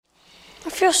I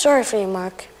feel sorry for you,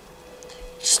 Mark.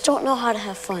 You just don't know how to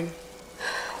have fun.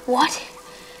 What?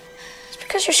 It's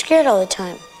because you're scared all the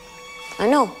time. I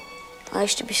know. I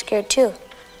used to be scared too.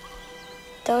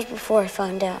 That was before I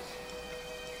found out.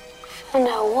 Found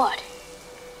out what?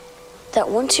 That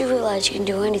once you realize you can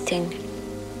do anything,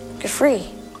 you're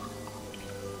free.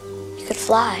 You could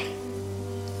fly.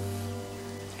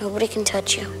 Nobody can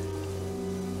touch you.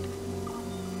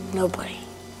 Nobody.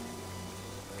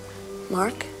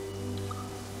 Mark,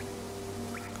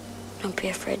 don't be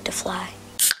afraid to fly.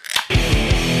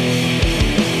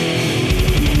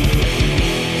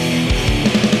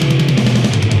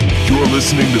 You're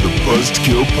listening to the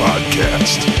Buzzkill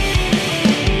Podcast.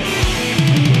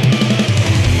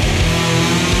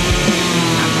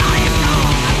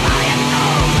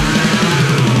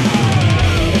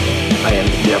 I am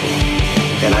the devil,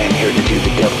 and I am here to do the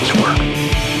devil's work.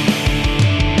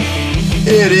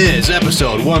 It is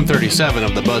episode 137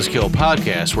 of the Buzzkill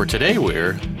Podcast, where today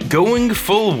we're... Going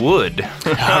full wood.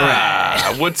 All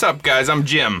right. What's up, guys? I'm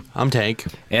Jim. I'm Tank.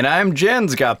 And I'm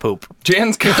Jen's got poop.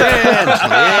 Jen's got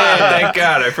yeah, thank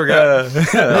God. I forgot.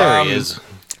 There he is.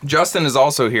 Justin is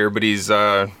also here, but he's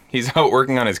out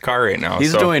working on his car right now.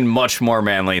 He's doing much more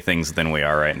manly things than we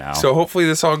are right now. So hopefully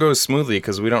this all goes smoothly,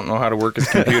 because we don't know how to work his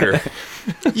computer.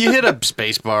 You hit a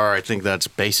space bar. I think that's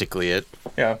basically it.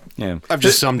 Yeah. I've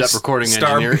just summed up recording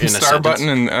engineer in a star sentence.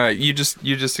 button, and you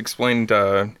just explained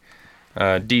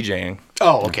DJing.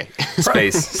 Oh, okay.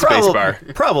 Space bar.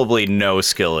 Probably no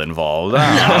skill involved.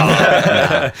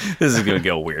 This is going to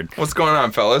go weird. What's going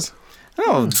on, fellas?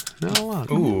 Oh,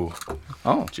 Ooh.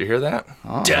 Oh. Did you hear that?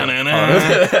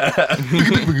 Yeah,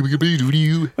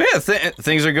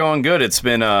 things are going good. It's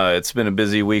been a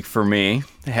busy week for me.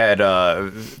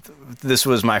 This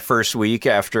was my first week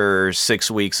after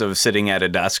 6 weeks of sitting at a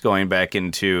desk, going back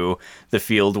into the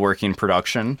field working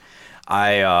production.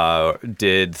 I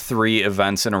did 3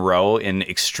 events in a row in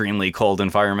extremely cold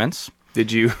environments.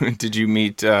 Did you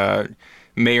meet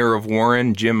Mayor of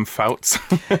Warren, Jim Fouts?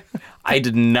 I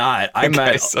did not. I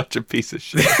met Guy's such a piece of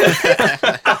shit.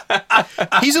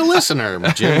 He's a listener,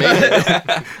 Jimmy.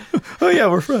 Oh yeah,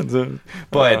 we're friends.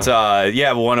 But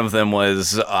one of them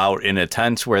was out in a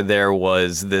tent where there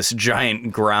was this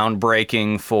giant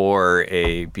groundbreaking for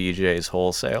a BJ's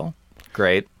wholesale.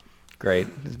 Great.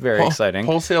 It's very exciting.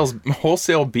 Wholesale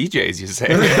BJ's, you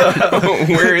say?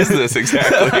 Where is this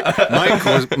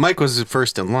exactly? Mike was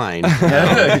first in line.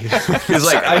 He's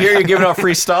like, I hear you're giving out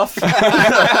free stuff.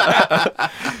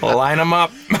 Well, line them up.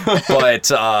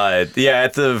 But at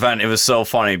the event, it was so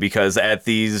funny because at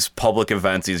these public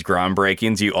events, these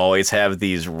groundbreakings, you always have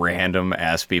these random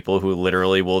ass people who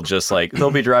literally will just they'll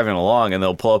be driving along and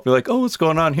they'll pull up and be like, oh, what's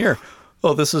going on here?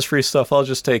 Oh, this is free stuff. I'll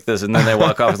just take this. And then they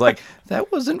walk off. It's like,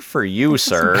 that wasn't for you,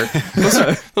 sir.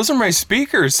 Those are my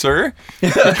speakers, sir.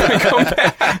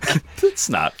 It's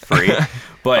not free.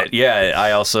 But yeah,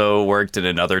 I also worked in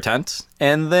another tent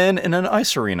and then in an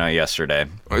ice arena yesterday.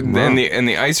 And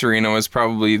the ice arena was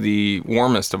probably the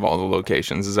warmest of all the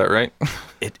locations. Is that right?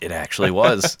 It actually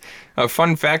was. A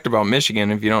fun fact about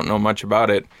Michigan, if you don't know much about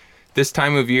it, this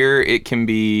time of year, it can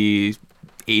be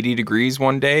 80 degrees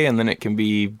one day, and then it can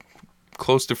be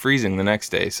close to freezing the next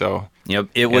day. So yep,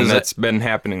 that's been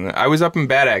happening. I was up in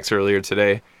Bad Axe earlier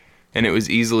today, and it was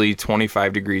easily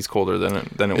 25 degrees colder than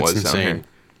it was insane. down here.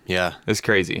 Yeah, it's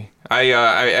crazy. I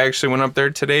actually went up there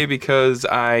today because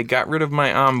I got rid of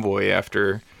my Envoy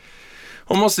after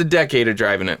almost a decade of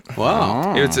driving it.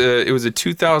 Wow. It was a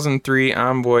 2003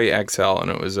 Envoy XL,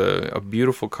 and it was a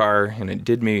beautiful car, and it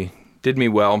did me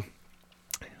well.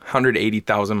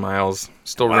 180,000 miles.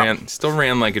 Still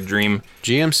ran like a dream.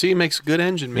 GMC makes a good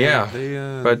engine, man. Yeah, they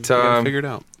got figured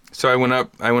out. So I went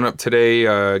up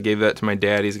today. Gave that to my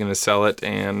dad. He's gonna sell it,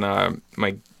 and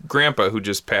my grandpa, who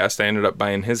just passed, I ended up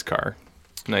buying his car.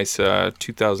 Nice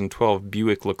 2012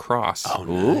 Buick LaCrosse. Oh,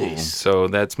 nice. So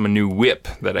that's my new whip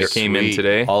that I came in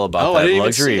today. All about that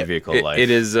luxury vehicle life.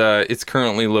 It is. It's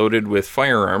currently loaded with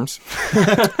firearms.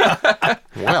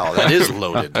 Well, that is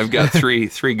loaded. I've got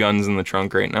three guns in the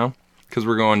trunk right now because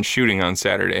we're going shooting on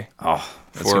Saturday. Oh,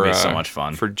 that's going to be so much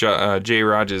fun. For Jay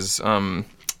Raj's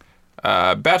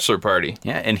bachelor party.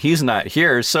 Yeah, and he's not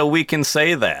here, so we can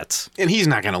say that. And he's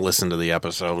not going to listen to the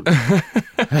episode.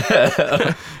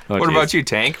 What about you,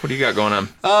 Tank? What do you got going on?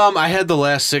 I had the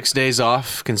last 6 days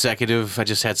off consecutive. I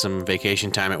just had some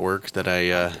vacation time at work that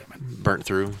I burnt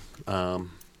through.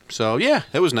 So, yeah,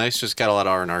 it was nice. Just got a lot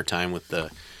of R&R time with I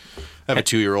have a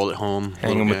 2-year-old at home.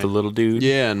 Hanging with the little dude.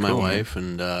 Yeah, and my wife,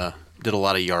 and did a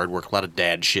lot of yard work, a lot of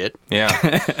dad shit. Yeah.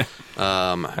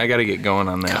 I got to get going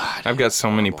on that. God, I've got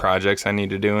so many projects I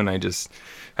need to do, and I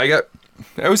got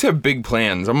have big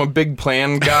plans. I'm a big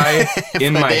plan guy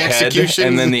in my head,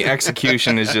 and then the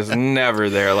execution is just never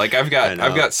there. Like I've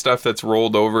got stuff that's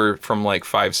rolled over from like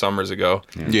 5 summers ago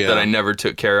that I never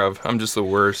took care of. I'm just the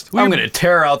worst. I'm going to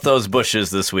tear out those bushes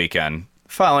this weekend,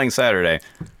 following Saturday.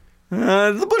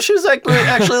 The bushes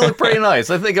actually look pretty nice.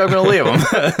 I think I'm going to leave them.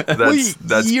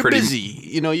 That's you're pretty busy.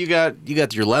 You know, you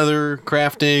got your leather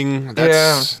crafting.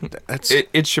 That's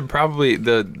It should probably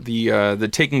the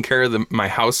taking care of my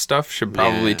house stuff should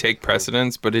probably take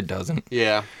precedence, but it doesn't.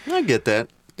 Yeah, I get that.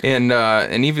 And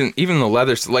even the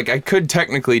leather, like I could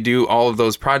technically do all of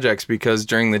those projects because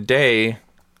during the day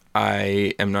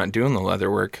I am not doing the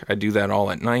leather work. I do that all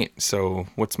at night. So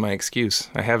what's my excuse?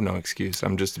 I have no excuse.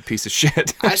 I'm just a piece of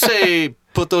shit. I say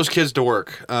put those kids to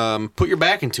work. Put your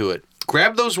back into it.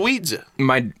 Grab those weeds.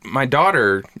 My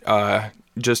daughter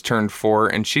just turned 4,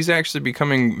 and she's actually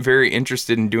becoming very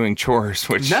interested in doing chores,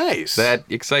 which nice. That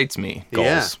excites me.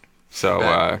 Yeah. So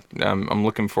I'm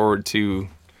looking forward to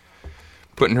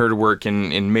putting her to work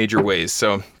in major ways.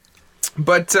 So.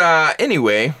 But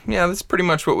anyway, yeah, that's pretty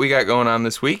much what we got going on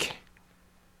this week.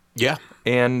 Yeah.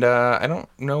 And I don't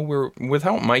know,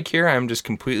 without Mike here, I'm just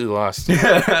completely lost.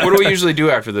 What do we usually do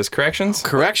after this? Corrections?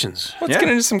 Corrections. Let's get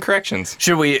into some corrections.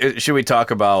 Should we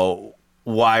talk about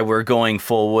why we're going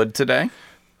full wood today?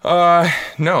 No,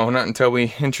 not until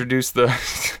we introduce the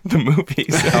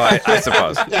movies. I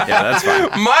suppose. Yeah, that's fine.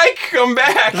 Mike, come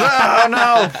back! Oh,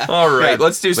 no. All right,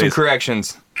 let's do some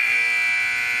corrections.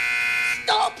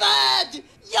 Stupid!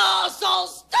 You're so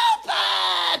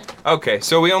stupid! Okay,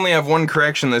 so we only have one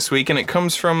correction this week, and it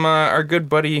comes from our good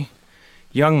buddy,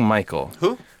 Young Michael.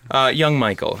 Who? Young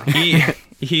Michael. He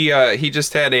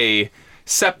just had a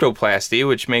septoplasty,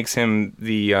 which makes him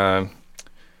the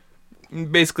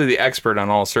basically the expert on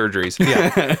all surgeries.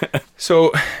 Yeah.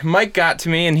 So Mike got to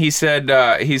me and he said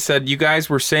you guys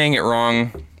were saying it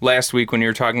wrong last week when you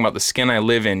were talking about the skin I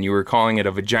live in. You were calling it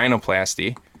a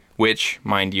vaginoplasty. Which,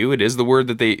 mind you, it is the word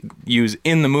that they use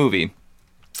in the movie.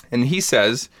 And he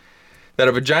says that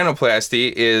a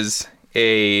vaginoplasty is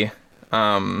the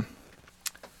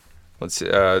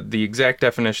exact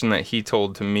definition that he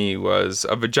told to me was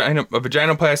a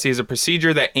vaginoplasty is a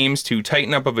procedure that aims to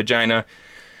tighten up a vagina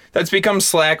that's become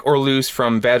slack or loose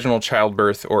from vaginal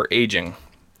childbirth or aging.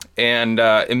 And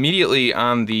immediately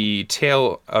on the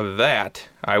tail of that,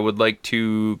 I would like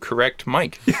to correct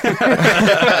Mike.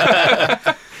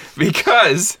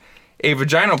 Because a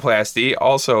vaginoplasty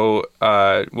also,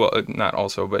 not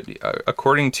also, but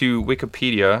according to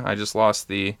Wikipedia,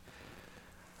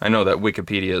 I know that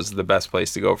Wikipedia is the best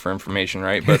place to go for information,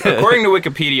 right? But according to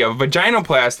Wikipedia,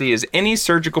 vaginoplasty is any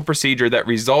surgical procedure that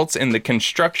results in the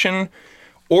construction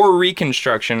or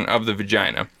reconstruction of the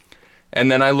vagina. And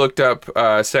then I looked up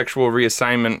sexual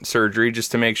reassignment surgery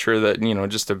just to make sure that,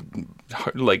 just to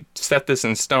like set this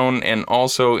in stone. And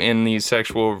also in the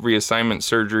sexual reassignment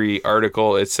surgery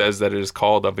article, it says that it is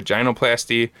called a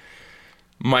vaginoplasty.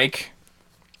 Mike,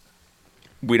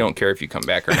 we don't care if you come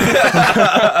back or not.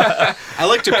 I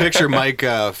like to picture Mike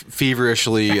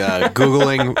feverishly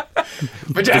Googling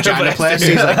vaginoplasty.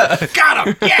 He's like, got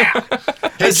him, yeah!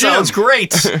 It sounds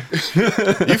great.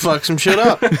 You fucked some shit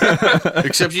up.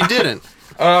 Except you didn't.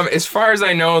 As far as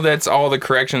I know, that's all the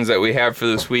corrections that we have for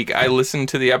this week. I listened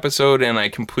to the episode and I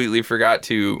completely forgot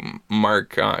to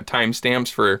mark timestamps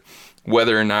for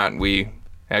whether or not we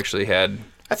actually had...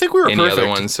 I think we were any perfect. Other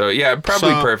ones, so yeah,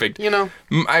 probably perfect. I'm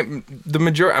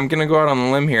gonna go out on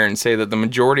a limb here and say that the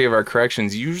majority of our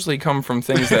corrections usually come from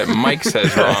things that Mike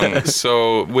says wrong.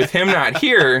 So with him not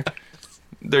here,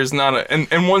 there's not a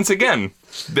and once again,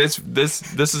 this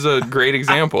is a great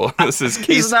example. This is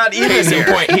He's not even here.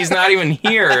 Point. He's not even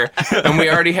here, and we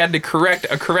already had to correct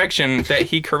a correction that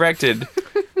he corrected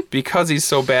because he's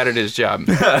so bad at his job.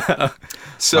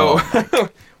 So,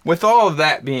 with all of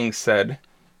that being said.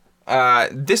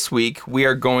 This week we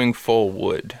are going full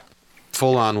wood.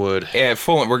 Full on wood. Yeah,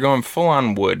 we're going full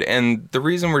on wood. And the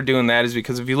reason we're doing that is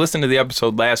because if you listened to the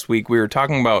episode last week, we were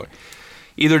talking about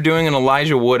either doing an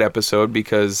Elijah Wood episode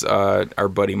because our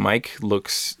buddy Mike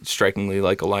looks strikingly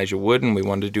like Elijah Wood, and we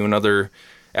wanted to do another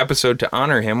episode to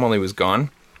honor him while he was gone.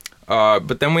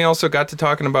 But then we also got to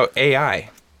talking about AI.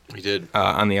 We did.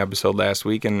 On the episode last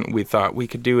week, and we thought we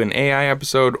could do an AI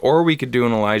episode or we could do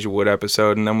an Elijah Wood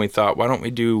episode, and then we thought, why don't we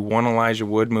do one Elijah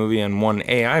Wood movie and one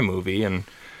AI movie, and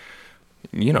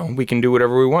we can do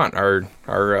whatever we want. Our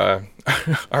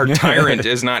tyrant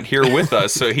is not here with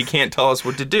us, so he can't tell us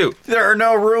what to do. There are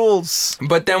no rules.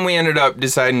 But then we ended up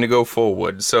deciding to go full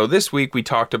wood. So this week we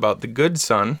talked about The Good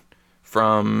Son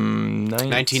from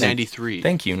 1993.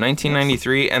 Thank you,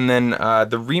 1993, and then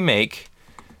the remake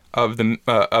of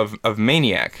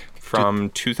Maniac from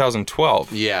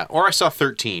 2012. Yeah, or I saw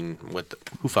 13.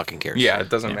 Who fucking cares? Yeah, it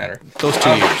doesn't matter. Those 2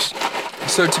 years.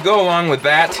 So to go along with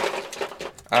that,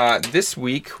 this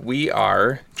week we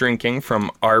are drinking from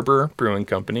Arbor Brewing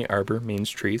Company. Arbor means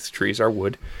trees. Trees are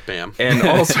wood. Bam. And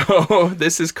also,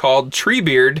 this is called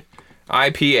Treebeard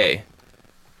IPA.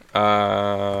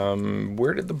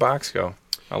 Where did the box go?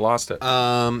 I lost it.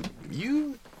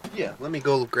 Yeah, let me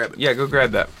go grab it. Yeah, go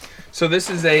grab that. So this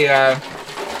is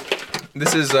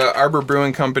Arbor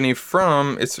Brewing Company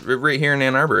from, it's right here in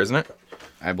Ann Arbor, isn't it?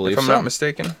 I believe If I'm so. not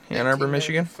mistaken. Ann Arbor,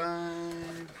 Michigan.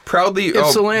 Proudly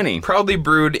Ypsilanti. proudly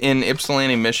brewed in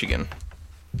Ypsilanti, Michigan.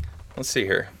 Let's see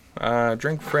here.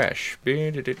 Drink fresh.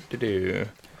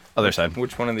 Other side.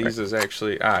 Which one of these is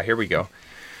actually... here we go.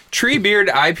 Treebeard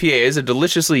IPA is a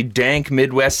deliciously dank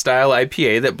Midwest-style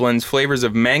IPA that blends flavors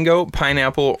of mango,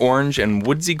 pineapple, orange, and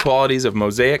woodsy qualities of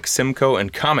Mosaic, Simcoe,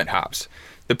 and Comet hops.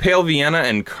 The pale Vienna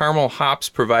and caramel hops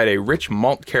provide a rich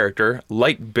malt character,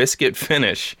 light biscuit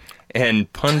finish,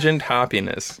 and pungent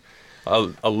hoppiness.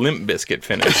 A limp biscuit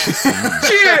finish.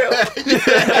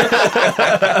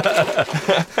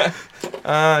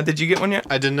 Did you get one yet?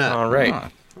 I did not. All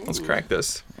right. Let's crack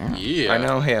this. Yeah. I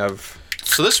now have...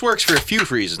 So this works for a few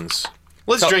reasons.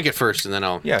 Let's drink it first, and then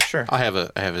I'll. Yeah, sure. I have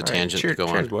a tangent to go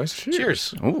cheers, on. boys.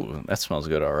 Cheers. Ooh, that smells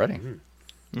good already.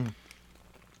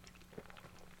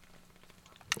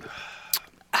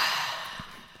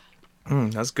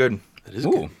 That's good. That is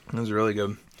good. That was really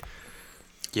good.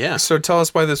 Yeah. So tell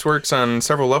us why this works on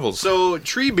several levels. So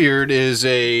Treebeard is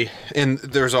and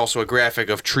there's also a graphic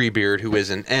of Treebeard, who is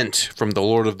an Ent from the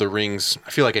Lord of the Rings.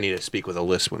 I feel like I need to speak with a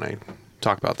lisp when I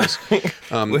talk about this.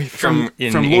 From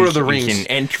Lord of the Rings.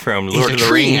 Ent from He's Lord a of the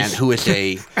tree Rings. ant who is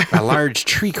a large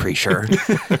tree creature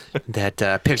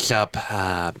that picks up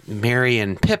Merry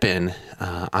and Pippin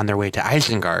on their way to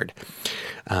Isengard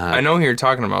I know who you're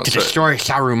talking about. to So destroy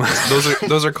Saruman.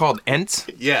 those are called Ents?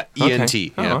 Yeah, Okay.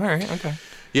 E-N-T. Oh, Yeah. all right. Okay.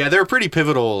 Yeah, they're a pretty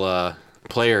pivotal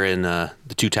player in the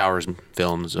Two Towers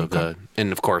films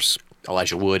and of course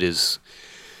Elijah Wood is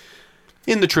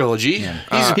in the trilogy.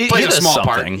 Yeah. He's played a does small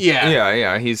part. something. Yeah.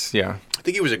 Yeah. I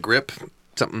think he was a grip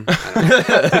something. I don't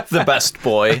know. The best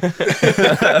boy.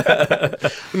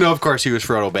 No, of course he was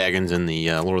Frodo Baggins in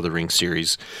the Lord of the Rings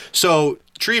series. So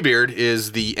Treebeard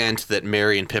is the Ent that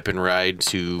Merry and Pippin ride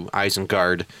to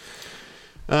Isengard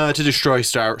to destroy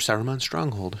Saruman's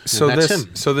stronghold. And So that's this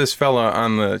him. so this fella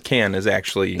on the can is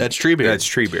actually That's Treebeard. That's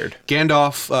Treebeard.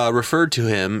 Gandalf referred to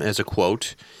him as a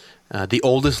quote, the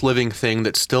oldest living thing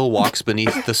that still walks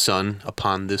beneath the sun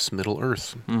upon this Middle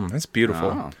Earth. That's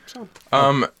beautiful.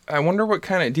 I wonder what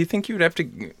kind of. Do you think you would have to?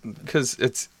 Because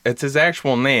it's his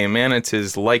actual name and it's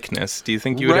his likeness. Do you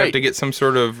think you would have Right. to get some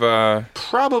sort of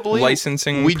Probably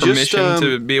licensing we permission just,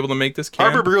 to be able to make this can?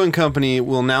 Arbor Brewing Company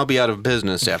will now be out of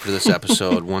business after this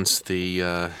episode once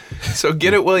the... So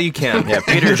get it while you can. Yeah,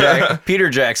 Peter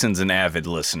Jackson's an avid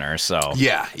listener, so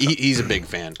Yeah, he's a big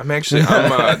fan. I'm actually.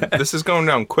 This is going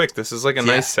down quick. This is like a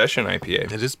nice session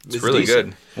IPA. It is. It's really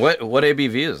decent. good. what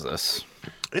ABV is this?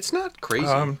 It's not crazy.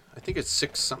 I think it's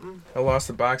 6 something. I lost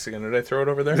the box again. Did I throw it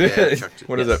over there? Yeah, I chucked it.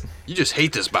 What is Yes. it? You just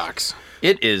hate this box.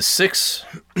 It is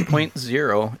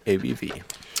 6.0 ABV.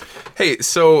 Hey,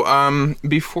 so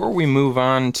before we move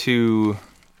on to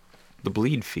the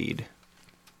bleed feed,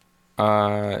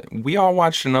 we all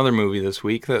watched another movie this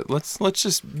week. That let's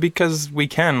just because we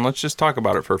can, let's just talk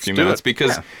about it for a few minutes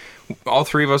because all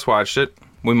three of us watched it.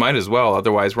 We might as well,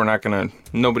 otherwise we're not gonna.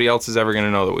 Nobody else is ever gonna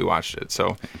know that we watched it.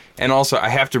 So, and also I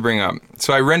have to bring up.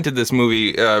 So I rented this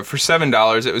movie for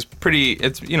 $7. It was pretty.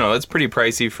 It's pretty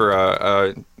pricey for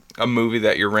a movie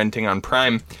that you're renting on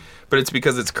Prime, but it's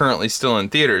because it's currently still in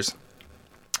theaters.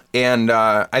 And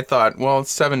I thought, well,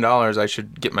 it's $7. I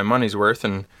should get my money's worth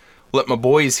and let my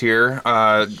boys here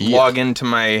log into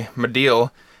my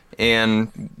deal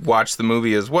and watch the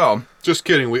movie as well. Just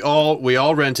kidding. We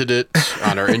all rented it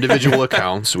on our individual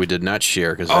accounts. We did not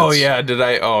share because. Oh yeah, did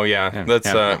I? Oh yeah,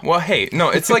 that's well, hey, no,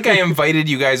 it's like I invited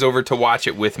you guys over to watch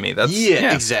it with me. That's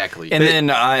Yeah, exactly. And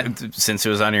then since it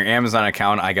was on your Amazon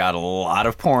account, I got a lot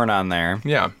of porn on there.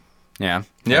 yeah.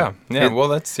 Yeah. Well,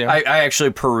 that's I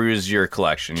actually perused your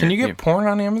collection. Can you get porn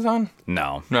on Amazon?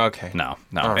 No. No, okay. No.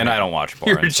 All right. And I don't watch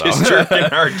porn. You're so. just jerking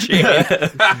our chain.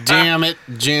 Damn it,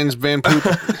 Jans Van Poop.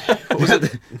 What was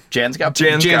it? Jan's got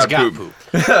Jan's Jans got got poop.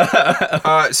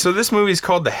 poop. So this movie's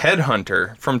called The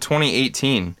Headhunter from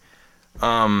 2018.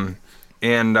 I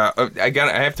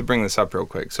have to bring this up real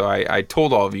quick. So I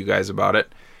told all of you guys about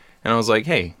it, and I was like,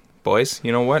 hey, boys,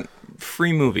 you know what?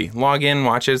 Free movie. Log in,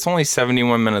 watch it. It's only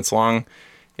 71 minutes long.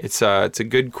 It's a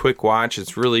good quick watch.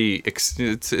 It's really it's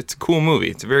a cool movie.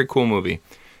 It's a very cool movie.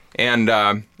 And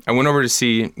I went over to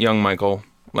see young Michael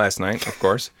last night, of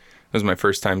course. It was my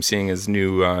first time seeing his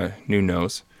new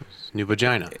nose. New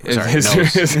vagina. Sorry,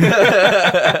 nose.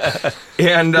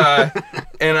 And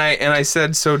I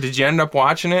said, so did you end up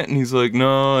watching it? And he's like,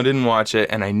 no, I didn't watch it.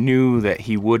 And I knew that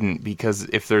he wouldn't, because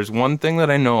if there's one thing that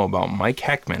I know about Mike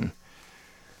Heckman,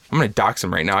 I'm going to dox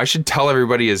him right now. I should tell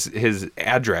everybody his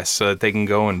address so that they can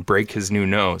go and break his new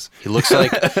nose. He looks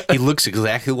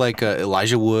exactly like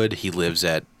Elijah Wood. He lives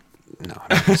at... No,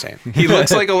 I'm not going to say it. He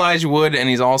looks like Elijah Wood, and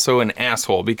he's also an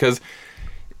asshole, because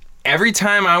every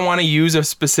time I want to use a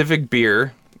specific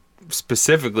beer,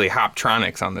 specifically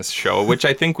Hoptronics on this show, which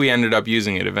I think we ended up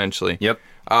using it eventually. Yep.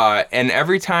 And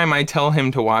every time I tell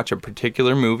him to watch a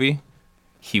particular movie,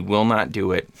 he will not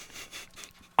do it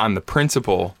on the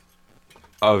principle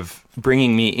of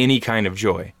bringing me any kind of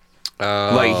joy.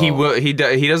 Like he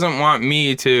doesn't want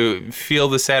me to feel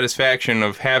the satisfaction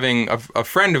of having a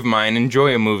friend of mine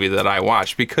enjoy a movie that I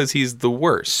watch, because he's the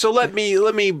worst. So let me,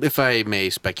 if I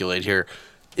may speculate here,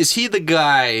 is he the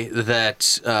guy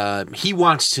that he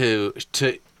wants to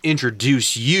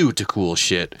introduce you to cool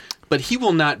shit, but he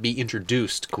will not be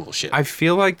introduced to cool shit? I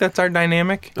feel like that's our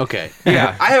dynamic. Okay.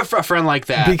 Yeah. I have a friend like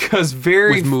that. Because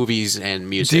with movies and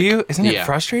music. Do you? Isn't it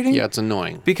frustrating? Yeah, it's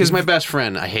annoying. Because he's my best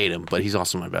friend. I hate him, but he's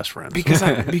also my best friend. Because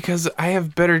I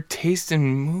have better taste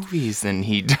in movies than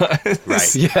he does.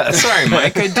 Right. Yeah. Sorry,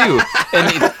 Mike, I do.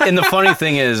 And the funny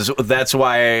thing is, that's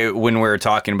why when we were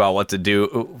talking about what to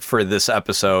do for this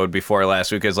episode before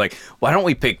last week, is like, why don't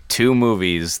we pick 2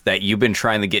 movies that you've been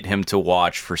trying to get him to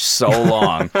watch for so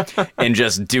long, and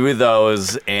just do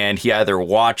those, and he either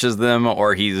watches them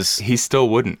or He still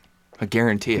wouldn't. I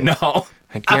guarantee it. No.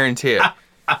 I guarantee it.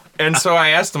 And so I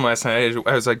asked him last night,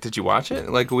 I was like, did you watch it?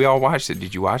 Like, we all watched it.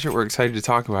 Did you watch it? We're excited to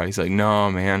talk about it. He's like,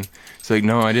 no, man. He's like,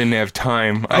 no, I didn't have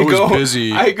time. I was busy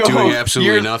doing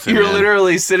absolutely nothing, You're man.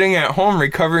 literally sitting at home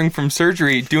recovering from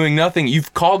surgery, doing nothing.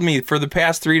 You've called me for the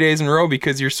past 3 days in a row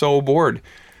because you're so bored.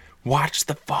 Watch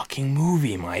the fucking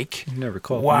movie, Mike. You never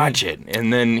called Watch it.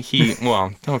 And then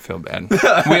well, don't feel bad.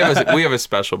 We have a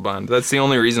special bond. That's the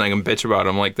only reason I can bitch about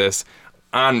him like this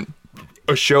on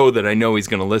a show that I know he's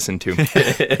going to listen to.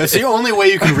 That's the only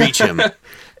way you can reach him.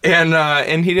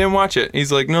 And he didn't watch it.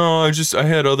 He's like, no, I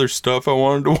had other stuff I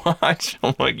wanted to watch.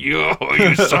 I'm like, yo,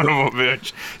 you son of a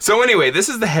bitch. So anyway, this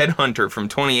is The Headhunter from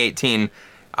 2018.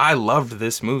 I loved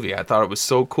this movie. I thought it was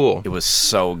so cool. It was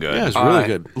so good. Yeah, it was really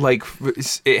good. Like,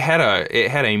 it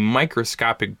had a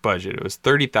microscopic budget. It was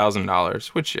 $30,000,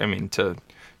 which, I mean, to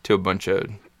a bunch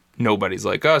of nobodies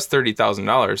like us,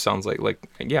 $30,000 sounds like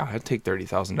yeah, I'd take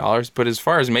 $30,000. But as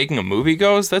far as making a movie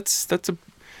goes, that's a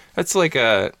tiny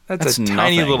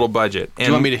nothing. little budget. Do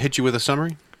you want me to hit you with a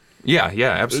summary? Yeah,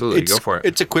 absolutely. Go for it.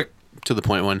 It's a quick, to the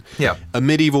point one. Yeah. A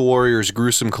medieval warrior's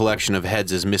gruesome collection of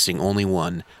heads is missing only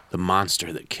one, the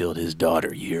monster that killed his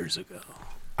daughter years ago.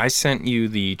 I sent you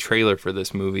the trailer for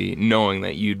this movie knowing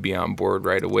that you'd be on board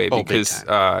right away, because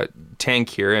Tank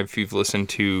here, if you've listened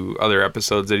to other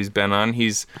episodes that he's been on,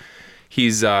 he's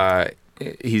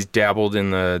dabbled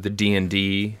in the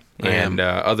D&D and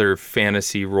other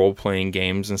fantasy role-playing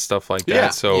games and stuff like that. Yeah,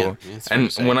 so,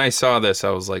 and when I saw this,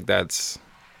 I was like, that's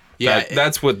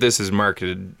what this is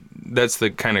marketed. That's the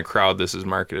kind of crowd this is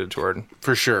marketed toward.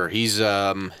 For sure. He's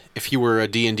if he were a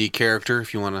D&D character,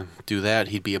 if you want to do that,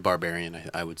 he'd be a barbarian,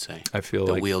 I would say. I feel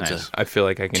like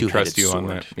I can two-headed trust you on sword.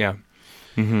 that. Yeah.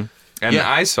 Mm-hmm. And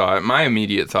I saw it. My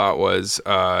immediate thought was,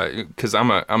 because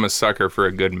I'm a sucker for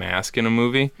a good mask in a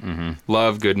movie. Mm-hmm.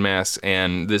 Love good masks,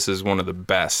 and this is one of the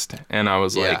best. And I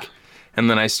was like, and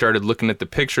then I started looking at the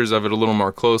pictures of it a little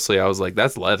more closely. I was like,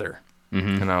 that's leather.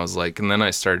 Mm-hmm. And I was like, and then I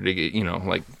started to get,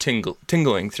 like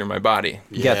tingling through my body.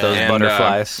 You got those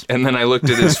butterflies. And then I looked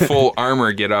at his full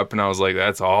armor get up, and I was like,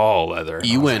 that's all leather.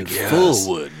 You went full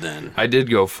wood then. I did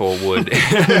go full wood.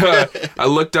 I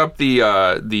looked up the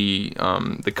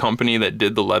company that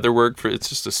did the leather work for. It's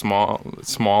just a small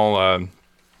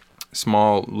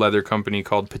leather company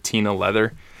called Patina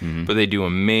Leather. Mm-hmm. But they do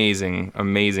amazing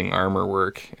armor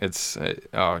work. It's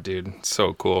dude,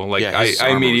 so cool. Like I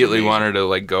immediately wanted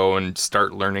to go and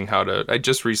start learning how to. I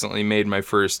just recently made my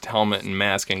first helmet and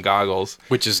mask and goggles,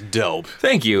 which is dope.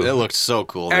 Thank you. It looked so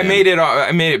cool. I made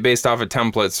it based off of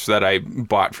templates that I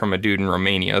bought from a dude in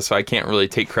Romania, so I can't really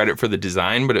take credit for the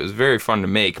design, but it was very fun to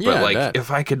make. Yeah, but if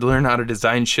I could learn how to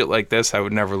design shit like this, I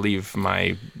would never leave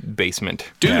my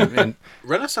basement. Dude, and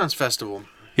Renaissance Festival.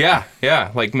 Yeah,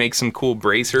 like make some cool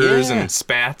bracers and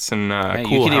spats and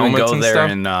cool you can helmets even go and there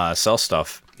stuff. and sell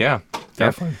stuff. Yeah,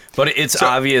 definitely. But it's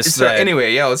obvious that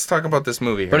anyway, let's talk about this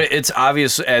movie here. But it's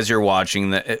obvious as you're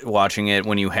watching it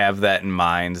when you have that in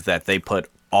mind that they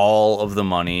put all of the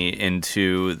money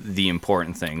into the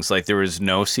important things. Like there was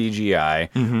no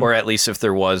CGI, or at least if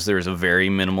there was a very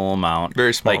minimal amount.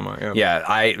 Very small like, amount. Yeah,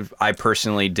 I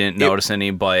personally didn't notice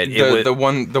any, but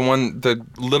the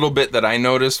little bit that I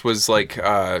noticed was like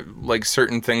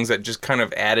certain things that just kind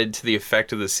of added to the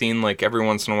effect of the scene. Like every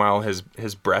once in a while,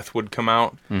 his breath would come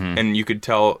out, and you could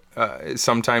tell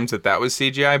sometimes that was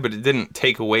CGI, but it didn't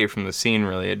take away from the scene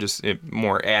really. It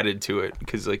more added to it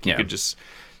because like you could just.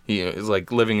 It's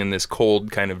like living in this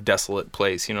cold kind of desolate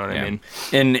place, you know what I mean?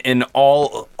 And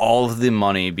all of the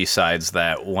money besides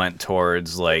that went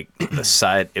towards like the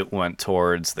set, it went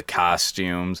towards the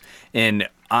costumes, and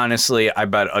honestly, I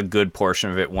bet a good portion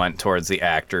of it went towards the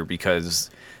actor because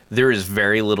there is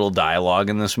very little dialogue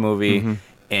in this movie,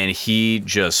 and he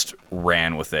just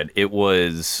ran with it. It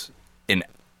was an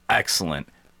excellently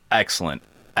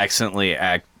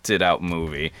acted out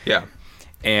movie. Yeah.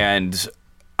 And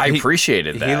I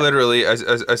appreciated that. He literally,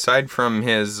 aside from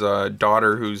his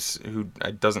daughter, who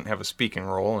doesn't have a speaking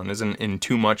role and isn't in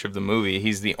too much of the movie,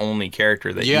 he's the only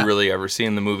character that you really ever see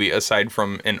in the movie, aside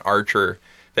from an archer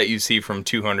that you see from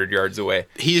 200 yards away.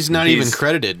 He's not even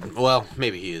credited. Well,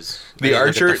 maybe he is. The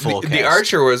archer. The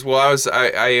archer was. Well,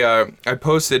 I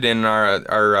posted in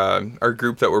our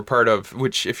group that we're part of.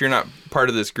 Which, if you're not part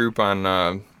of this group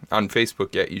on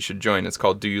Facebook yet, you should join. It's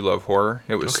called Do You Love Horror?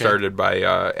 It was started by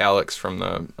Alex from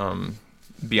the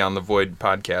Beyond the Void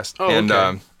podcast. Oh, and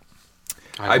okay.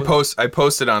 I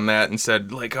posted on that and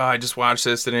said, like, I just watched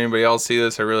this. Did anybody else see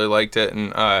this? I really liked it.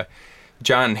 And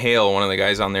John Hale, one of the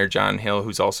guys on there, John Hale,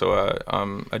 who's also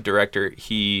a director,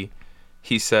 he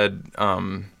said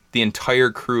the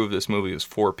entire crew of this movie was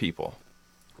 4 people.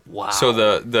 Wow. So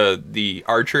the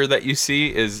archer that you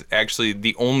see is actually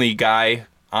the only guy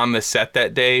on the set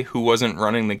that day who wasn't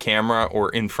running the camera or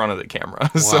in front of the camera.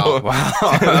 Wow. So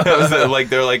that was like,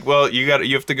 they're like, well, you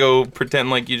have to go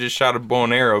pretend like you just shot a bow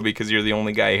and arrow because you're the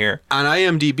only guy here. On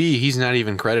IMDb, he's not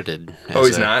even credited.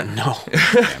 He's not? No.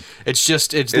 It's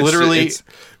literally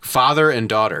father and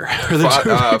daughter.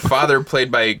 Father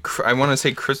played by, I want to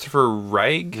say Christopher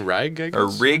Rigg? Rigg, I guess? Or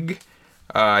Rigg.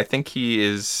 I think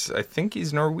he's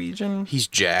Norwegian. He's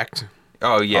jacked.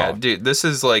 Oh yeah, dude. This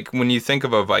is like when you think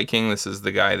of a Viking. This is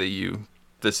the guy that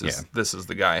This is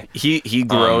the guy. He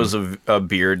grows a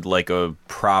beard like a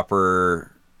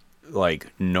proper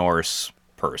like Norse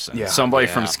person. Yeah. Somebody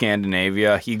from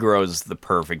Scandinavia. He grows the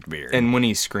perfect beard. And when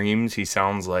he screams, he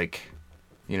sounds like,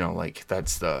 like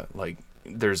that's the like.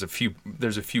 There's a few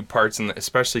parts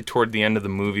especially toward the end of the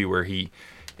movie where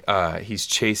he's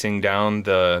chasing down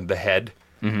the head.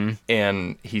 Mm-hmm.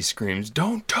 And he screams,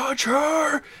 "Don't touch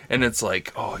her!" And it's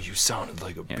like, oh, you sounded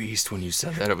like a beast when you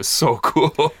said that. It was so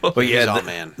cool. But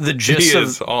yeah, the gist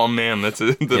of all man. That's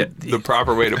the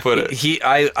proper way to put it.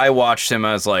 I watched him.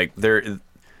 I was like, there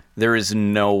is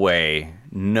no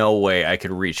way I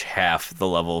could reach half the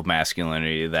level of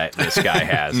masculinity that this guy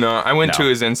has. No, I went to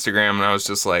his Instagram and I was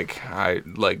just like, I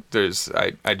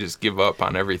just give up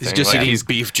on everything. He's just like, eating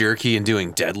beef jerky and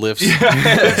doing deadlifts.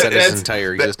 That's his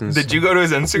entire existence. Did you go to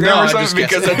his Instagram or something?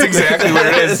 Because that's exactly what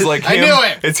it is. Like I knew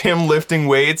it. It's him lifting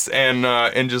weights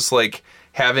and just like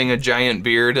having a giant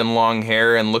beard and long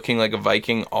hair and looking like a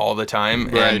Viking all the time,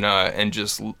 right. And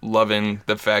just loving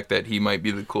the fact that he might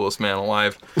be the coolest man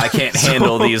alive. I can't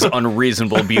handle these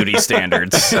unreasonable beauty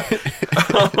standards.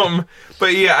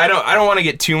 But yeah, I don't want to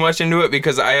get too much into it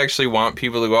because I actually want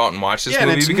people to go out and watch this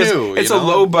movie because it's a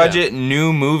low budget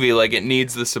new movie. Like it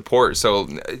needs the support. So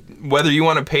whether you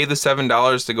want to pay the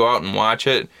 $7 to go out and watch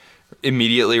it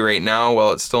immediately right now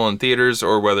while it's still in theaters,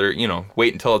 or whether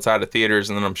wait until it's out of theaters,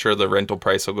 and then I'm sure the rental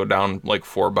price will go down like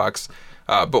 $4.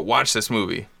 But watch this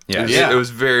movie. It was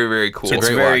very, very cool. It's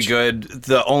very good.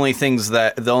 The only thing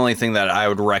that I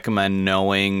would recommend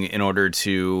knowing in order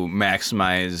to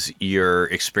maximize your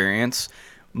experience,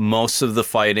 most of the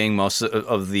fighting, most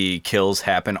of the kills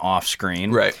happen off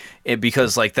screen, right?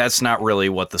 Because like that's not really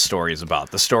what the story is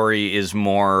about. The story is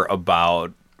more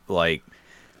about like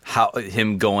how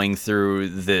him going through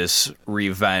this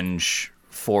revenge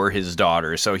for his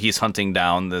daughter. So he's hunting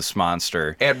down this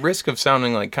monster. At risk of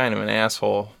sounding like kind of an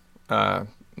asshole,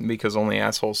 because only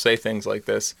assholes say things like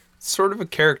this, it's sort of a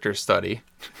character study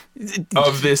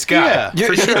of this guy. Yeah,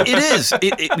 it is.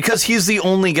 Because he's the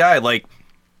only guy. Like,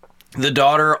 the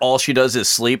daughter, all she does is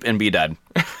sleep and be dead.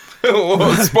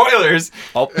 Well, spoilers.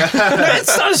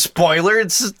 It's not a spoiler.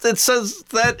 It says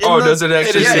that. Does it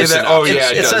actually say that? Oh, yeah,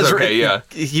 it does. Says okay, yeah.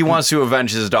 He wants to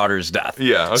avenge his daughter's death.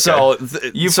 Yeah. Okay. So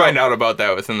you find out about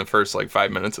that within the first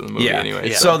 5 minutes of the movie,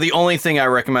 anyway. Yeah. So the only thing I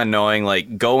recommend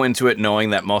knowing, go into it knowing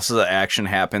that most of the action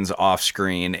happens off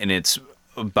screen, and it's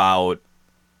about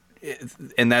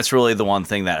and that's really the one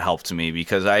thing that helped me,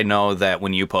 because I know that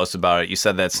when you posted about it, you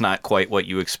said that's not quite what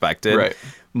you expected. Right.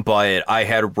 But I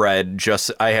had read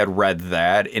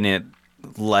that, and it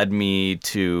led me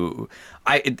to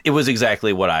it was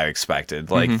exactly what I expected.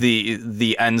 Like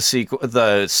the end sequence,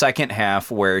 the second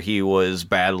half where he was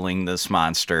battling this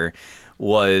monster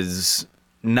was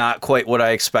not quite what I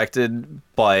expected,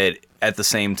 but at the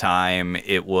same time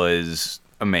it was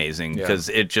amazing, because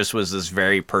it just was this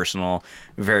very personal,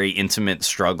 very intimate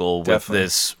struggle with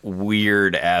this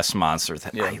weird ass monster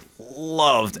that I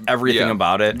loved everything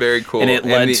about it. Very cool. And it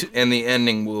led and the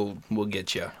ending will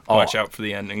get you. Watch out for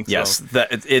the ending. So. Yes,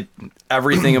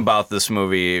 everything about this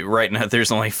movie right now.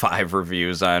 There's only 5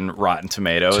 reviews on Rotten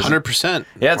Tomatoes. 100%.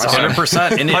 Yeah, it's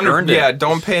 100%, and it earned it. Yeah,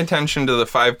 don't pay attention to the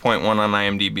 5.1 on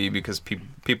IMDb, because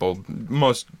people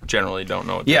most generally don't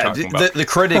know what they're talking about. the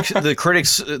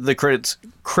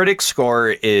critic score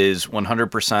is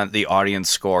 100%. The audience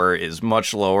score is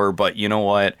much lower, but you know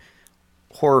what?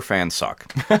 Horror fans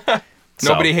suck.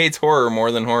 Nobody hates horror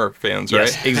more than horror fans, right?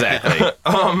 Yes, exactly.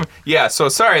 Yeah, so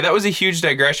sorry, that was a huge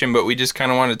digression, but we just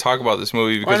kind of wanted to talk about this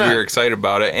movie because we were excited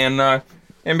about it, and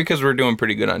because we're doing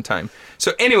pretty good on time.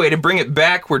 So anyway, to bring it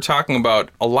back, we're talking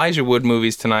about Elijah Wood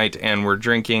movies tonight, and we're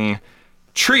drinking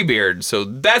Treebeard. So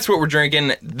that's what we're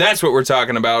drinking. That's what we're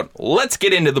talking about. Let's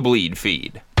get into the bleed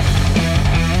feed.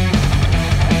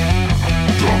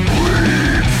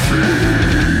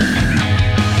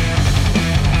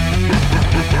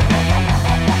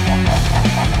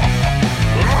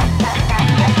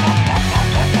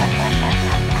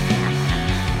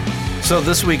 So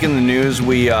this week in the news,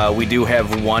 we do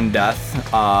have one death.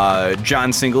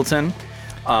 John Singleton,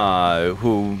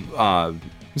 who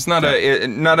he's not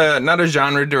a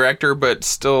genre director, but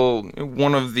still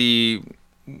one of the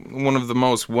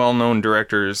most well-known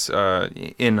directors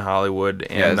in Hollywood,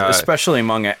 and especially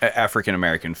among African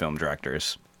American film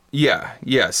directors. Yeah.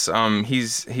 Yes.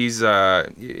 He's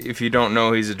if you don't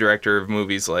know, he's a director of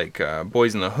movies like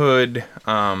Boys in the Hood,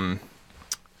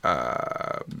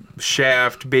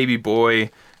 Shaft, Baby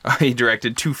Boy. He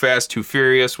directed Too Fast, Too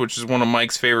Furious, which is one of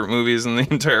Mike's favorite movies in the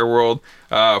entire world.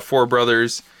 Four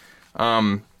Brothers.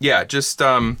 Just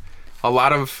a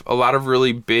lot of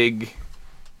really big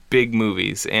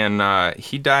movies. And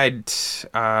he died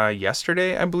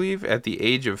yesterday, I believe, at the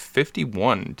age of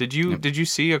 51. Did you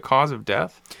see a cause of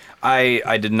death?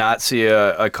 I did not see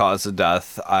a cause of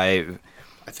death. I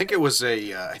think it was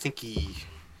I think he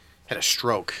had a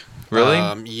stroke. Really?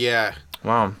 Yeah.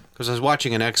 Wow. Because I was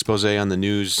watching an expose on the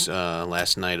news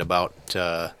last night about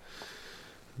the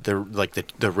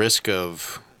risk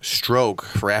of stroke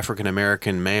for African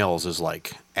American males is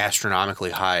like astronomically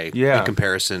high in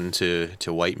comparison to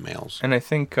white males. And I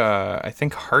think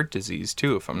heart disease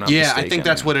too, if I'm not mistaken. Yeah, I think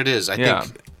that's what it is. I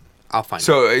think I'll find.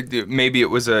 So maybe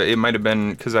it might have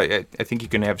been because I think you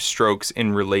can have strokes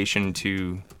in relation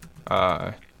to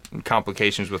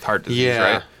complications with heart disease,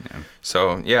 right? Yeah.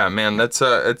 So yeah, man, that's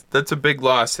a big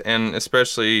loss, and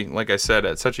especially like I said,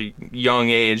 at such a young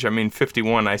age. I mean,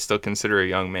 51, I still consider a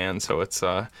young man, so it's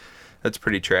that's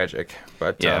pretty tragic.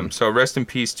 But so rest in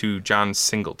peace to John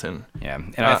Singleton. Yeah,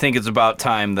 and I think it's about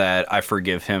time that I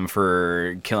forgive him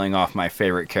for killing off my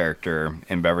favorite character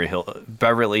in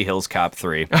Beverly Hills Cop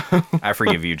 3. I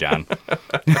forgive you, John.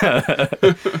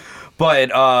 But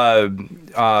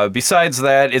besides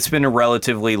that, it's been a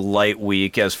relatively light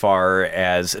week as far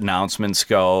as announcements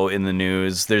go in the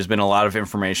news. There's been a lot of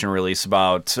information released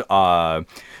about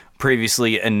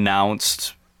previously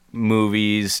announced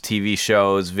movies, TV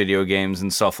shows, video games,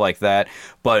 and stuff like that.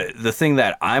 But the thing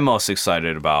that I'm most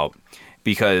excited about,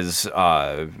 because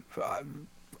off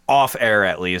air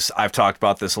at least, I've talked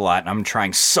about this a lot, and I'm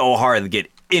trying so hard to get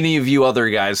any of you other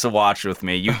guys to watch with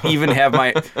me. You even have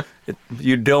my...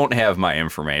 You don't have my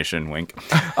information, wink.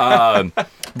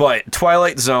 But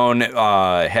Twilight Zone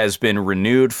has been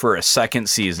renewed for a second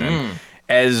season.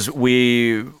 As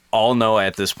we all know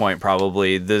at this point,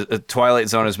 probably, the Twilight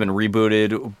Zone has been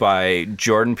rebooted by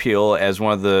Jordan Peele as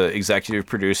one of the executive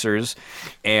producers,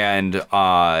 and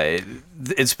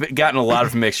it's gotten a lot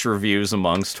of mixed reviews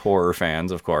amongst horror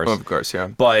fans, of course. Of course, yeah.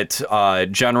 But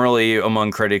generally,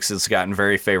 among critics, it's gotten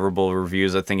very favorable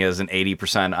reviews. I think it has an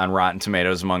 80% on Rotten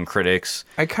Tomatoes among critics.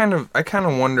 I kind of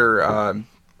wonder,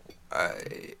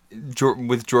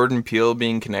 with Jordan Peele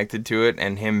being connected to it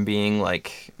and him being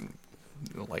like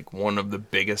one of the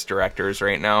biggest directors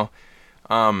right now,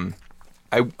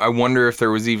 I wonder if there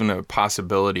was even a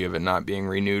possibility of it not being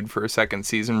renewed for a second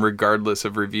season, regardless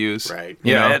of reviews. Right.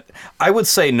 You know? I would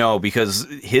say no, because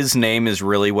his name is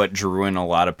really what drew in a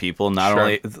lot of people. Not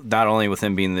only with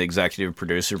him being the executive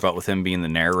producer, but with him being the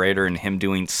narrator and him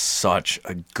doing such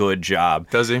a good job.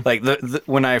 Does he? Like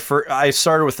when I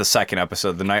started with the second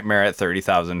episode, The Nightmare at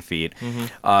 30,000 Feet,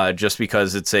 just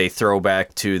because it's a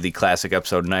throwback to the classic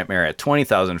episode Nightmare at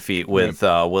 20,000 Feet with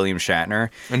William Shatner.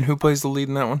 And who plays the lead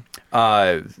in that one?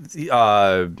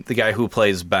 The guy who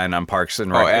plays Ben on Parks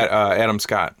and Rec. Adam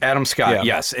Scott. Adam Scott, Yeah.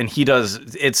 yes, and he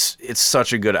does. It's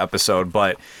such a good episode,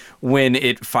 but when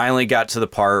it finally got to the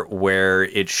part where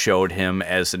it showed him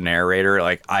as a narrator,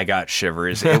 like, I got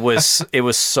shivers. It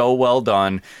was so well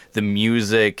done. The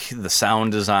music, the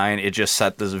sound design, it just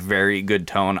set this very good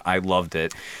tone. I loved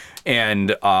it.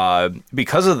 And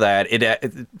because of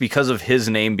that, because of his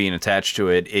name being attached to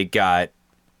it, it got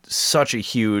such a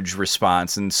huge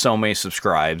response and so many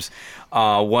subscribes.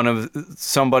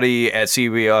 Somebody at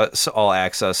CBS All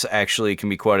Access actually can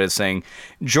be quoted as saying,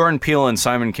 Jordan Peele and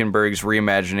Simon Kinberg's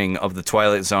reimagining of The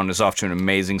Twilight Zone is off to an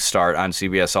amazing start on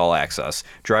CBS All Access,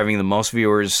 driving the most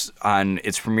viewers on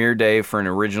its premiere day for an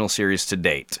original series to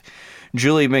date.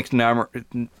 Julie McNamara,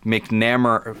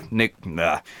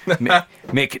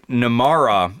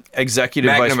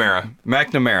 executive vice...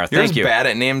 McNamara, You're thank as you. bad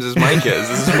at names as Mike is.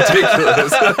 This is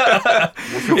ridiculous.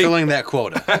 We're fulfilling that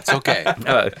quota. It's okay.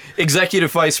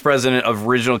 Executive Vice President of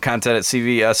Original Content at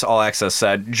CBS All Access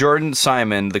said, Jordan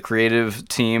Simon and the creative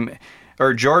team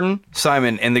and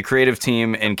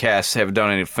cast have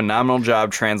done a phenomenal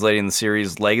job translating the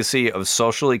series' legacy of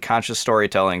socially conscious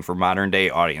storytelling for modern-day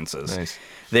audiences. Nice.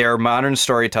 They are modern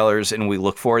storytellers, and we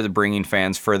look forward to bringing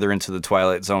fans further into the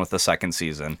Twilight Zone with the second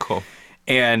season. Cool.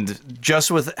 And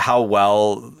just with how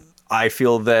well I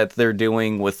feel that they're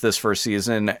doing with this first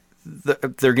season,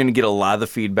 they're going to get a lot of the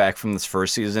feedback from this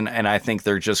first season, and I think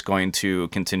they're just going to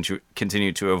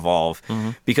continue to evolve,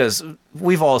 because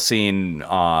we've all seen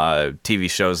TV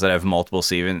shows that have multiple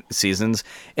seasons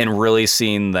and really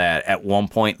seen that at one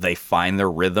point they find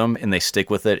their rhythm and they stick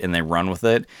with it and they run with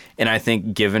it. And I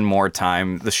think given more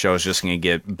time, the show's just going to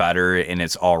get better, and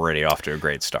it's already off to a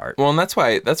great start. Well, and that's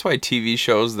why TV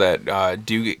shows that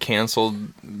do get canceled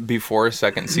before a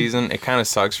second season, it kind of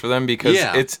sucks for them, because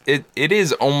it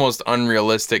is almost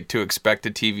unrealistic to expect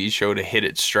a TV show to hit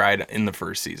its stride in the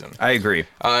first season. I agree.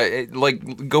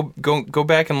 Go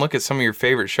back and look at some of your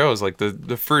favorite shows. Like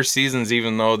the first seasons,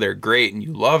 even though they're great and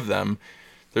you love them,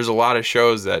 there's a lot of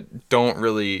shows that don't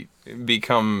really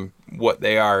become what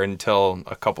they are until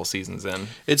a couple seasons in.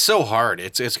 It's so hard.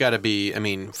 It's got to be. I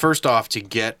mean, first off, to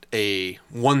get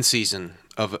one season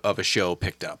of a show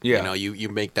picked up. Yeah. You know, you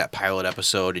make that pilot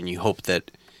episode and you hope that,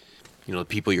 you know, the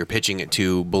people you're pitching it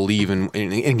to believe and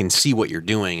can see what you're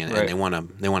doing, and they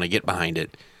want to get behind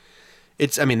it.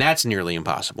 That's nearly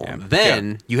impossible. Yeah.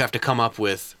 Then you have to come up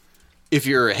with, if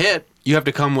you're a hit, you have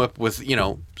to come up with,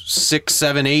 6,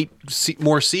 7, 8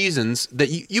 more seasons that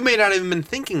you may not even been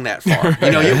thinking that far.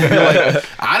 You know, you're like,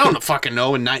 I don't fucking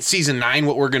know in season 9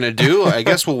 what we're gonna do. I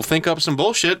guess we'll think up some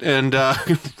bullshit and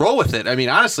roll with it. I mean,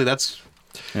 honestly, that's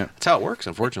how it works,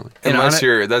 unfortunately. Unless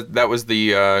that was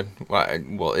the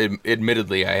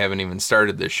admittedly, I haven't even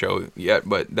started this show yet,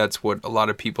 but that's what a lot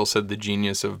of people said the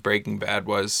genius of Breaking Bad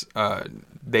was.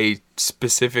 They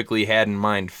specifically had in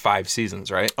mind 5 seasons,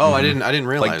 right? Oh, I didn't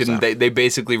realize that. They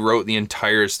basically wrote the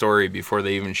entire story before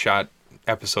they even shot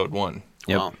episode 1.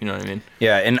 Yep. Wow. You know what I mean?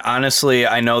 Yeah, and honestly,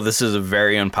 I know this is a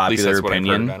very unpopular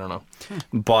opinion. What I've heard. I don't know.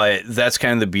 But that's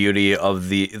kind of the beauty of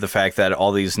the fact that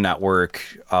all these network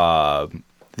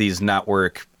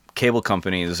cable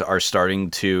companies are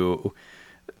starting to.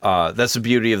 That's the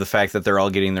beauty of the fact that they're all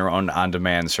getting their own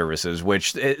on-demand services,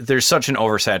 which there's such an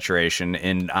oversaturation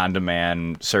in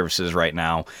on-demand services right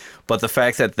now. But the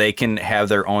fact that they can have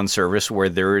their own service where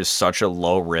there is such a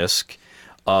low risk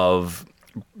of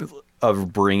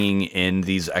bringing in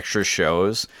these extra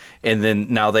shows, and then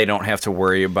now they don't have to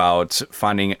worry about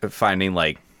finding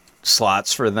like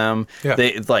slots for them. Yeah.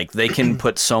 They can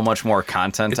put so much more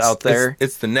content out there.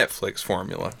 It's the Netflix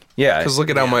formula. Yeah, because look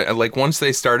at how much. Once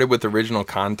they started with original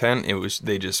content,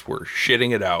 they just were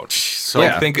shitting it out. So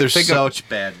there's such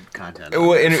bad content.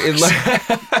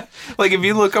 If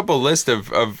you look up a list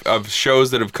of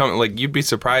shows that have come, you'd be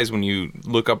surprised when you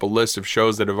look up a list of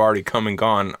shows that have already come and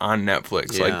gone on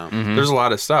Netflix. Yeah. There's a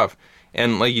lot of stuff,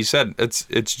 and like you said,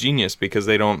 it's genius because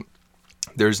they don't.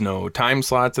 There's no time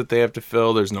slots that they have to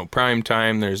fill. There's no prime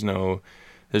time. There's none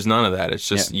of that. It's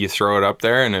just you throw it up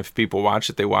there, and if people watch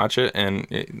it, they watch it, and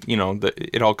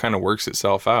it all kind of works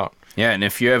itself out. Yeah, and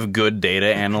if you have good data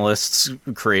analysts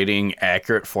creating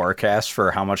accurate forecasts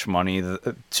for how much money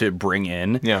to bring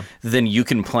in, then you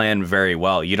can plan very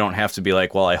well. You don't have to be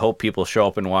like, well, I hope people show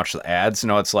up and watch the ads.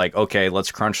 No, it's like, okay,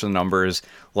 let's crunch the numbers.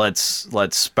 Let's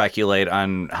speculate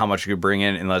on how much you could bring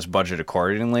in and let's budget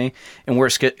accordingly. In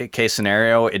worst case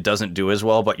scenario, it doesn't do as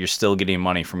well, but you're still getting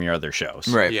money from your other shows.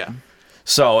 Right. Yeah.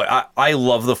 So I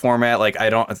love the format. Like I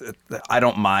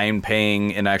don't mind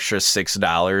paying an extra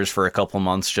 $6 for a couple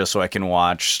months just so I can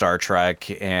watch Star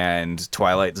Trek and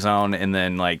Twilight Zone and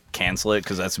then like cancel it,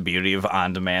 because that's the beauty of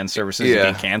on-demand services. You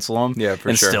can cancel them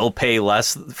and still pay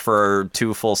less for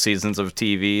 2 full seasons of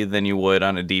TV than you would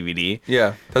on a DVD.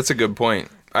 Yeah, that's a good point.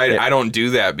 I don't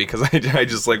do that because I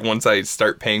just like once I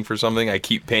start paying for something, I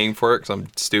keep paying for it because I'm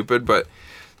stupid. But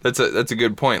that's a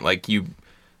good point. Like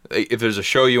if there's a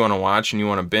show you want to watch and you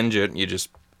want to binge it, you just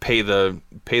pay the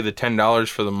 $10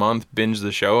 for the month, binge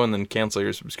the show, and then cancel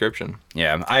your subscription.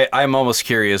 Yeah, I'm almost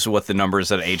curious what the numbers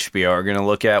that HBO are going to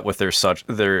look at with their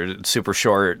super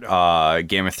short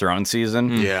Game of Thrones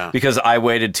season. Yeah, because I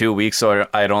waited 2 weeks, so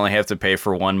I'd only have to pay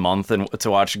for 1 month to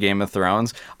watch Game of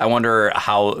Thrones. I wonder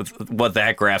what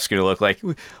that graph's going to look like.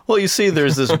 Well, you see,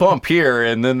 there's this bump here,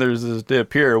 and then there's this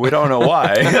dip here. We don't know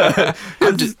why.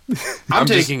 I'm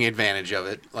taking advantage of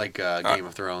it, like Game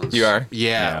of Thrones. You are?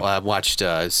 Yeah. Well, I watched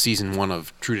season 1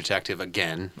 of True Detective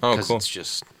again. Oh, because cool. it's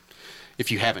just,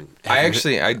 if you haven't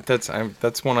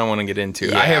that's one I want to get into.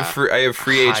 Yeah. I have free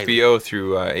Highly. HBO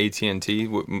through AT&T,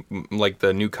 like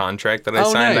the new contract that I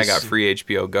signed. Nice. I got free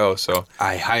HBO Go, so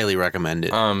I highly recommend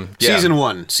it. Yeah. Season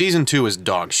 1, season 2 is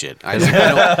dog shit.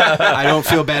 I don't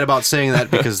feel bad about saying that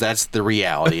because that's the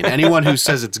reality. And anyone who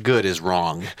says it's good is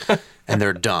wrong, and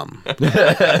they're dumb,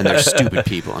 and they're stupid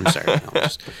people. I'm sorry. No,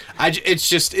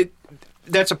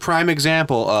 that's a prime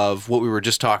example of what we were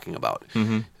just talking about.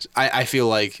 Mm-hmm. I feel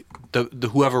like the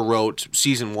whoever wrote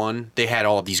season 1, they had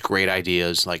all of these great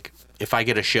ideas. Like, if I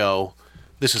get a show,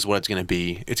 this is what it's going to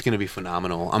be. It's going to be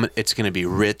phenomenal. It's going to be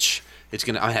rich.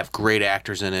 I have great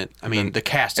actors in it. I mean, the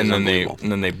cast is unbelievable. And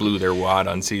then they blew their wad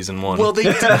on season 1. Well,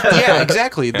 yeah,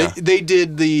 exactly. Yeah.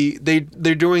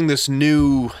 They're doing this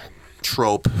new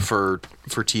trope for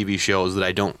TV shows that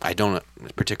I don't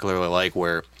particularly like,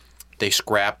 where they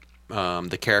scrap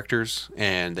the characters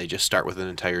and they just start with an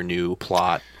entire new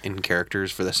plot and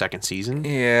characters for the second season.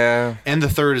 Yeah, and the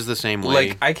third is the same way.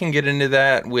 Like, I can get into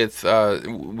that with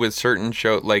certain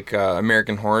shows like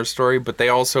American Horror Story, but they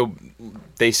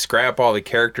scrap all the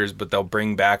characters, but they'll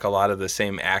bring back a lot of the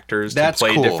same actors to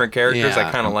play cool. different characters. Yeah.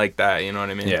 I kind of like that. You know what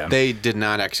I mean? Yeah. They did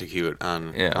not execute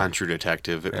on True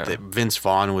Detective. Yeah. Vince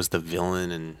Vaughn was the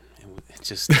villain, and it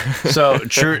just so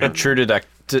True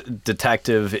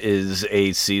Detective is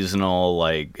a seasonal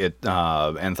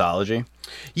anthology.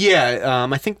 Yeah,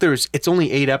 I think it's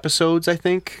only 8 episodes. I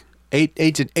think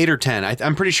 8 or 10.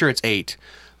 I'm pretty sure it's 8.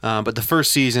 But the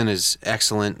first season is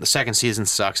excellent. The second season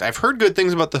sucks. I've heard good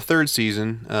things about the third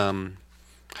season.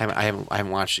 I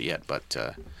haven't watched it yet, but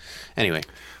anyway.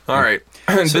 All right.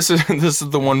 This is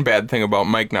the one bad thing about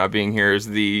Mike not being here is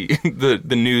the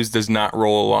news does not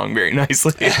roll along very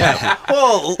nicely.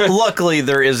 Well, luckily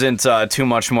there isn't too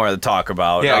much more to talk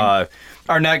about. Yeah.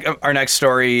 Our next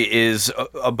story is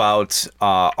about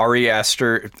Ari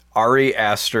Aster's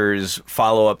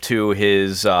follow-up to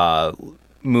his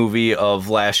movie of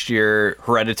last year,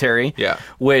 Hereditary. Yeah.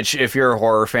 Which, if you're a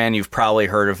horror fan, you've probably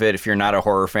heard of it. If you're not a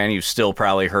horror fan, you've still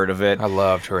probably heard of it. I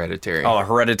loved Hereditary. Oh,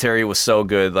 Hereditary was so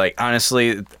good. Like,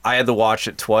 honestly, I had to watch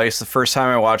it twice. The first time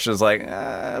I watched it, I was like,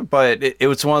 but it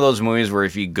was one of those movies where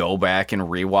if you go back and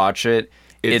rewatch it,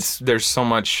 there's so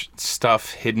much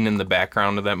stuff hidden in the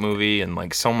background of that movie and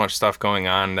like so much stuff going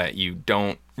on that you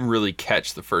don't really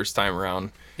catch the first time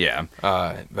around. Yeah.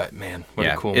 But man, what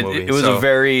a cool movie. It was a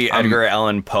very Edgar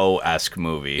Allan Poe-esque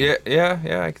movie.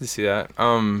 Yeah, I can see that.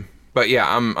 But yeah,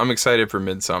 I'm excited for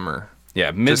Midsommar.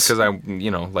 Yeah, just because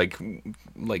you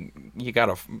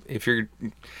gotta, if you're,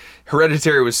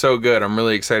 Hereditary was so good, I'm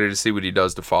really excited to see what he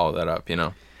does to follow that up, you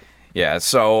know? Yeah,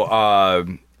 so,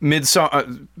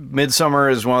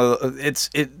 Midsommar is one of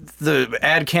the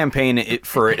ad campaign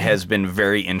for it has been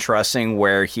very interesting,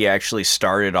 where he actually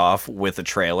started off with a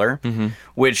trailer,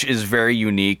 which is very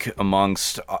unique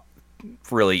amongst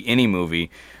really any movie.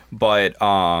 But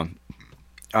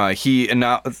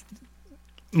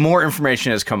more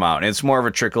information has come out, and it's more of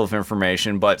a trickle of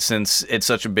information. But since it's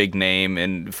such a big name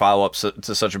and follow up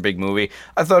to such a big movie,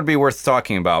 I thought it'd be worth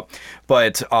talking about.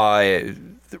 But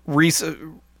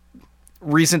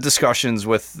recent discussions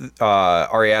with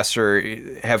Ari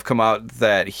Aster have come out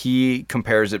that he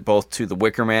compares it both to The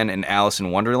Wicker Man and Alice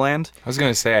in Wonderland. I was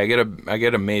gonna say I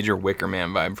get a major Wicker Man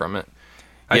vibe from it.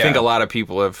 I think a lot of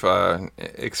people have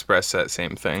expressed that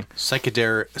same thing.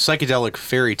 Psychedelic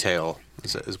fairy tale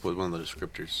is one of the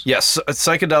descriptors. Yes, a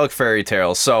psychedelic fairy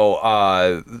tale.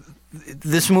 So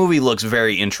this movie looks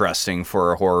very interesting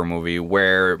for a horror movie,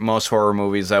 where most horror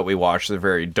movies that we watch, they're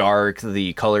very dark,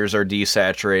 the colors are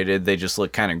desaturated, they just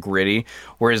look kind of gritty.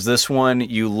 Whereas this one,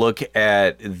 you look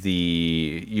at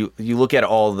you look at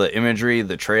all the imagery,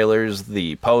 the trailers,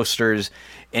 the posters,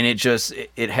 and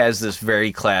it has this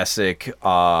very classic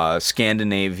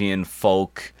Scandinavian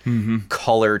folk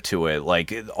color to it,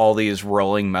 like all these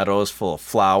rolling meadows full of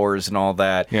flowers and all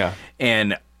that. Yeah.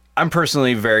 And I'm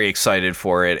personally very excited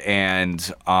for it, and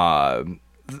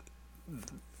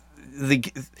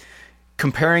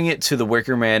comparing it to The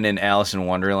Wicker Man and Alice in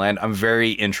Wonderland, I'm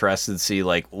very interested to see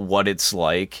like what it's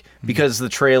like, because the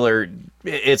trailer,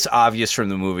 it's obvious from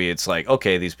the movie, it's like,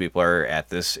 okay, these people are at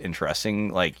this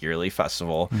interesting like yearly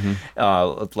festival,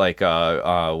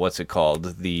 what's it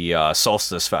called, the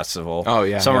Solstice Festival,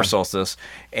 Summer Solstice,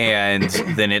 and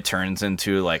then it turns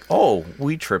into like, oh,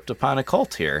 we tripped upon a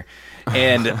cult here.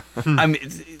 And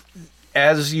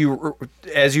as you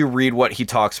read what he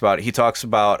talks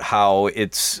about how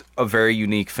it's a very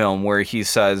unique film, where he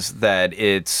says that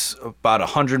it's about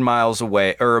 100 miles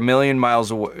away, or 1 million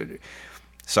miles away.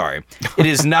 Sorry, it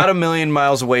is not 1 million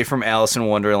miles away from Alice in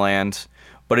Wonderland,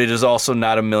 but it is also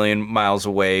not 1 million miles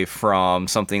away from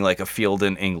something like A Field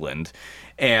in England.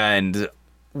 And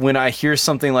when I hear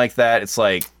something like that, it's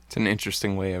like, it's an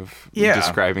interesting way of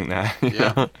describing that.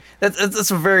 Yeah.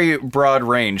 That's a very broad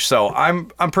range. So I'm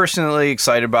personally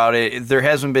excited about it. There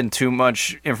hasn't been too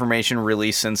much information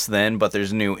released since then, but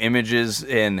there's new images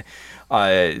and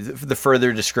the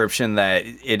further description that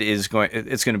it's going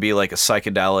to be like a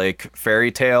psychedelic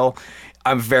fairy tale.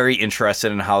 I'm very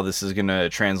interested in how this is going to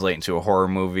translate into a horror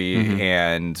movie,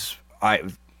 and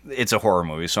it's a horror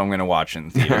movie, so I'm going to watch it in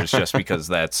theaters just because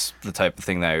that's the type of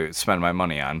thing that I spend my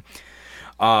money on.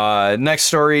 Next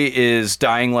story is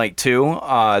Dying Light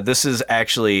 2. This is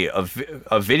actually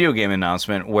a video game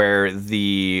announcement where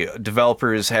the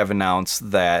developers have announced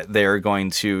that they're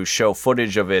going to show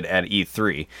footage of it at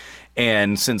E3.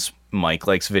 And since Mike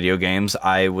likes video games,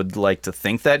 I would like to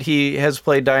think that he has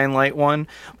played Dying Light 1,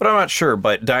 but I'm not sure.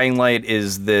 But Dying Light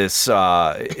is this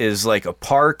is like a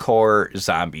parkour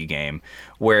zombie game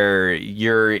where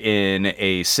you're in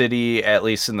a city, at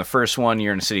least in the first one,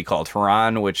 you're in a city called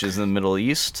Tehran, which is in the Middle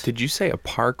East. Did you say a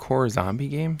parkour zombie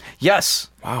game? Yes.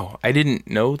 Wow, I didn't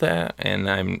know that, and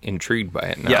I'm intrigued by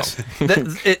it now. Yes.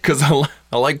 Because I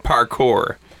like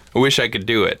parkour. I wish I could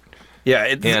do it.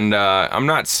 Yeah, and I'm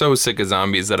not so sick of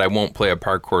zombies that I won't play a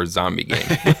parkour zombie game.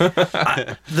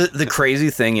 The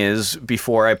crazy thing is,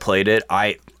 before I played it,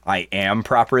 I am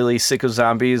properly sick of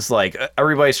zombies. Like,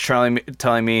 everybody's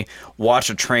telling me, watch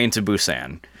A Train to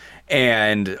Busan.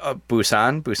 And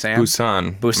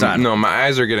Busan. No, my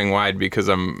eyes are getting wide because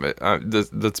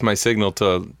that's my signal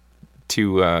to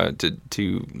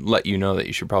let you know that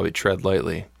you should probably tread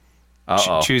lightly.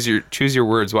 Choose your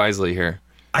words wisely here.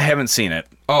 I haven't seen it.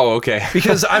 Oh, okay.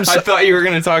 Because I thought you were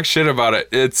going to talk shit about it.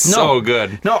 It's so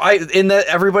good. No,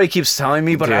 everybody keeps telling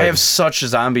me, but good. I have such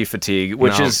zombie fatigue,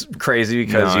 which is crazy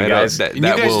because you guys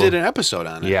did an episode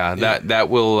on it. Yeah, that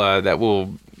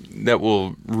will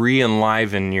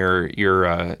re-enliven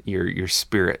your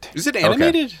spirit. Is it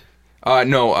animated? Okay.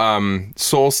 No,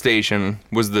 Soul Station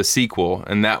was the sequel,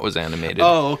 and that was animated.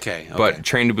 Oh, okay. But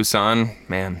Train to Busan,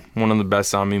 man, one of the best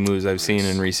zombie movies I've seen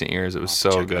in recent years. It was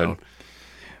so good.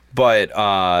 But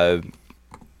I'll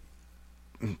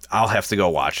have to go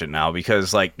watch it now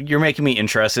because, like, you're making me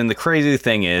interested. And the crazy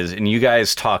thing is, and you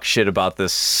guys talk shit about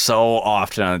this so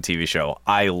often on the TV show,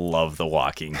 I love The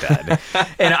Walking Dead.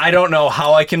 And I don't know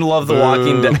how I can love The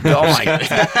Walking Dead. Oh, my God.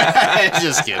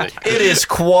 Just kidding. It is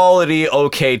quality,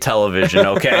 okay television,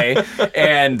 okay?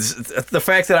 And the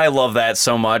fact that I love that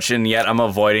so much, and yet I'm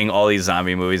avoiding all these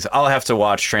zombie movies, I'll have to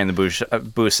watch Train to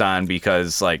Busan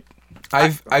because, like,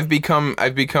 I've become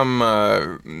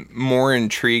more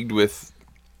intrigued with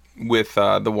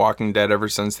The Walking Dead ever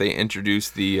since they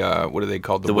introduced the what are they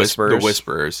called, the Whisperers. The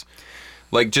Whisperers.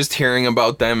 Like, just hearing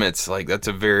about them, it's like that's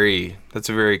a very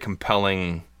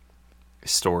compelling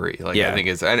story. Like, yeah. I think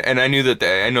it's and I know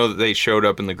that they showed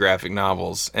up in the graphic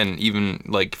novels, and even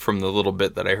like from the little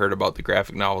bit that I heard about the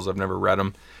graphic novels, I've never read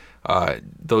them.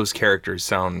 Those characters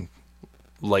sound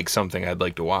like something I'd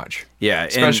like to watch. Yeah,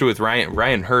 especially with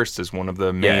Ryan Hurst is one of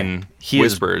the main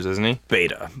whisperers, isn't he?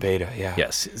 Beta, yeah.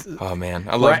 Yes. Oh man,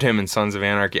 I loved him in Sons of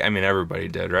Anarchy. I mean, everybody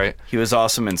did, right? He was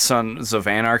awesome in Sons of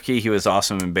Anarchy. He was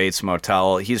awesome in Bates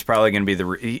Motel. He's probably going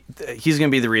to be he's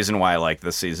going to be the reason why I like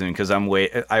this season, because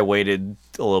I waited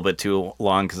a little bit too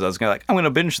long because I was I'm going to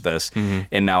binge this,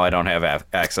 and now I don't have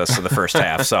access to the first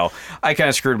half, so I kind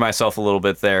of screwed myself a little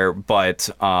bit there. But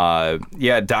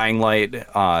Dying Light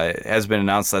has been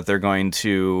announced that they're going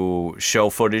to show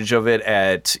footage of it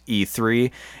at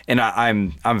E3, and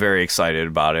I'm very excited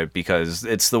about it because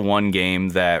it's the one game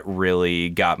that really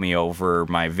got me over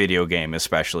my video game,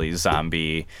 especially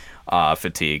zombie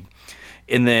fatigue.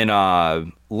 And then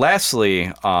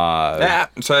lastly, so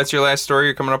that's your last story.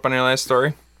 You're coming up on your last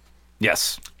story.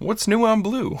 Yes. What's new on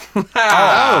Blue?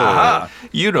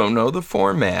 You don't know the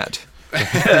format.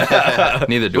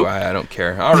 Neither do I. I don't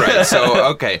care. All right. So,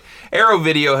 okay. Arrow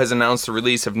Video has announced the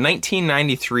release of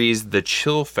 1993's The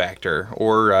Chill Factor,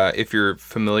 or if you're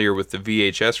familiar with the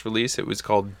VHS release, it was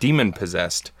called Demon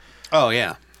Possessed. Oh,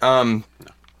 yeah.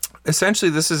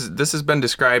 Essentially, this has been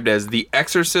described as The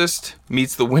Exorcist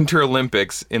meets the Winter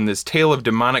Olympics in this tale of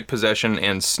demonic possession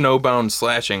and snowbound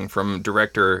slashing from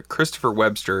director Christopher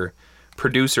Webster,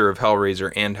 producer of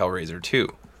Hellraiser and Hellraiser 2.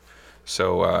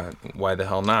 So why the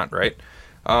hell not, right?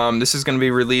 This is going to be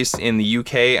released in the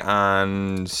UK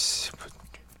on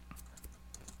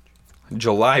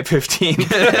July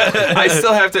 15th. I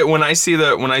still have to,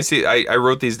 I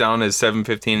wrote these down as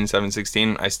 7/15 and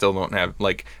 7/16. I still don't have,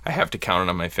 I have to count it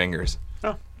on my fingers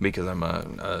because I'm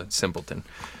a simpleton.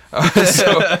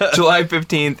 So July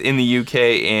 15th in the UK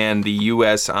and the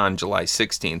US on July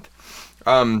 16th.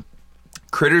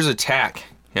 Critters Attack.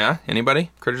 Yeah?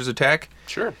 Anybody? Critters Attack?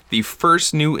 Sure. The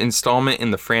first new installment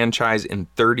in the franchise in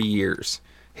 30 years.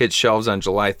 Hits shelves on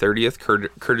July 30th,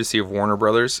 courtesy of Warner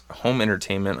Brothers Home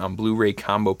Entertainment on Blu-ray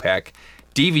Combo Pack,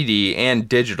 DVD, and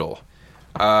digital.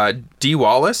 Dee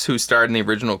Wallace, who starred in the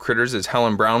original Critters as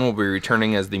Helen Brown, will be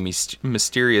returning as the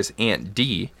mysterious Aunt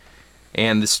Dee.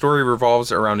 And the story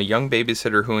revolves around a young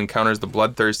babysitter who encounters the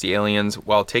bloodthirsty aliens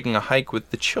while taking a hike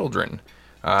with the children.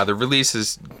 The release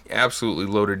is absolutely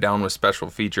loaded down with special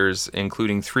features,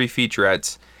 including 3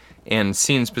 featurettes and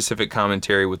scene-specific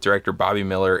commentary with director Bobby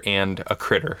Miller and a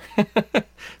critter.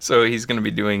 So he's going to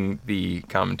be doing the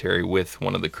commentary with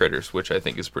one of the critters, which I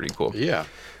think is pretty cool. Yeah.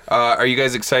 Are you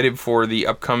guys excited for the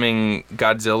upcoming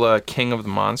Godzilla King of the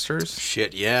Monsters?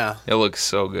 Shit, yeah. It looks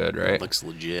so good, right? It looks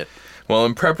legit. Well,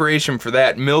 in preparation for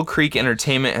that, Mill Creek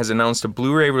Entertainment has announced a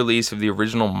Blu-ray release of the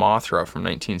original Mothra from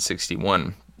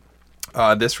 1961.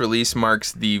 This release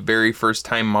marks the very first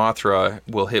time Mothra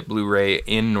will hit Blu-ray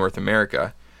in North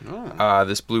America.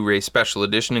 This Blu-ray special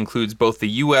edition includes both the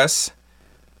U.S.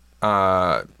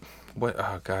 Oh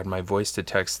God, my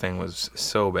voice-to-text thing was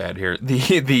so bad here.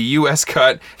 The U.S.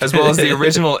 cut, as well as the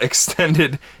original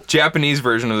extended Japanese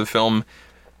version of the film,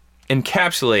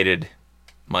 encapsulated.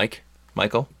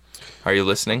 Michael, are you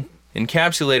listening?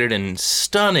 Encapsulated in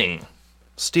stunning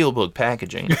steelbook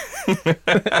packaging.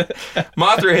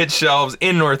 Mothra hit shelves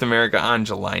in North America on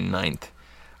July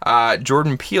 9th.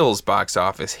 Jordan Peele's box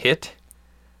office hit,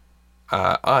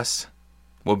 Us,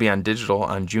 will be on digital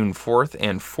on June 4th,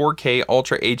 and 4K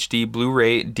Ultra HD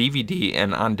Blu-ray, DVD,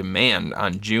 and on demand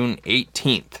on June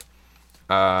 18th.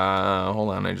 Hold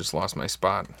on, I just lost my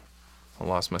spot.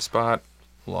 Lost my spot.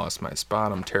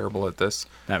 I'm terrible at this.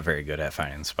 Not very good at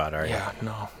finding the spot, are you? Yeah,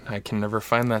 no, I can never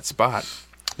find that spot.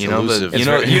 You elusive.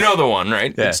 know the one,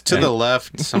 right? Yeah. It's to the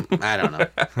left. I don't know.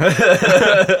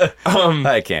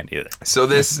 I can't either. So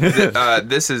this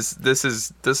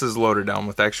is loaded down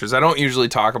with extras. I don't usually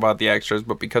talk about the extras,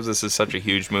 but because this is such a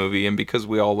huge movie and because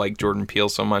we all like Jordan Peele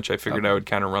so much, I figured I would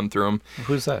kind of run through them.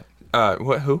 Who's that?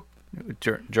 Who?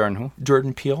 Jordan who?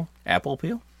 Jordan Peele. Apple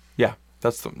Peel? Yeah,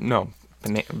 that's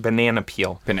banana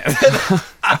peel.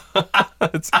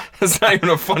 That's not even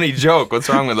a funny joke. What's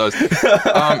wrong with those?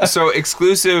 So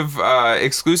exclusive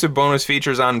bonus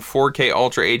features on 4K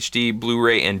Ultra HD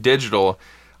Blu-ray and digital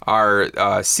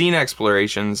are scene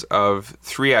explorations of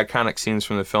 3 iconic scenes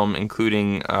from the film,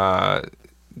 including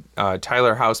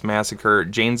Tyler House Massacre,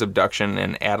 Jane's abduction,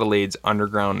 and Adelaide's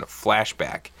underground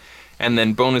flashback. And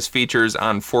then bonus features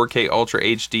on 4K Ultra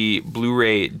HD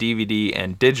Blu-ray, DVD,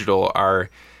 and digital are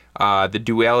The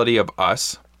Duality of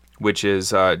Us, which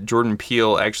is Jordan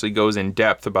Peele actually goes in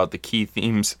depth about the key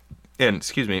themes and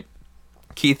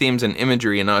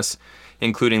imagery in Us,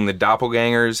 including the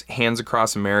doppelgangers, Hands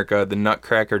Across America, the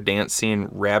Nutcracker dance scene,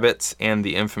 rabbits, and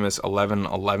the infamous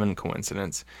 11/11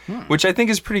 coincidence, which I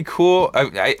think is pretty cool.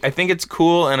 I think it's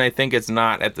cool, and I think it's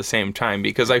not at the same time,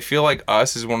 because I feel like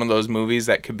Us is one of those movies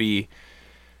that could be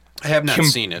I have not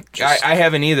seen it. I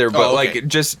haven't either, but okay. like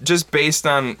just based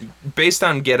on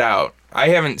Get Out, I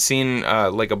haven't seen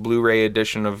like a Blu-ray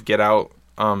edition of Get Out,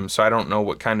 so I don't know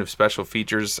what kind of special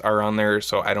features are on there.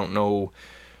 So I don't know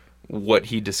what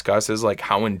he discusses, like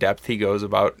how in depth he goes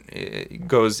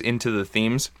into the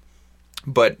themes.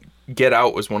 But Get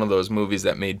Out was one of those movies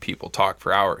that made people talk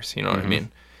for hours. You know what I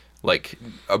mean? Like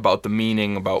about the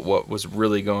meaning, about what was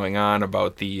really going on,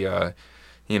 about the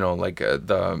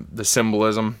the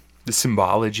symbolism, the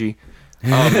symbology.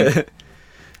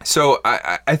 So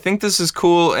I think this is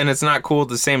cool, and it's not cool at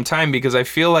the same time, because I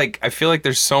feel like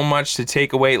there's so much to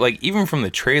take away. Like even from the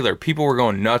trailer, people were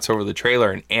going nuts over the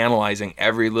trailer and analyzing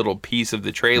every little piece of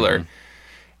the trailer,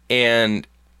 and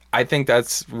I think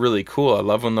that's really cool. I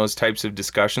love when those types of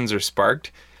discussions are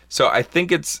sparked. So I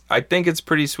think it's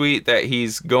pretty sweet that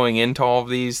he's going into all of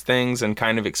these things and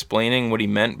kind of explaining what he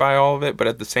meant by all of it, but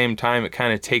at the same time, it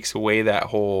kind of takes away the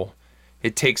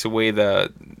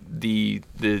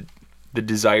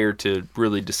desire to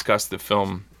really discuss the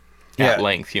film at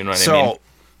length. You know what I mean?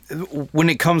 So when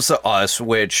it comes to Us,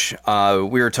 which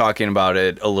we were talking about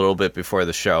it a little bit before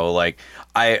the show, like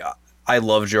I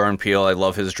love Jordan Peele. I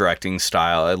love his directing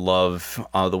style. I love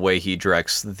the way he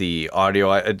directs the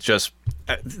audio.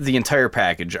 The entire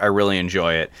package. I really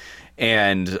enjoy it.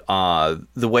 And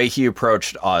the way he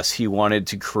approached Us, he wanted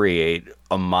to create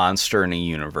a monster in a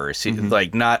universe,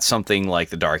 like not something like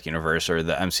the Dark Universe or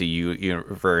the MCU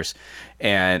universe,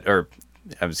 or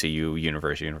MCU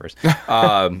universe.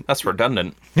 That's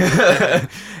redundant.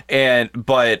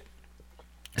 But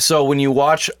so when you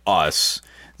watch Us,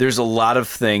 there's a lot of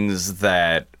things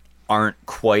that aren't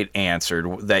quite answered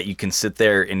that you can sit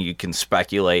there and you can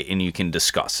speculate and you can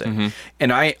discuss it.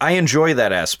 And I enjoy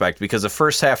that aspect, because the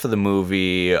first half of the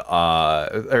movie,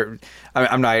 I'm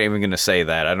not even going to say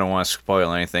that. I don't want to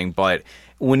spoil anything, but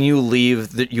when you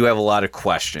leave, you have a lot of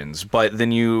questions, but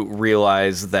then you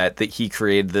realize that he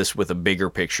created this with a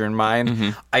bigger picture in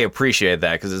mind. I appreciate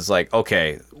that, because it's like,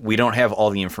 okay, we don't have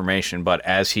all the information, but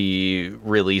as he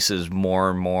releases more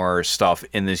and more stuff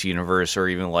in this universe, or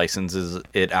even licenses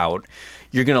it out,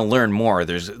 you're going to learn more.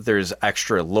 There's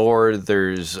extra lore,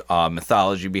 there's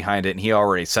mythology behind it, and he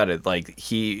already said it. Like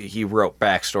he wrote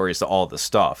backstories to all the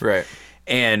stuff, right?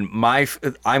 And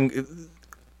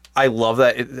I love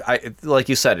that. Like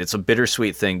you said, it's a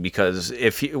bittersweet thing, because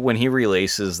when he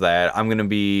releases that, I'm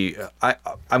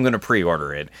gonna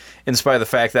pre-order it, in spite of the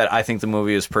fact that I think the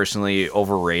movie is personally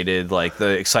overrated. Like the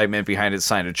excitement behind it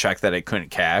signed a check that it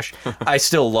couldn't cash. I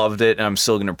still loved it, and I'm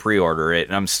still gonna pre-order it,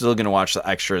 and I'm still gonna watch the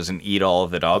extras and eat all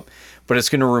of it up. But it's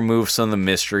gonna remove some of the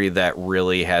mystery that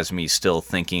really has me still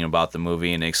thinking about the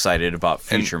movie and excited about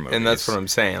future movies. And that's what I'm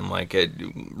saying. Like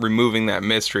removing that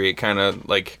mystery, it kind of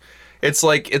like. It's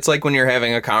like when you're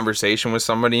having a conversation with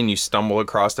somebody and you stumble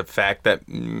across a fact that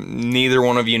neither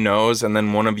one of you knows, and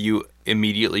then one of you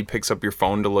immediately picks up your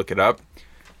phone to look it up.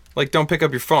 Like, don't pick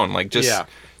up your phone. Like,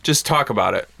 just talk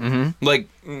about it. Like,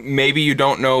 maybe you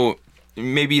don't know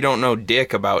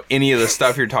dick about any of the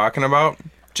stuff you're talking about.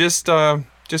 Just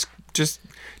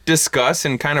discuss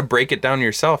and kind of break it down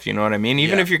yourself. You know what I mean?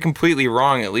 Even if you're completely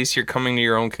wrong, at least you're coming to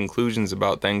your own conclusions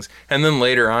about things, and then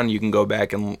later on you can go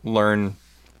back and learn.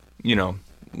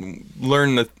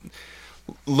 Learn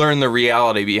the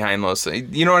reality behind those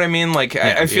things. You know what I mean? Like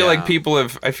I feel like people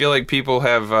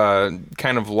have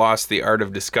kind of lost the art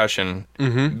of discussion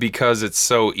because it's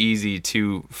so easy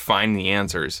to find the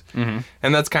answers. And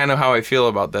that's kind of how I feel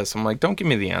about this. I'm like, don't give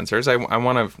me the answers. I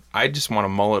just want to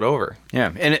mull it over.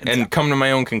 Yeah, and come to my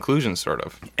own conclusions, sort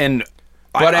of.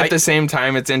 But at the same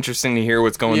time, it's interesting to hear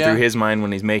what's going through his mind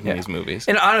when he's making these movies.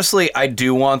 And honestly, I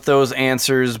do want those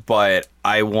answers, but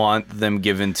I want them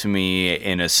given to me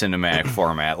in a cinematic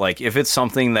format. Like, if it's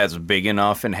something that's big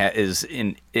enough and is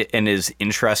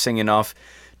interesting enough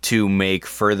to make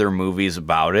further movies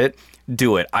about it,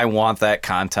 do it. I want that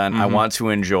content. I want to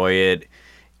enjoy it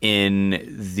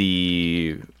in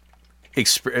the...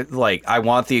 I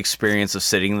want the experience of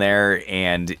sitting there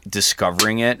and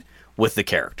discovering it with the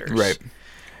characters. Right.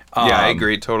 Yeah, I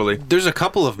agree totally. There's a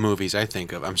couple of movies I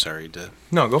think of. I'm sorry to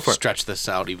go for stretch this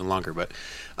out even longer, but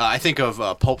I think of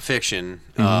Pulp Fiction,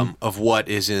 of what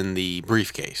is in the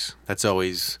briefcase. That's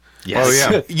always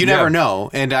you never know,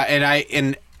 and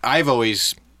I've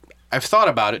thought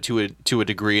about it to a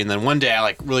degree, and then one day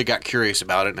I really got curious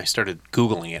about it, and I started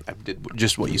Googling it. I did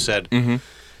just what you said, and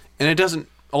it doesn't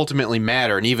ultimately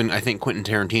matter. And even I think Quentin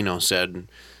Tarantino said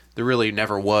there really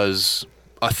never was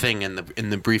a thing in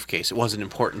the briefcase. It wasn't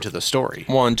important to the story.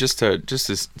 Well, and just to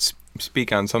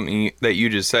speak on something that you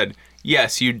just said,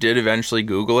 yes, you did eventually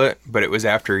Google it, but it was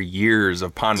after years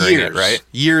of pondering it, right?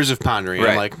 Years of pondering.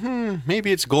 Right. I'm like,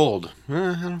 maybe it's gold.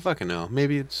 I don't fucking know.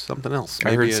 Maybe it's something else. I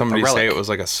Maybe heard it's somebody a relic. say it was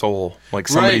like a soul, like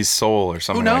somebody's soul or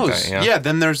something Who knows? like that. Yeah.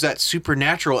 Then there's that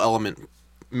supernatural element.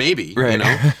 Maybe, Right. you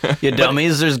know? You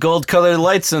dummies, there's gold-colored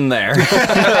lights in there.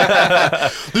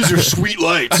 These are sweet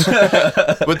lights.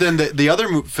 But then the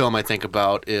other film I think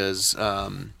about is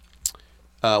one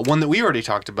that we already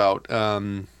talked about,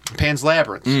 Pan's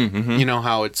Labyrinth. Mm-hmm. You know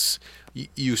how it's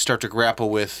you start to grapple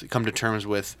with, come to terms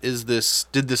with,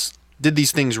 did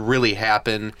these things really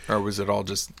happen? Or was it all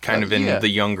just kind of in the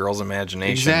young girl's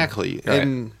imagination? Exactly. Right.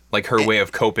 And like her way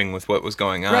of coping with what was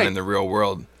going on in the real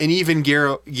world. And even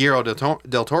Guillermo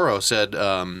del Toro said,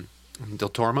 Del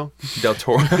Toro? Del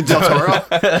Toro. Del Toro?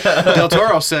 Del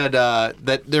Toro said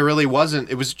that there really wasn't,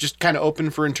 it was just kind of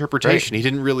open for interpretation. Right. He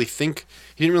didn't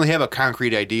really have a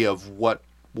concrete idea of what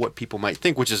people might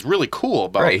think, which is really cool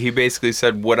about Right. He basically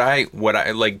said what I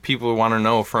like people want to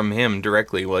know from him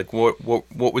directly, like what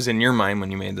was in your mind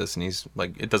when you made this, and he's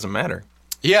like, it doesn't matter.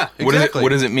 Yeah, exactly. What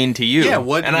does it mean to you? Yeah,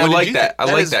 I like that.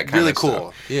 I like that kind really of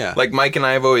cool. stuff. Yeah. Like Mike and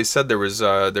I have always said, there was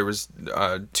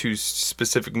two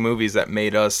specific movies that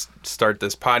made us start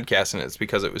this podcast, and it's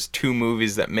because it was two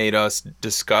movies that made us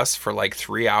discuss for like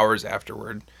 3 hours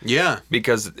afterward. Yeah.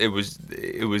 Because it was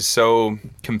so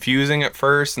confusing at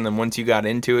first, and then once you got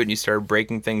into it and you started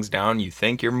breaking things down, you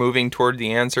think you're moving toward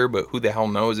the answer, but who the hell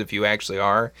knows if you actually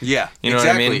are? Yeah, you know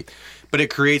exactly. what I mean? But it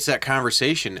creates that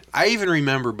conversation. I even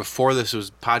remember before this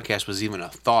podcast was even a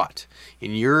thought,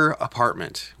 in your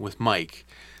apartment with Mike,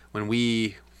 when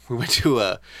we went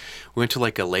to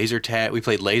like a laser tag. We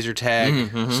played laser tag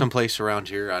someplace around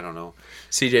here. I don't know.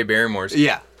 CJ Barrymore's.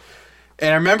 Yeah.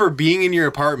 And I remember being in your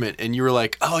apartment, and you were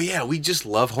like, "Oh yeah, we just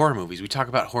love horror movies. We talk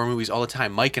about horror movies all the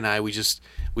time." Mike and I, we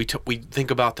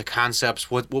think about the concepts.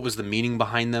 What was the meaning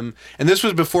behind them? And this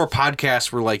was before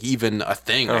podcasts were like even a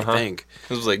thing. I think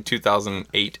This was like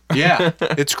 2008. Yeah,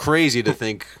 it's crazy to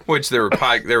think. Which there were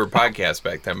podcasts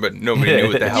back then, but nobody knew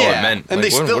what the hell it meant. And Like, they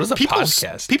still what is a people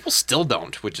podcast? people still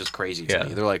don't, which is crazy to Yeah.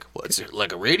 me. They're like, "Well, is it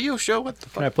like a radio show? What the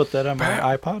fuck?" Can I put that on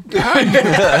my iPod?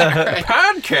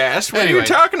 Podcast? What are Anyway. you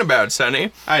talking about, Sonny?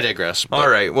 I digress. but- All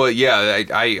right. Well, yeah,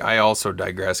 I also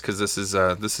digress because this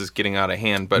is getting out of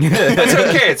hand, but it's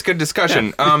okay. It's good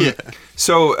discussion.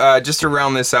 So just to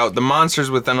round this out, The Monsters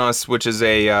Within Us, which is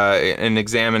an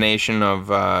examination of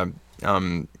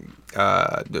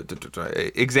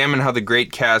examine how the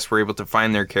great cast were able to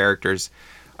find their characters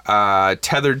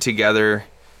tethered together.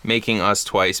 Making Us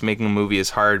twice. Making a movie is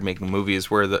hard. Making a movie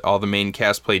is where all the main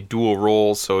cast play dual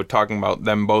roles. So talking about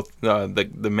them both,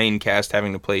 the main cast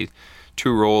having to play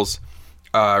two roles.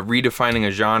 Redefining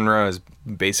a genre is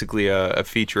basically a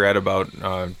featurette about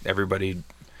everybody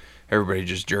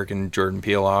just jerking Jordan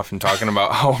Peele off and talking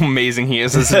about how amazing he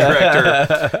is as a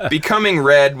director. Becoming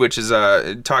Red, which is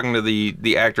talking to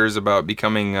the actors about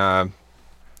becoming the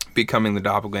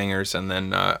doppelgangers, and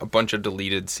then a bunch of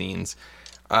deleted scenes.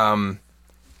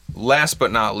 Last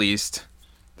but not least,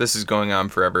 this is going on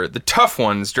forever. The Tough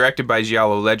Ones, directed by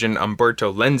Giallo legend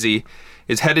Umberto Lenzi,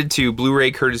 is headed to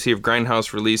Blu-ray courtesy of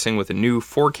Grindhouse, releasing with a new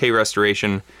 4K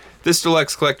restoration. This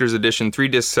deluxe collector's edition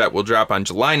 3-disc set will drop on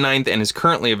July 9th and is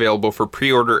currently available for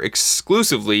pre-order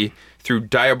exclusively through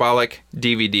Diabolic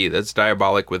DVD. That's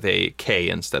Diabolic with a K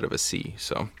instead of a C.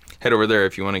 So head over there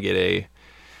if you want to get a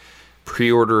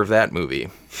pre-order of that movie,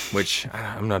 which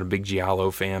I'm not a big Giallo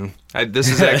fan. This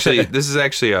is actually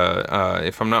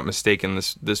if I'm not mistaken,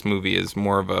 this movie is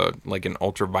more of an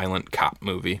ultra-violent cop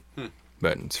movie,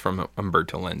 but it's from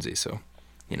Umberto Lenzi, so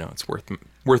it's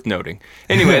worth noting.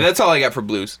 Anyway, that's all I got for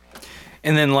blues.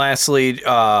 And then lastly,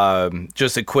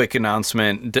 just a quick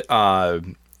announcement.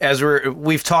 As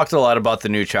we've talked a lot about the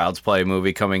new Child's Play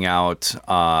movie coming out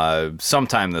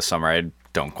sometime this summer. I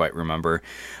don't quite remember.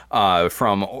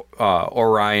 From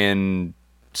Orion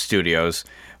Studios,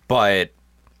 but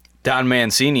Don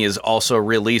Mancini is also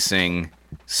releasing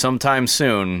sometime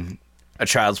soon a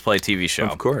Child's Play TV show.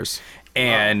 Of course.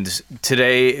 And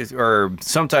today, or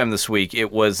sometime this week, it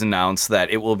was announced that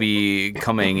it will be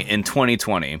coming in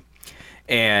 2020.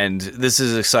 And this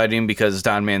is exciting because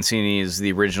Don Mancini is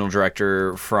the original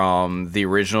director from the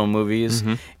original movies,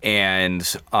 and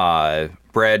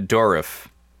Brad Dourif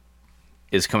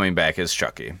is coming back as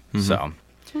Chucky. So,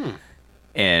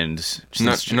 and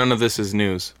None of this is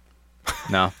news.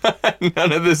 no,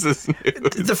 None of this is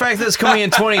news. the fact that it's coming in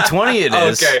 2020, it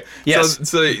is. Okay. Yes.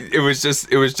 So it was just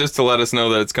to let us know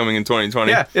that it's coming in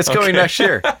 2020. Yeah, it's coming next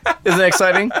year. Isn't that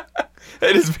exciting?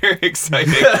 It is very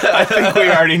exciting. I think we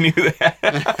already knew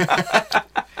that.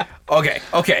 Okay.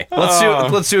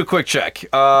 Let's do a quick check.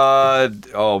 Yeah,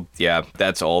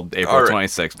 that's old. April All right.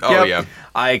 26th. Oh, Yep. yeah.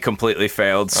 I completely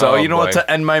failed. So you know what? boy.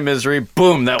 To end my misery,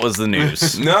 boom, that was the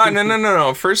news.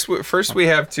 No. First we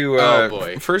have to. Oh,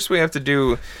 boy. First we have to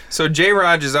do. So J.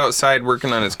 Raj is outside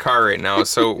working on his car right now.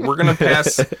 So we're gonna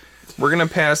pass. We're gonna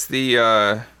pass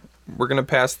the. We're gonna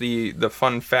pass the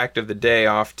fun fact of the day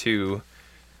off to.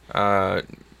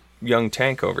 Young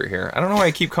Tank over here. I don't know why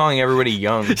I keep calling everybody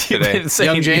young today.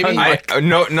 Young Jamie?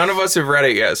 No, none of us have read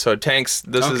it yet. So Tanks,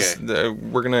 this Okay. is the.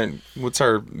 We're gonna. What's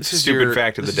our stupid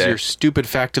fact of the This day? is your stupid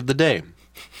fact of the day.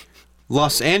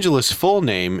 Los Angeles' full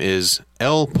name is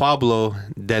El Pueblo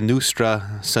de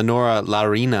Nuestra Sonora La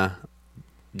Reina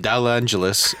del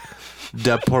Angeles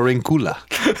de Porrincula,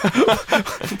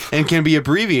 and can be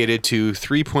abbreviated to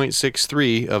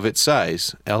 3.63 of its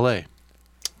size, L.A.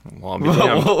 Well, I'll be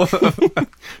damned.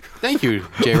 Thank you,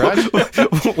 J. Rod.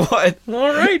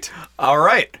 What? All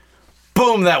right.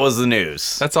 Boom, that was the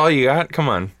news. That's all you got? Come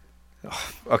on.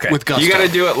 Okay. With gusto. You got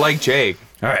to do it like Jake.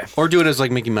 All right. Or do it as like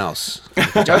Mickey Mouse.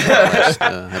 Like we talked about last,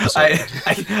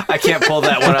 episode. I can't pull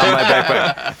that one out of my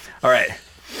backpack. All right.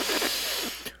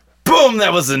 Boom,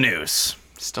 that was the news.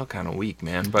 Still kind of weak,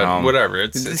 man, but whatever.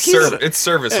 It's he's-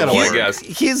 serviceable, I guess.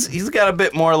 He's got a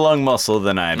bit more lung muscle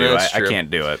than I do. That's I true. can't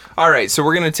do it. All right, so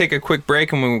we're going to take a quick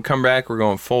break, and when we come back, we're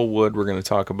going full wood. We're going to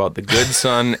talk about The Good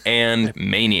Son and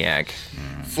Maniac.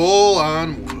 Full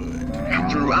on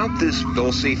wood. Throughout this,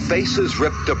 they'll see faces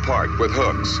ripped apart with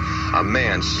hooks, a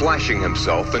man slashing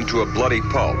himself into a bloody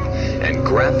pulp, and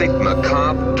graphic,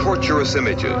 macabre, torturous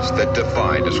images that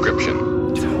defy description.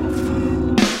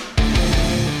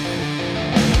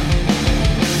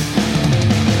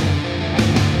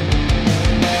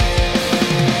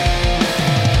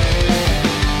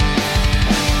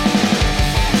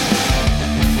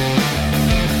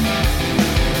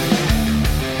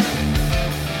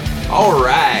 All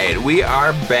right, we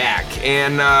are back,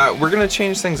 and we're going to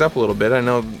change things up a little bit. I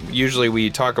know usually we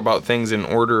talk about things in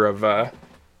order of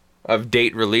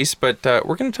date release, but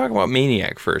we're going to talk about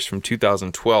Maniac first from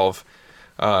 2012,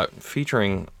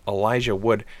 featuring Elijah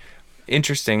Wood.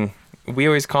 Interesting. We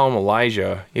always call him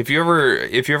Elijah. If you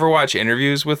ever watch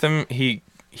interviews with him, he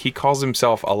calls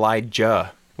himself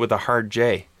Elijah with a hard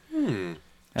J. Did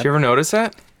you ever notice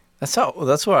that? That's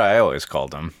what I always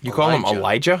called him. You call him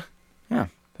Elijah? Yeah.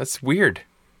 That's weird.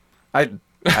 I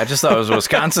just thought it was a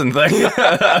Wisconsin thing.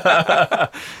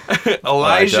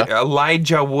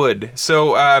 Elijah Wood.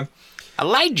 So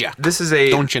Elijah. this is a.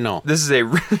 Don't you know? This is a.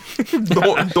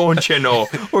 don't you know?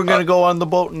 We're gonna go on the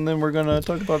boat and then we're gonna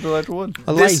talk about Elijah Wood.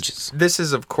 Elijah's. This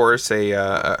is of course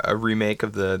a remake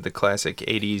of the classic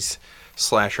 '80s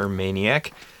slasher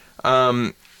Maniac.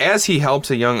 As he helps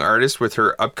a young artist with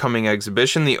her upcoming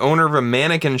exhibition, the owner of a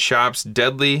mannequin shop's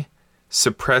deadly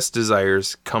suppressed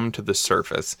desires come to the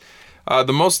surface.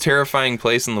 The most terrifying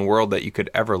place in the world that you could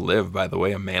ever live, by the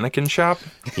way, a mannequin shop.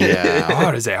 Yeah.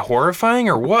 God, is that horrifying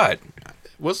or what? It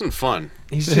wasn't fun.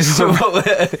 He's just so,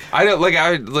 I don't like.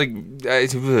 I'm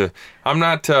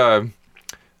not.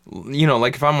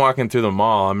 Like if I'm walking through the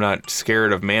mall, I'm not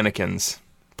scared of mannequins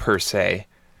per se.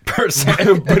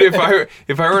 But if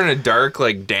I were in a dark,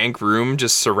 like dank room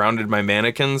just surrounded by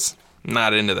mannequins,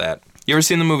 not into that. You ever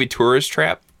seen the movie Tourist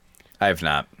Trap? I have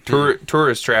not.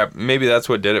 Tourist Trap. Maybe that's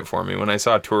what did it for me. When I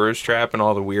saw Tourist Trap and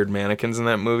all the weird mannequins in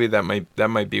that movie, that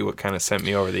might be what kind of sent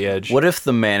me over the edge. What if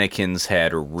the mannequins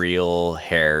had real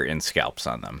hair and scalps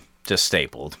on them, just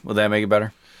stapled? Would that make it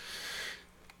better?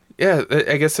 Yeah,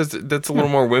 I guess that's a little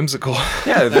more whimsical.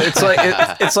 Yeah, it's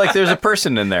like there's a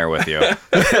person in there with you.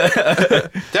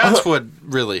 That's what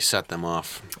really set them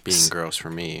off being gross for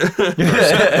me.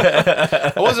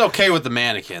 I was okay with the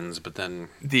mannequins, but then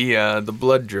The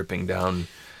blood dripping down.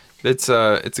 It's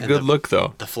a good look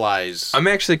though. the flies. I'm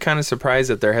actually kind of surprised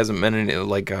that there hasn't been any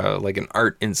like an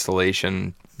art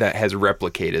installation that has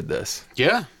replicated this.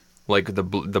 Yeah. Like the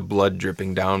blood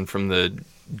dripping down from the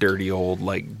dirty old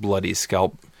like bloody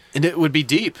scalp. And it would be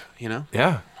deep, you know?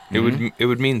 Yeah. It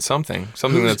would mean something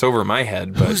that's over my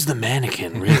head. But Who's the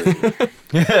mannequin, really?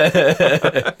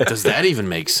 Does that even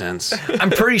make sense? I'm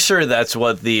pretty sure that's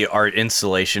what the art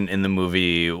installation in the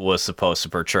movie was supposed to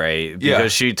portray. Because Yeah,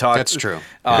 she talked. That's true.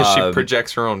 because she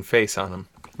projects her own face on him,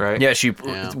 right? Yeah,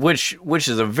 Yeah. which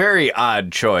is a very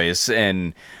odd choice,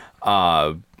 and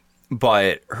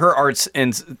but her arts,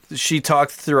 and she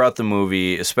talked throughout the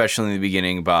movie, especially in the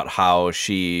beginning, about how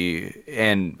she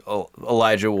and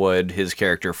Elijah Wood, his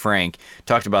character Frank,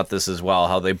 talked about this as well,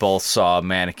 how they both saw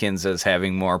mannequins as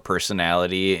having more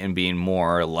personality and being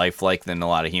more lifelike than a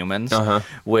lot of humans.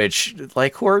 Which,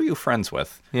 like, who are you friends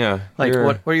with? Yeah. Like,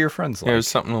 what are your friends like? There's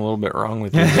something a little bit wrong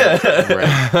with you.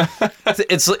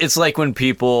 It's like when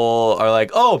people are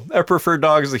like, "Oh, I prefer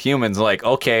dogs to humans." Like,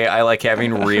 okay, I like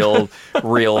having real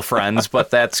friends, but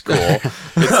that's cool.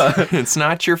 It's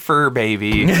not your fur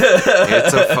baby.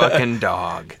 It's a fucking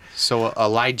dog. So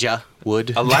Elijah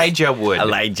Wood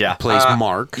Elijah plays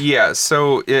Mark. Yeah,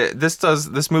 so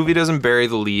this movie doesn't bury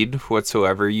the lead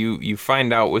whatsoever. You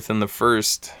find out within the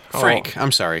first Frank.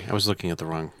 I'm sorry, I was looking at the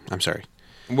wrong. I'm sorry.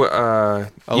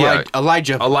 Elijah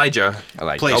Elijah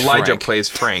plays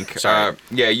Frank. Sorry.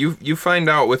 You find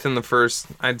out within the first,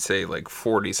 I'd say, like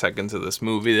 40 seconds of this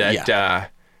movie that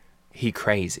he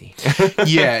crazy.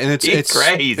 Yeah, and it's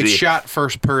crazy. It's shot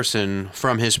first person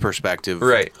from his perspective,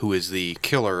 right? Who is the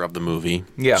killer of the movie?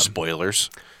 Yeah. Spoilers.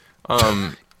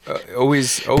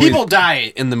 Always people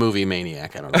die in the movie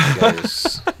Maniac. I don't know,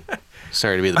 guys.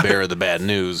 Sorry to be the bearer of the bad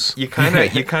news. You kind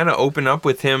of open up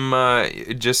with him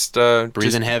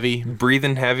breathing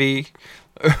heavy,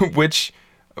 which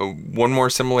one more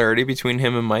similarity between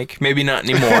him and Mike. Maybe not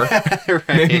anymore.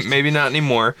 Right. maybe not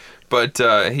anymore. But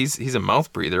he's a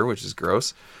mouth breather, which is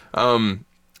gross. And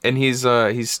he's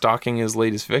stalking his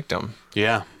latest victim.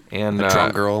 Yeah. And a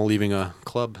drunk girl leaving a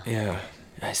club. Yeah.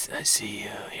 I see you.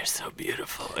 You're so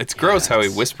beautiful. It's gross how he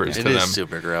whispers to them. It is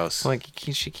super gross. Like,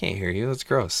 she can't hear you. That's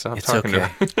gross. Stop talking to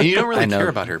her. And you don't really care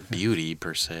about her beauty,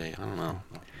 per se. I don't know.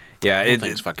 Yeah,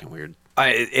 it's fucking weird.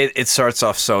 It starts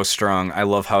off so strong. I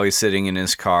love how he's sitting in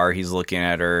his car. He's looking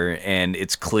at her, and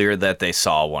it's clear that they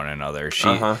saw one another.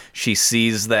 She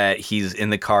sees that he's in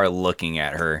the car looking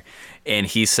at her, and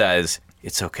he says,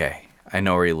 "It's okay. I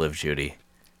know where you live, Judy.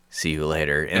 See you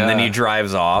later." And then he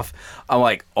drives off. I'm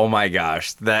like, oh my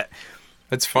gosh,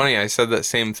 It's funny. I said that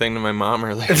same thing to my mom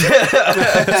earlier.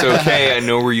 It's okay. I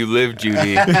know where you live,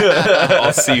 Judy.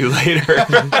 I'll see you later.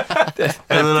 and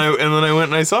then I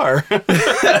went and I saw her.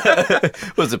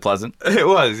 Was it pleasant? It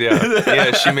was, yeah.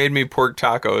 Yeah, she made me pork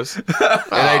tacos,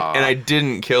 and I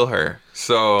didn't kill her.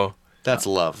 So that's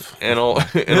love. And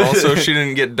also she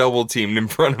didn't get double teamed in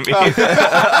front of me. Oh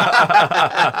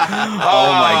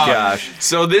my gosh.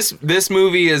 So this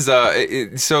movie is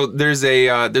so there's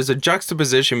a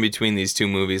juxtaposition between these two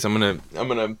movies. I'm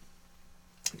gonna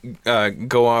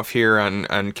go off here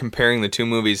on comparing the two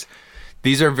movies.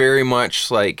 These are very much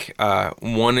like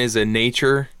one is a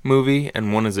nature movie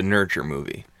and one is a nurture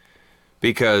movie,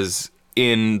 because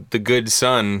in The Good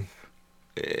Son,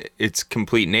 it's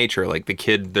complete nature. Like, the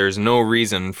kid, there's no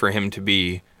reason for him to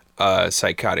be a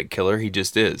psychotic killer. He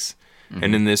just is. Mm-hmm.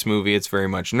 And in this movie, it's very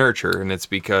much nurture, and it's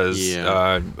because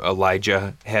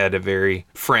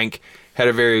Frank had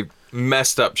a very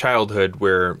messed up childhood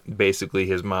where basically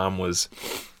his mom was.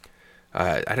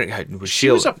 Was she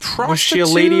a prostitute? Was she a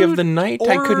lady of the night?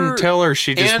 I couldn't tell her.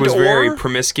 She just was very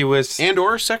promiscuous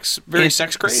or sex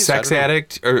crazed, sex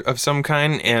addict or of some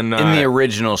kind. And in the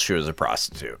original, she was a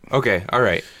prostitute. Okay, all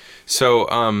right. So,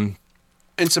 and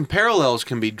some parallels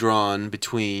can be drawn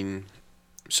between.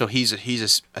 So he's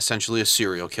essentially a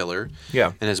serial killer.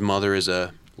 Yeah, and his mother is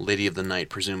a lady of the night,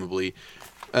 presumably.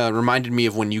 Reminded me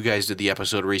of when you guys did the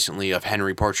episode recently of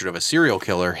Henry, Portrait of a Serial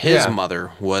Killer. His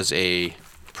mother was a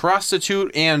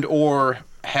prostitute and or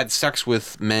had sex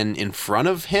with men in front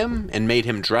of him and made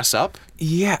him dress up.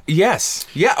 Yeah. Yes.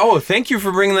 Yeah. Oh, thank you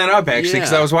for bringing that up, actually,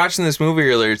 because I was watching this movie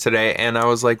earlier today, and I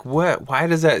was like, what? Why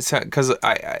does that sound? Because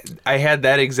I had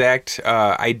that exact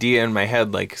idea in my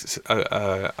head, like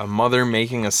a mother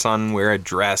making a son wear a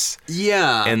dress.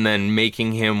 Yeah. And then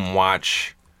making him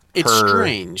watch it's her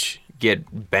strange.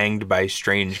 Get banged by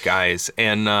strange guys.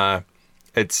 And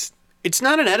It's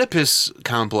not an Oedipus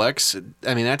complex.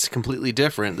 I mean, that's completely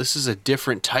different. This is a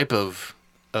different type of.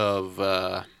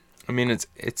 I mean,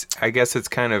 it's. I guess it's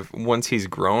kind of, once he's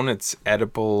grown, it's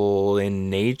Oedipal in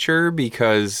nature,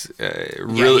 because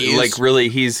really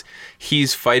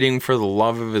he's fighting for the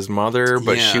love of his mother,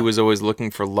 but she was always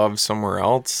looking for love somewhere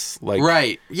else. Like,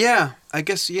 right? Yeah, I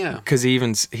guess Because he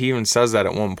even says that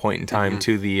at one point in time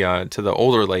to the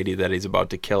older lady that he's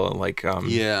about to kill, and like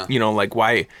like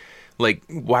why. Like,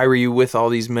 why were you with all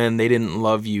these men? They didn't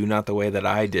love you, not the way that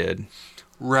I did.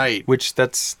 Right. Which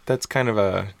that's kind of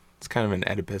an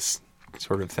Oedipus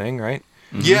sort of thing, right?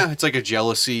 Mm-hmm. Yeah, it's like a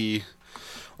jealousy,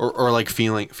 or like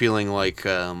feeling like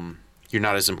you're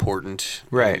not as important,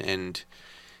 right? And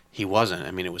he wasn't.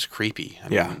 I mean, it was creepy. I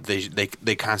mean,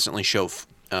 they constantly show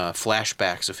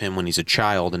flashbacks of him when he's a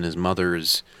child, and his mother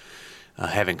is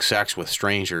having sex with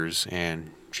strangers,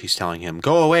 and she's telling him,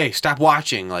 "Go away, stop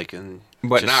watching,"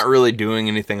 but not really doing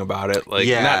anything about it,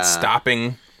 not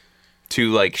stopping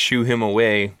to like shoo him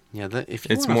away. Yeah, if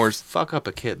you want to fuck up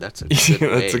a kid, that's a good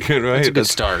way. That's a good way. That's a good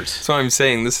start. So I'm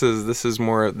saying this is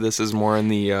more in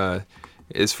the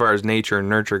as far as nature and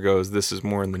nurture goes, this is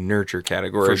more in the nurture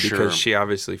category For because sure. she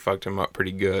obviously fucked him up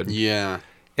pretty good. Yeah.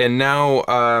 And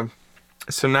now,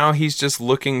 so now he's just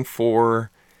looking for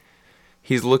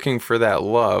that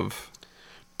love.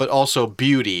 But also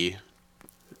beauty.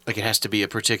 Like, it has to be a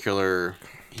particular...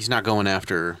 He's not going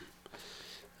after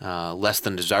less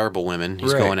than desirable women.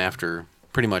 He's Right. going after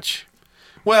pretty much...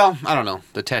 Well, I don't know.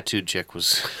 The tattooed chick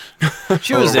was...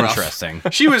 She was rough. interesting.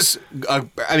 She was...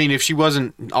 I mean, if she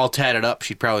wasn't all tatted up,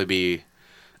 she'd probably be...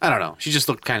 I don't know. She just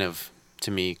looked kind of... To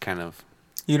me, kind of...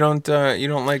 You don't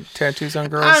like tattoos on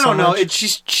girls? I so don't know. much?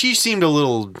 She seemed a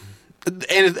little...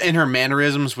 And her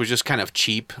mannerisms was just kind of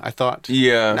cheap, I thought.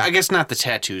 Yeah. I guess not the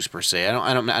tattoos per se.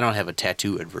 I don't have a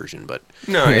tattoo aversion, but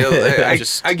No, I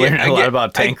Just get learning a lot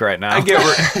about Tank right now.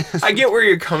 I get where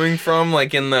you're coming from.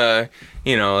 Like in the,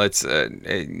 it's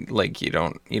like you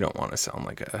don't want to sound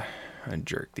like a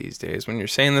jerk these days when you're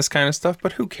saying this kind of stuff.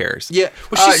 But who cares? yeah.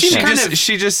 Well, she seemed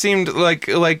she just seemed like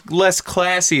less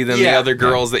classy than the Yeah. other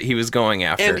girls that he was going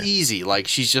after. and easy. Like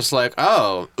she's just like,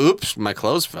 oh, oops, my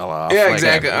clothes fell off. Yeah, Like,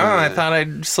 exactly. I thought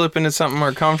I'd slip into something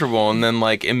more comfortable, and then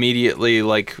like immediately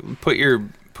like put your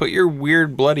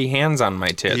weird bloody hands on my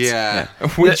tits. Yeah.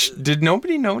 Which did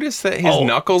nobody notice that his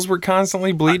knuckles were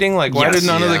constantly bleeding? Like, why yes, did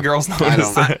none of yeah. the girls I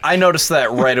notice don't- that? I noticed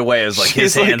that right away. As like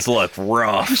his She's like- hands look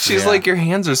rough. She's like, your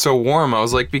hands are so warm. I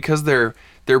was like, because they're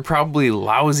probably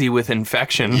lousy with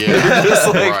infection. Yeah. They're just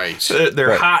like, Right.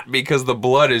 they're hot because the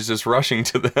blood is just rushing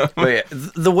to them. But yeah,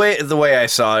 the way I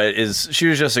saw it is she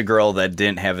was just a girl that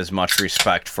didn't have as much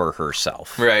respect for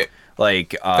herself. Right.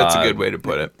 Like That's a good way to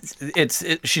put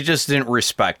it. She just didn't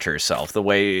respect herself. The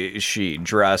way she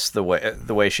dressed, the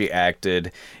way she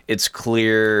acted. It's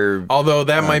clear. Although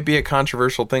that might be a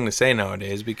controversial thing to say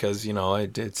nowadays because,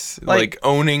 it's like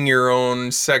owning your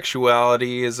own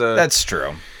sexuality is a... That's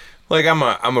true. Like I'm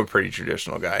a pretty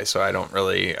traditional guy, so I don't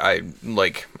really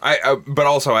but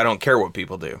also I don't care what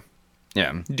people do.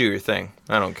 Yeah. Do your thing.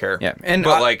 I don't care. Yeah.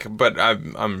 But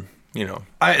I'm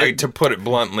to put it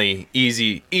bluntly,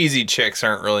 easy chicks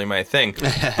aren't really my thing.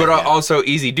 But also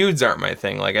easy dudes aren't my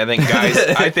thing. Like I think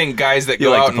guys that You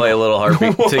go like out to play a little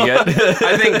heartbeat to get.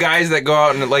 I think guys that go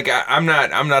out and like I'm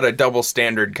not a double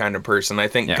standard kind of person. I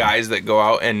think guys that go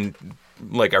out and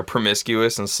like are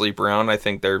promiscuous and sleep around, I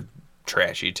think they're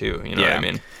trashy too. You know what I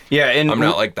mean? Yeah, and I'm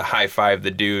not like the high five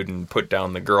the dude and put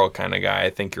down the girl kind of guy. I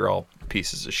think you're all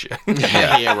pieces of shit.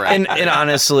 yeah, right. And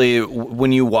honestly,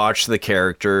 when you watch the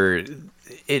character,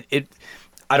 it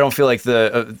I don't feel like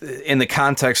in the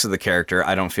context of the character,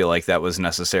 I don't feel like that was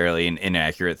necessarily an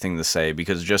inaccurate thing to say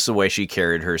because just the way she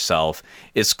carried herself,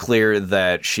 it's clear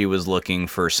that she was looking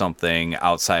for something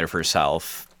outside of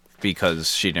herself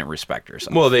because she didn't respect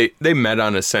herself. Well, they met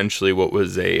on essentially what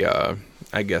was a,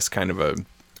 I guess, kind of a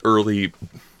early,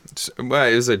 well,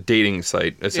 it was a dating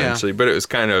site essentially, but it was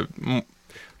kind of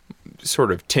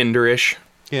sort of Tinder-ish.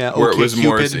 Yeah, where it was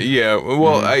more. Cupid. Yeah,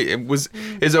 well,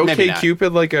 is OK not.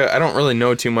 Cupid like a? I don't really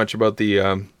know too much about the.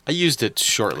 I used it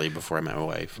shortly before I met my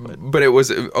wife. But it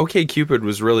was OK Cupid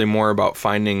was really more about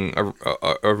finding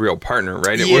a real partner,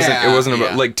 right? It wasn't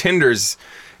about like Tinder's.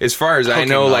 As far as I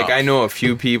know, like I know a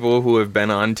few people who have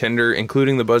been on Tinder,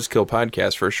 including the Buzzkill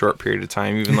podcast for a short period of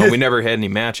time, even though we never had any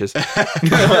matches.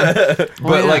 But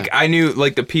like I knew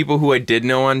like the people who I did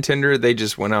know on Tinder, they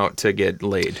just went out to get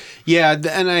laid. Yeah,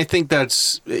 and I think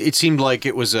it seemed like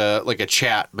it was a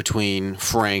chat between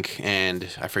Frank and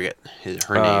I forget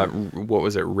her name. What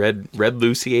was it? Red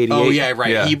Lucy 88. Oh yeah,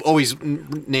 right. Yeah. He always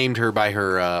named her by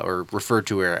her or referred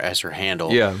to her as her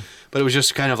handle. Yeah. But it was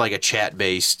just kind of like a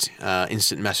chat-based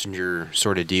instant messenger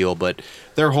sort of deal. But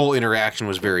their whole interaction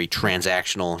was very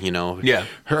transactional, you know. Yeah.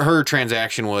 Her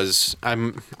transaction was,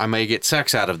 I may get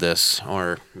sex out of this,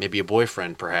 or maybe a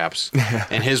boyfriend, perhaps.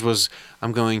 And his was,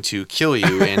 I'm going to kill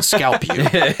you and scalp you.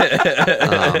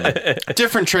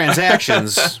 Different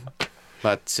transactions,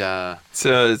 but... So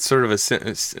it's sort of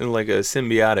like a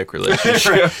symbiotic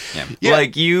relationship. Yeah.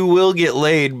 Like, you will get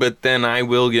laid, but then I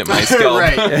will get my scalp.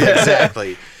 Right,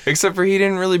 exactly. Except for he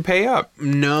didn't really pay up.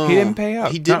 No. He didn't pay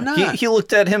up. He did not. He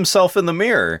looked at himself in the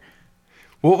mirror.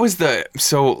 What was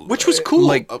which was cool.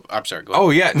 Like, I'm sorry, go ahead.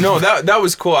 Oh yeah, no, that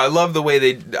was cool. I love the way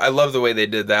they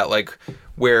did that, like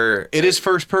where it is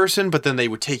first person, but then they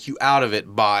would take you out of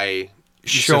it by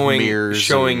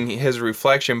showing his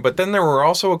reflection. But then there were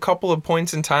also a couple of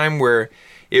points in time where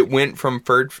it went from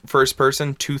first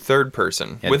person to third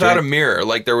person without a mirror.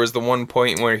 Like there was the one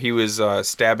point where he was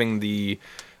stabbing the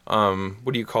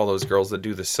what do you call those girls that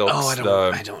do the silks? Oh,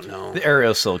 I don't know. The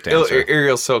aerial silk dancer.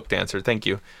 Aerial silk dancer. Thank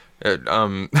you.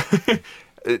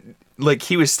 Like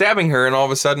he was stabbing her, and all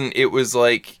of a sudden it was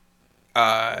like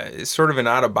sort of an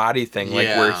out of body thing, like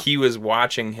where he was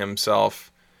watching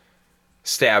himself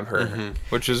stab her,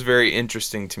 which was very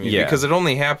interesting to me because it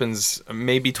only happens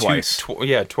maybe twice.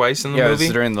 Twice in the movie.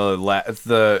 It's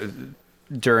during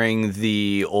during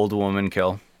the old woman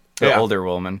kill, the older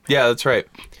woman. Yeah, that's right.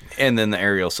 And then the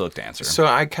aerial silk dancer. So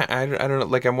I don't know.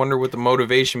 Like, I wonder what the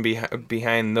motivation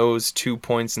behind those 2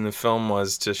 points in the film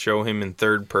was to show him in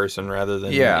third person rather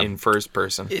than in first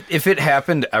person. If it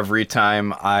happened every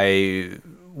time, I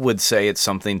would say it's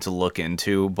something to look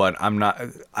into, but I'm not.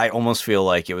 I almost feel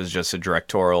like it was just a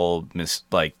directorial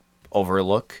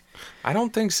overlook. I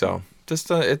don't think so.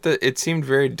 Just it seemed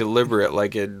very deliberate.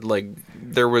 Like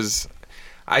there was.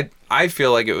 I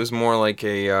feel like it was more like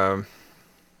a.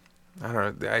 I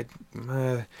don't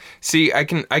know. See, I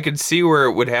could see where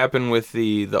it would happen with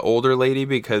the older lady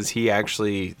because he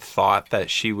actually thought that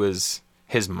she was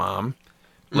his mom.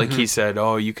 Like he said,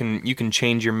 "Oh, you can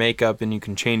change your makeup and you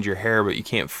can change your hair, but you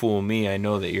can't fool me. I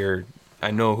know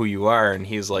who you are." And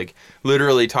he's like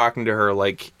literally talking to her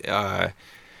like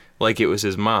it was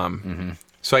his mom.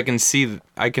 So I can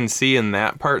see in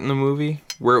that part in the movie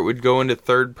where it would go into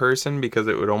third person because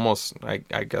it would almost, I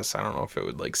guess, I don't know if it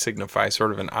would like signify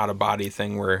sort of an out of body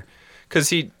thing where, because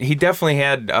he definitely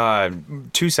had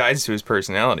two sides to his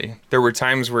personality. There were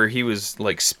times where he was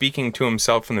like speaking to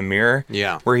himself in the mirror,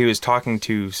 where he was talking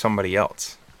to somebody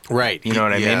else. Right. You know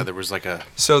what I mean? Yeah, there was like a...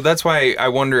 So that's why I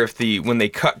wonder if when they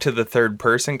cut to the third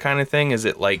person kind of thing, is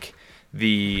it like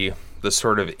the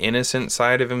sort of innocent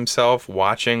side of himself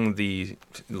watching the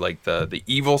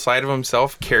evil side of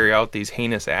himself carry out these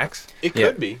heinous acts? It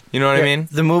could be. You know what I mean?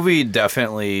 The movie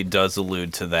definitely does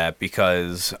allude to that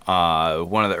because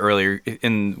one of the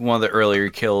earlier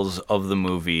kills of the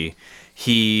movie,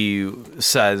 he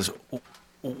says,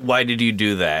 "Why did you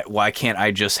do that? Why can't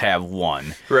I just have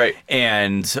one?" Right.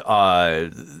 And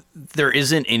there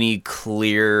isn't any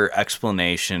clear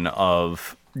explanation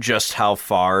of just how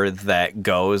far that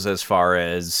goes as far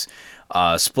as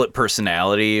split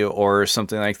personality or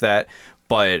something like that.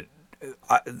 But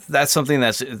that's something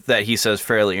that he says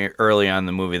fairly early on in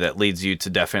the movie that leads you to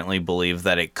definitely believe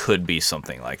that it could be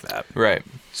something like that. Right.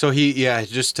 So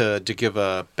just to give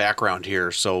a background here.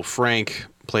 So Frank,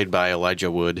 played by Elijah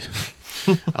Wood,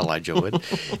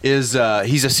 is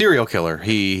he's a serial killer.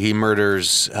 He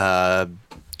murders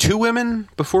 2 women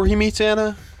before he meets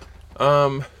Anna.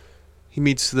 He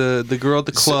meets the girl at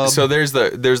the club. So there's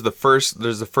the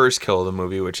first kill of the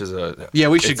movie, which is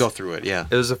we should go through it. Yeah,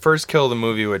 it was the first kill of the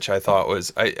movie, which I thought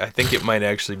was I think it might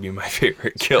actually be my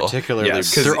favorite kill. Particularly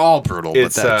because they're all brutal.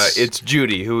 It's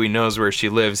Judy, who he knows where she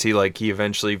lives. He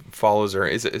eventually follows her.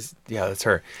 That's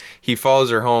her. He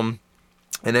follows her home,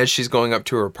 and as she's going up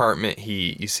to her apartment,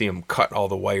 you see him cut all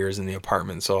the wires in the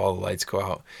apartment so all the lights go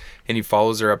out, and he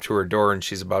follows her up to her door, and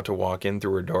she's about to walk in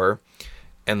through her door.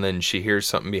 And then she hears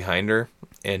something behind her,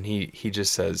 and he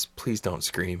just says, "Please don't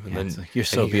scream." And then "You're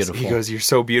so beautiful." He goes, "You're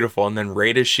so beautiful." And then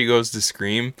right as she goes to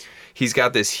scream, he's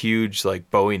got this huge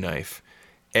like Bowie knife,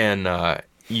 and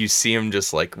you see him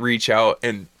just like reach out,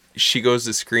 and she goes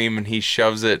to scream, and he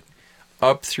shoves it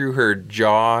up through her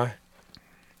jaw,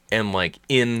 and like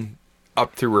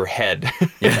up through her head.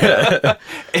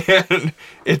 And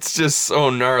it's just so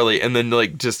gnarly, and then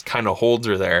like just kind of holds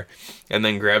her there. And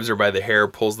then grabs her by the hair,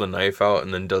 pulls the knife out,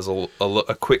 and then does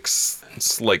a quick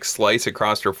slice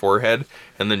across her forehead.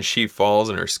 And then she falls,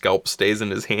 and her scalp stays in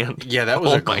his hand. Yeah, that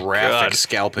was a graphic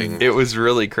scalping. It was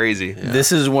really crazy. Yeah.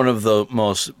 This is one of the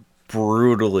most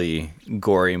brutally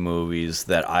gory movies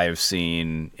that I've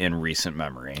seen in recent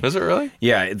memory. Is it really?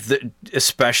 Yeah,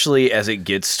 especially as it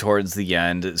gets towards the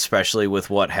end, especially with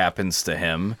what happens to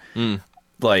him.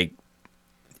 Like...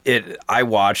 I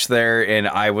watched there and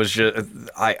I was just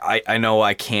I know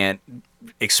I can't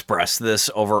express this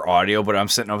over audio, but I'm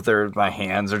sitting up there with my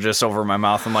hands are just over my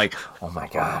mouth. I'm like, oh my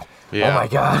god. Yeah. Oh my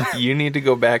god. You need to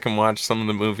go back and watch some of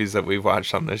the movies that we've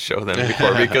watched on this show then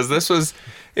before, because this was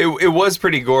it was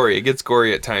pretty gory. It gets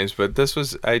gory at times, but this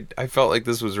was I felt like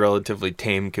this was relatively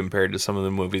tame compared to some of the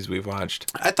movies we've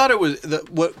watched. I thought it was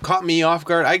what caught me off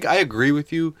guard. I agree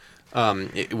with you.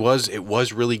 It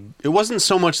was really, it wasn't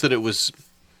so much that it was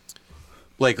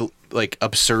like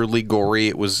absurdly gory.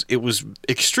 It was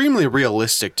extremely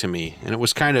realistic to me, and it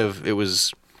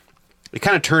was it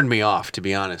kind of turned me off, to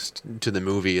be honest, to the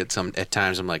movie. At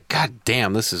times, I'm like, God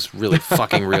damn, this is really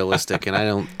fucking realistic, and I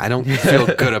don't feel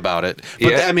good about it.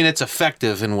 But I mean, it's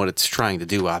effective in what it's trying to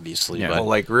do, obviously. Yeah, but well,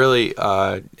 like really,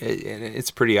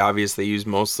 it's pretty obvious they use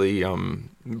mostly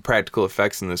practical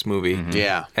effects in this movie. Mm-hmm.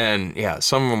 Yeah, and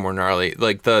some of them were gnarly.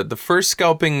 Like the first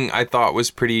scalping, I thought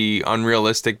was pretty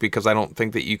unrealistic because I don't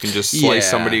think that you can just slice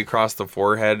somebody across the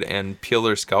forehead and peel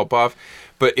their scalp off.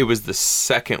 But it was the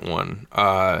second one.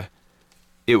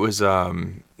 It was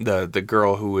the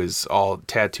girl who was all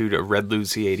tattooed a Red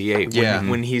Lucy 88.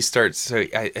 When he starts, so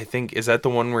I think, is that the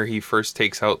one where he first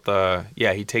takes out the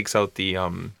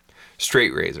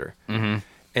straight razor,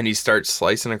 and he starts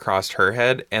slicing across her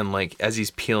head, and like as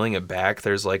he's peeling it back,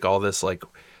 there's like all this like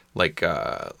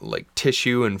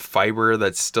tissue and fiber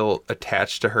that's still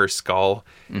attached to her skull,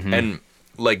 and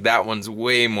like that one's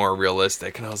way more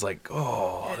realistic, and I was like,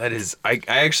 oh, that is. I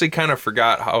actually kind of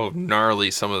forgot how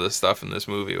gnarly some of the stuff in this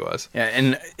movie was. Yeah,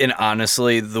 and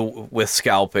honestly, with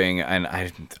scalping, and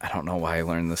I don't know why I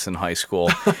learned this in high school.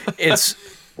 It's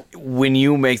when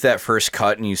you make that first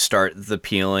cut and you start the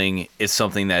peeling, it's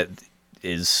something that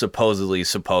is supposedly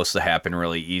supposed to happen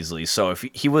really easily. So if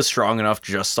he was strong enough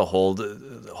just to hold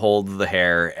the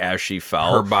hair as she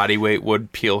fell, her body weight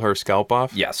would peel her scalp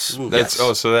off. Yes, so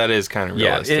that is kind of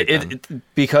realistic.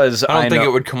 Because I don't think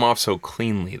it would come off so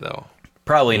cleanly though.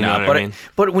 Probably not,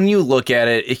 but when you look at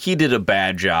it, he did a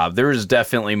bad job. There was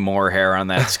definitely more hair on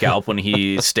that scalp when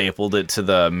he stapled it to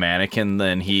the mannequin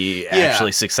than he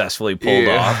actually successfully pulled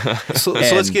off. So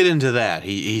let's get into that.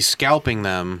 He's scalping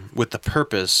them with the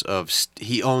purpose of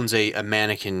he owns a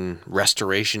mannequin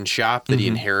restoration shop that he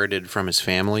inherited from his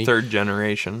family. 3rd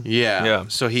generation. Yeah.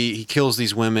 So he kills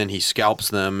these women, he scalps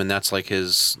them, and that's like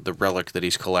the relic that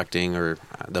he's collecting, or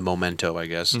the memento, I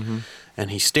guess. And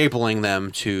he's stapling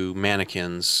them to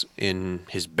mannequins in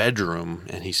his bedroom,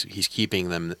 and he's keeping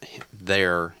them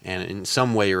there. And in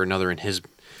some way or another, in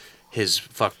his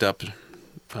fucked up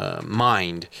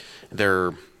mind,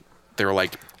 they're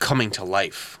like coming to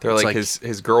life. They're like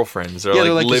his girlfriends.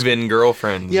 They're like live-in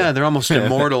girlfriends. Yeah, they're almost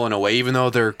immortal in a way, even though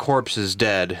their corpse is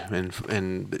dead,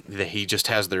 and he just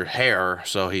has their hair,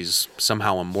 so he's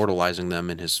somehow immortalizing them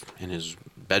in his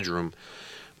bedroom.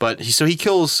 But he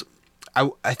kills.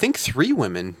 I think 3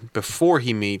 women before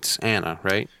he meets Anna,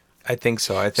 right? I think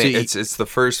so. I think it's the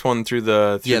first one through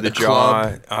the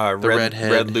jaw, club, the redhead.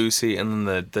 Red Lucy, and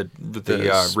then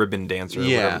the ribbon dancer,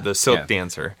 the silk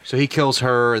dancer. So he kills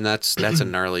her, and that's a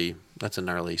gnarly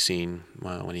scene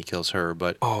when he kills her.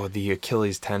 But the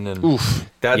Achilles tendon. Oof.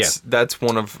 That's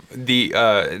one of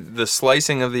the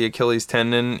slicing of the Achilles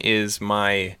tendon is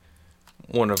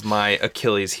one of my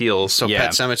Achilles heels. So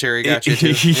Pet Sematary got you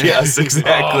too? Yes,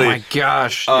 exactly. Oh my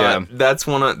gosh. That's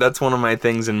one of my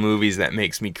things in movies that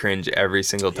makes me cringe every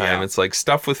single time. Yeah. It's like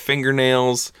stuff with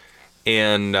fingernails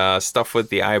and stuff with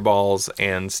the eyeballs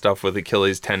and stuff with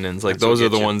Achilles tendons. Like those are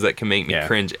the ones that can make me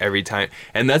cringe every time.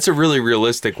 And that's a really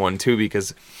realistic one too,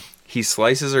 because he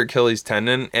slices her Achilles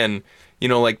tendon, and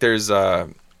like there's a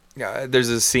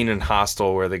scene in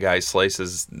Hostel where the guy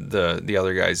slices the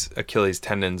other guy's Achilles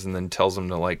tendons and then tells him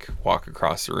to like walk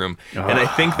across the room. And I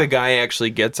think the guy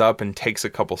actually gets up and takes a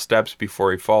couple steps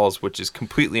before he falls, which is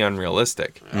completely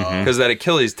unrealistic. Because that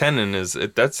Achilles tendon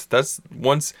that's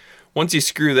once you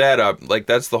screw that up, like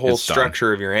that's the whole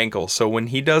structure of your ankle. So when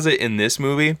he does it in this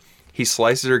movie, he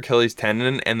slices her Achilles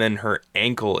tendon and then her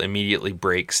ankle immediately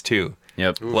breaks too.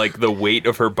 Yep. Like the weight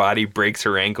of her body breaks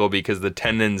her ankle because the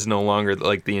tendon's no longer,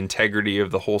 like the integrity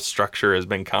of the whole structure has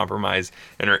been compromised,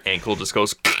 and her ankle just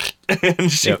goes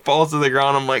and she falls to the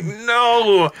ground. I'm like,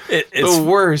 no, it's the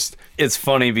worst. It's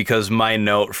funny because my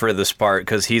note for this part,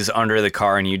 because he's under the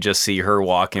car and you just see her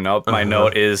walking up, my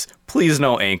note is, please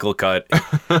no ankle cut.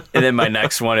 And then my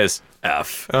next one is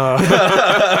F.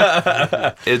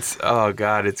 It's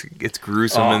it's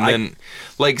gruesome. And then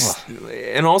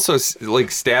and also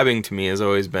like stabbing to me has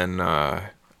always been I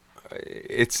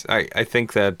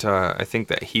think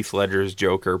that Heath Ledger's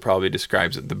Joker probably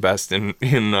describes it the best in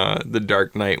The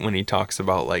Dark Knight, when he talks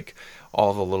about like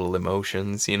all the little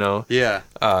emotions,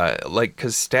 like,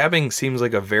 because stabbing seems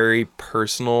like a very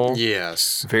personal,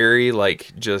 very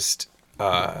like just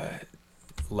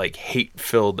like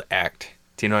hate-filled act.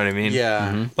 Do you know what I mean?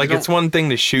 Yeah. Mm-hmm. Like, it's one thing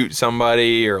to shoot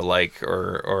somebody or like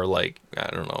I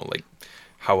don't know, like,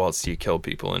 how else do you kill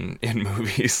people in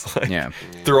movies? Like,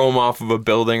 throw them off of a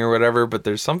building or whatever. But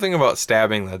there's something about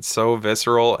stabbing that's so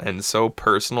visceral and so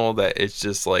personal that it's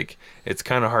just like, it's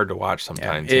kind of hard to watch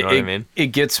sometimes. You know what I mean? It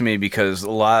gets me because a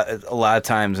lot of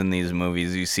times in these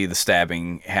movies you see the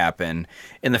stabbing happen.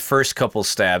 In the first couple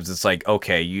stabs, it's like,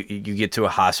 okay, you get to a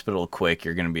hospital quick,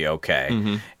 you're gonna be okay.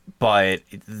 Mm-hmm. but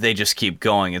they just keep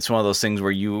going. It's one of those things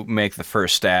where you make the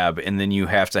first stab and then you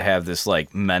have to have this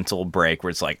like mental break where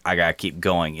it's like, I gotta keep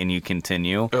going, and you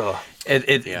continue. Ugh.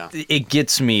 It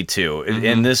gets me too.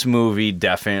 And this movie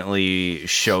definitely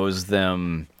shows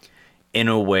them in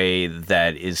a way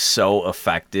that is so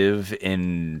effective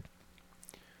in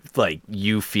like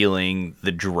you feeling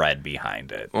the dread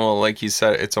behind it. Well, like you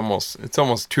said, it's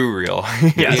almost too real.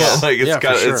 Yes. Like Yeah,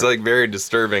 for sure. it's like very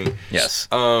disturbing. Yes.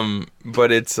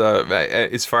 But it's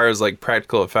as far as like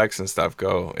practical effects and stuff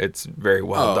go, it's very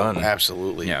well done.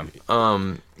 Absolutely. Yeah.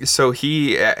 So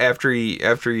he after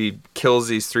he kills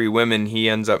these 3 women, he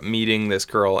ends up meeting this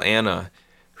girl Anna,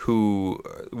 who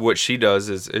what she does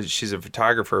is she's a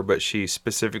photographer, but she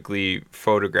specifically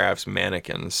photographs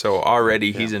mannequins. So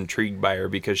already he's intrigued by her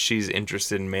because she's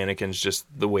interested in mannequins just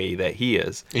the way that he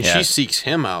is. And she seeks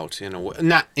him out in a way.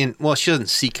 She doesn't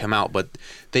seek him out, but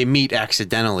they meet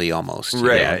accidentally almost.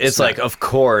 Right. Yeah, it's like, of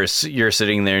course, you're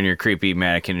sitting there in your creepy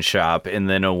mannequin shop, and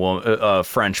then a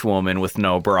French woman with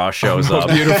no bra shows up.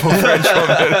 Beautiful French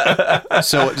woman.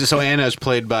 So Anna is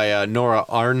played by Nora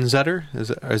Arnzetter. Is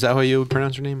that how you would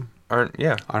pronounce her name?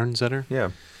 Yeah. Arnzetter.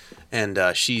 Yeah. And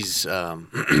she's I'm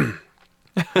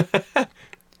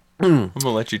gonna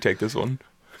let you take this one.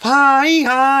 fine,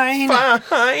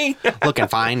 Fine. looking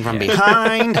fine from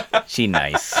behind. She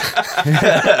nice.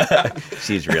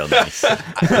 She's real nice.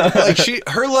 Like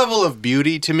her level of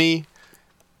beauty to me,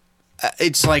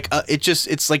 it's like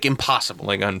it's like impossible.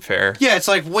 Like unfair. Yeah, it's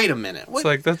like, wait a minute. What? It's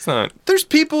like that's not. There's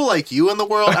people like you in the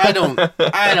world. I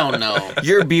don't know.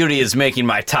 Your beauty is making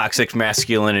my toxic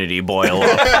masculinity boil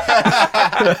up.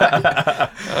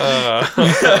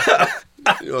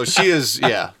 Oh, she is.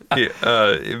 Yeah.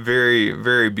 Very,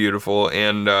 very beautiful,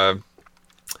 and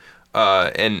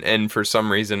for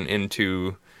some reason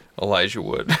into Elijah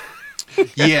Wood.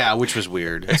 Yeah, which was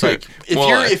weird. It's like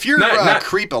if your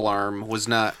creep alarm was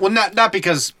not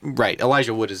because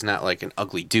Elijah Wood is not like an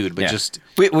ugly dude, but just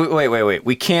Wait.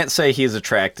 We can't say he's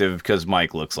attractive because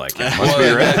Mike looks like him.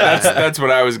 That's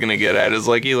what I was gonna get at. Is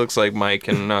like he looks like Mike,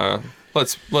 and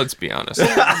let's be honest.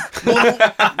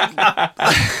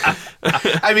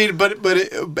 I mean, but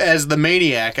as the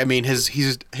maniac, I mean,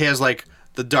 he has like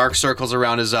the dark circles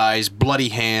around his eyes, bloody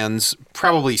hands,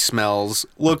 probably smells,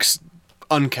 looks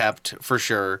unkept for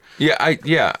sure. But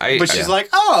she's like,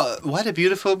 oh, what a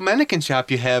beautiful mannequin shop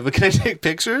you have. Can I take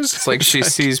pictures? It's like she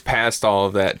sees past all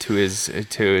of that to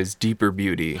his deeper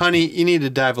beauty. Honey, you need to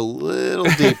dive a little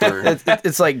deeper.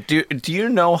 It's like, do you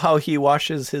know how he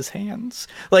washes his hands?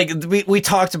 Like we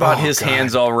talked about his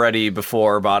hands already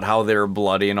before, about how they're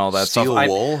bloody and all that Steel stuff.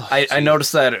 wool. I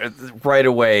noticed that right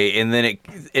away, and then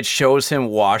it shows him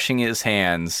washing his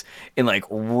hands and like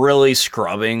really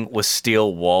scrubbing with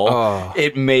steel wool. Oh.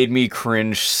 It made me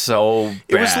cringe so bad.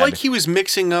 It was like he was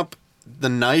mixing up the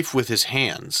knife with his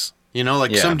hands. You know,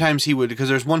 like sometimes he would, because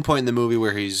there's one point in the movie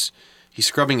where he's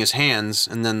scrubbing his hands,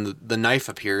 and then the knife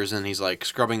appears, and he's like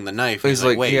scrubbing the knife. He's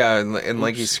like, wait, and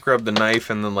like he scrubbed the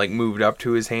knife, and then like moved up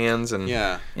to his hands, and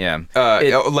yeah.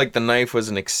 Like the knife was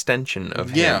an extension of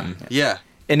him. Yeah.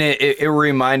 And it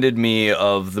reminded me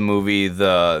of the movie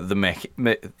The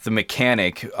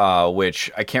Mechanic,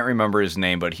 which I can't remember his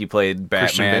name, but he played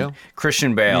Batman.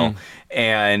 Christian Bale.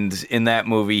 And in that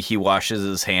movie, he washes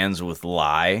his hands with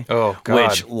lye. Oh, God.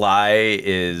 Which lye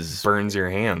is... burns your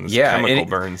hands. Yeah. Chemical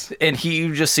burns. And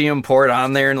you just see him pour it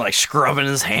on there and like scrubbing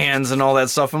his hands and all that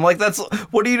stuff. I'm like,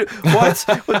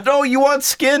 what? No, you want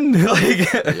skin.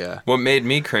 Like, Yeah. What made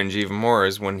me cringe even more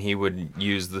is when he would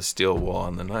use the steel wool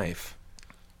on the knife.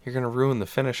 You're gonna ruin the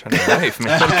finish on your knife,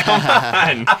 man. Come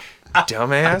on,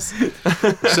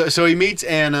 dumbass. So he meets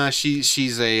Anna.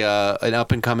 She's an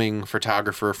up and coming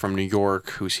photographer from New York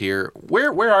who's here.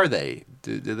 Where are they?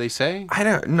 Did they say? I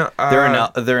don't know.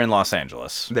 they're in Los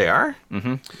Angeles. They are?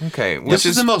 Mm-hmm. Okay. This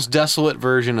is the most desolate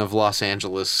version of Los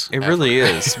Angeles. It really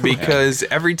is, because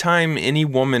every time any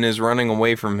woman is running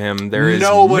away from him, there is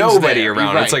Nobody's nobody there.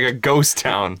 around. Right. It's like a ghost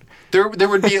town. There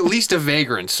would be at least a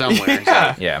vagrant somewhere.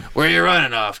 Yeah. Where are you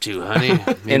running off to,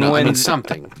 honey?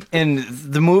 Something. In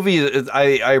the movie,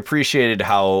 I appreciated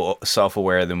how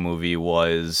self-aware the movie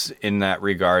was in that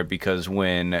regard, because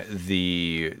when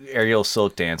the aerial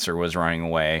silk dancer was running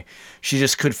away, she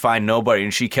just could find nobody,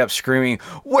 and she kept screaming,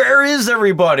 "Where is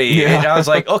everybody?" Yeah. And I was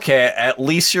like, okay, at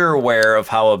least you're aware of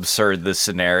how absurd this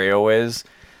scenario is.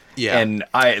 Yeah. And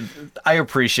I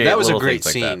appreciate that was a little great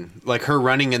things like that. scene. Like her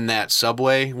running in that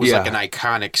subway was like an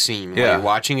iconic scene while you're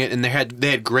watching it, and they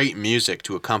had great music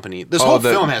to accompany. This whole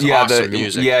film has awesome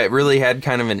music. Yeah, it really had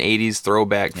kind of an 80s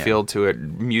throwback feel to it.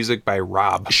 Music by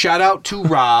Rob. Shout out to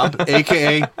Rob,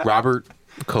 aka Robert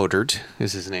Codert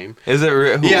is his name. Is it?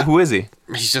 Who is he?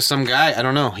 He's just some guy. I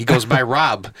don't know. He goes by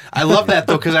Rob. I love that,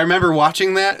 though, because I remember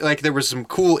watching that. Like, there was some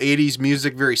cool 80s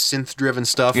music, very synth-driven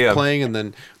stuff playing, and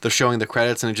then they're showing the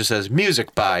credits, and it just says,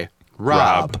 music by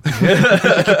Rob.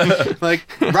 Like,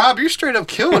 Rob, you're straight up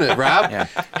killing it, Rob. Yeah.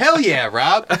 Hell yeah,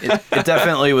 Rob. It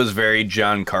definitely was very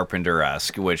John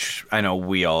Carpenter-esque, which I know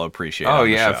we all appreciate. Oh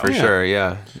yeah, for sure.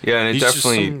 Yeah, and it He's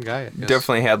definitely just some guy, I guess.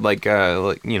 definitely had like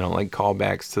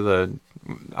callbacks to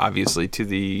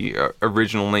the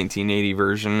original 1980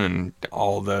 version and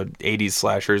all the 80s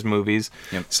slashers movies.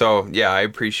 Yep. So yeah, I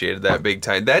appreciated that big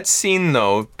time. That scene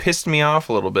though pissed me off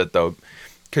a little bit though,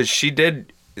 because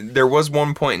there was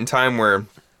one point in time where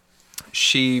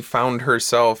she found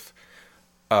herself,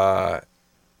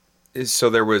 so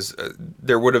there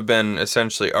would have been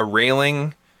essentially a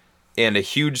railing and a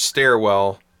huge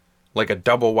stairwell, like a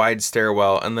double wide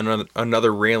stairwell, and then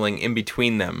another railing in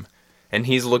between them. And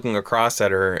he's looking across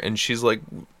at her, and she's like,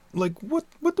 what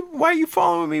why are you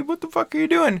following me? What the fuck are you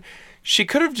doing? She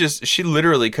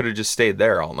literally could have just stayed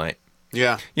there all night.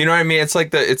 Yeah. You know what I mean? It's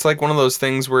like one of those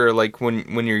things where like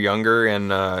when you're younger and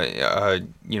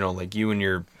like you and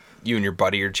your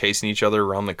buddy are chasing each other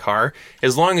around the car,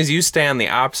 as long as you stay on the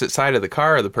opposite side of the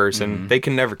car of the person, they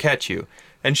can never catch you.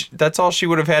 And that's all she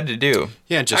would have had to do.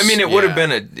 Yeah, it would have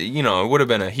been it would have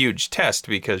been a huge test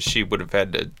because she would have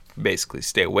had to basically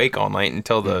stay awake all night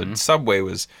until the subway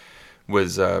was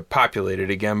populated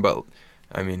again. But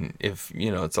I mean, if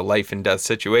it's a life and death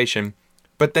situation,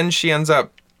 but then she ends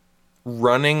up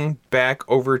running back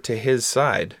over to his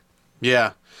side.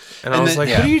 Yeah. And I was like,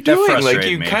 what are you doing? Like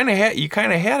you kind of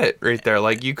had it right there.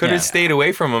 Like you could have stayed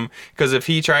away from him, because if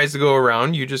he tries to go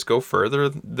around, you just go further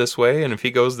this way, and if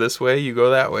he goes this way, you go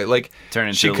that way. Like turn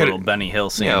into a little Benny Hill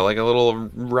scene. Yeah, like a little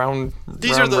round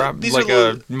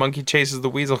a monkey chases the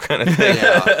weasel kind of thing.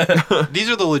 Yeah. These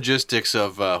are the logistics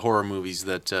of horror movies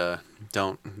that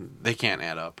they can't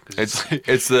add up.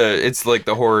 It's like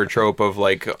the horror trope of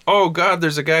like, oh god,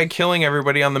 there's a guy killing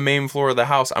everybody on the main floor of the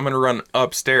house. I'm gonna run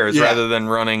upstairs rather than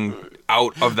running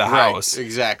out of the house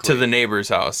to the neighbor's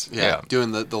house. Yeah,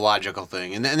 doing the logical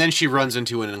thing, and then she runs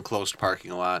into an enclosed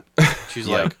parking lot. She's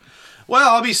like,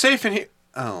 well, I'll be safe in here.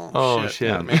 Oh shit!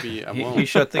 Yeah, maybe I won't. He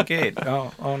shut the gate.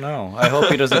 Oh no! I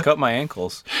hope he doesn't cut my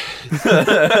ankles.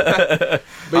 But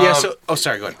yeah,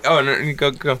 sorry, go ahead. Oh no,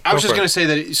 go. I was just gonna say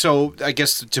that. So I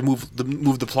guess to move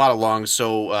the plot along.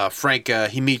 So Frank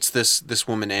he meets this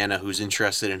woman Anna who's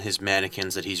interested in his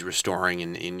mannequins that he's restoring,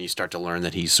 and you start to learn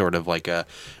that he's sort of like a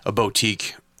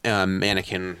boutique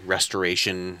mannequin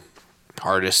restoration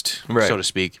artist, so to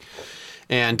speak,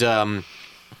 and.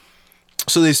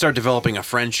 So they start developing a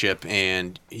friendship,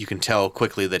 and you can tell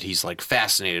quickly that he's like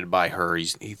fascinated by her. He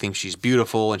thinks she's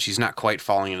beautiful, and she's not quite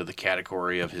falling into the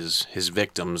category of his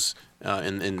victims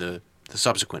in the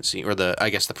subsequent scene, or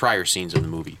the prior scenes in the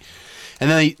movie. And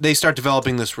then they start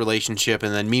developing this relationship,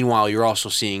 and then meanwhile you're also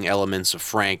seeing elements of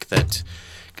Frank that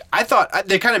I thought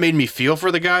they kind of made me feel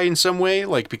for the guy in some way,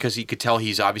 like because you could tell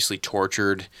he's obviously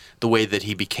tortured. The way that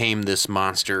he became this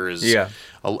monster is a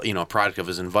product of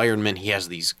his environment. He has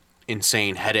these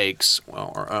insane headaches,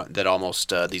 that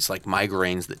almost these like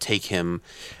migraines that take him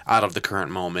out of the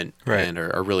current moment and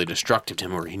are really destructive to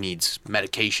him, where he needs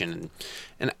medication.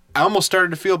 And I almost started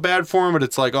to feel bad for him, but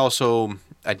it's like also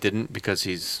I didn't, because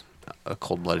he's a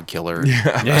cold-blooded killer,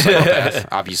 a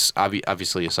psychopath,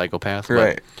 obviously a psychopath,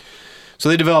 right? So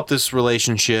they develop this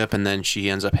relationship, and then she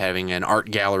ends up having an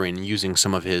art gallery and using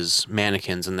some of his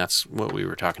mannequins, and that's what we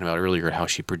were talking about earlier, how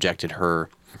she projected her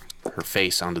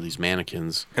face onto these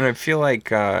mannequins. And I feel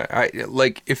like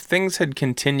if things had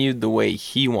continued the way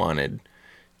he wanted,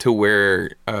 to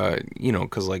where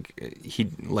because he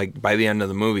by the end of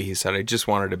the movie he said, I just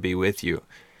wanted to be with you.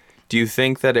 Do you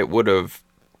think that it would have,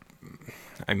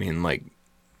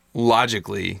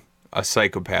 logically, a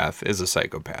psychopath is a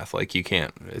psychopath. Like you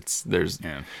can't. It's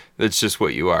just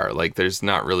what you are. Like there's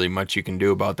not really much you can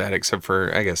do about that, except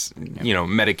for I guess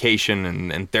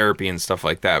medication and therapy and stuff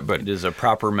like that. But it is a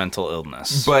proper mental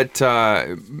illness. But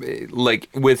like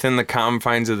within the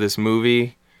confines of this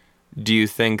movie, do you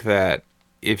think that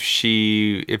if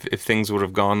things would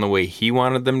have gone the way he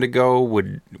wanted them to go,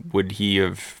 would he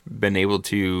have been able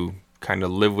to kind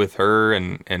of live with her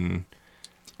and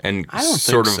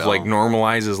sort of like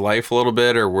normalize his life a little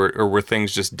bit, or were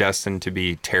things just destined to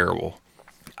be terrible?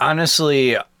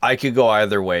 Honestly, I could go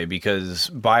either way, because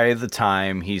by the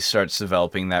time he starts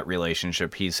developing that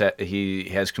relationship, he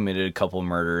has committed a couple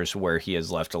murders where he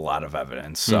has left a lot of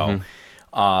evidence. So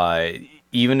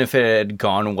even if it had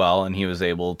gone well and he was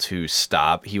able to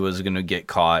stop, he was going to get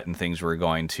caught and things were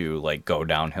going to like go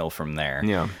downhill from there.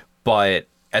 Yeah. But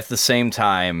at the same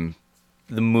time,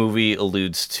 the movie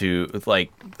alludes to,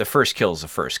 like, the first kill is the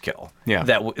first kill. Yeah.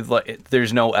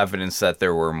 There's no evidence that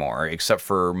there were more, except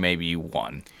for maybe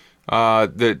one. I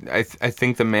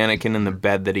think the mannequin in the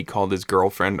bed that he called his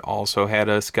girlfriend also had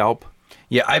a scalp.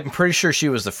 Yeah, I'm pretty sure she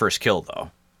was the first kill,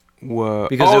 though. Whoa.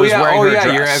 Because it was wearing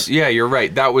her dress. You're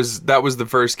right. That was the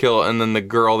first kill, and then the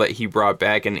girl that he brought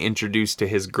back and introduced to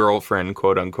his girlfriend,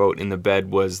 quote unquote, in the bed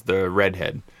was the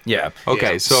redhead. Yeah.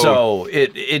 Okay. Yeah. So So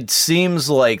it seems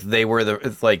like they were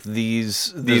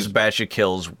these batch of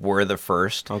kills were the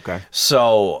first. Okay.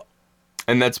 So.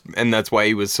 And that's why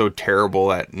he was so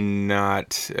terrible at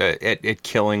not at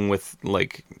killing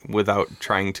without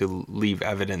trying to leave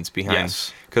evidence behind.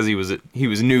 Yes. Because he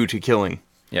was new to killing.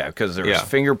 Yeah, because there was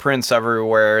fingerprints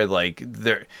everywhere.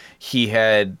 He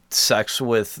had sex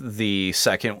with the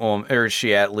second woman, or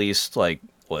she at least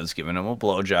was giving him a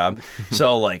blowjob.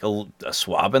 So a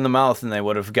swab in the mouth, and they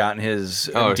would have gotten his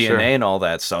DNA and all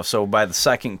that stuff. So by the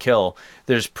second kill,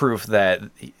 there's proof that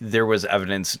there was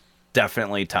evidence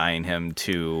definitely tying him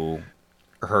to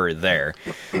her there.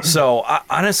 So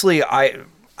honestly, I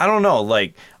don't know.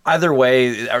 Either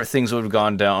way, things would have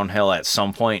gone downhill at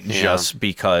some point just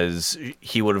because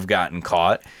he would have gotten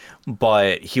caught.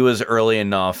 But he was early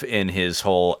enough in his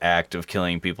whole act of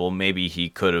killing people. Maybe he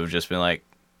could have just been like,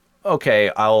 okay,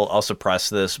 I'll suppress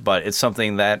this. But it's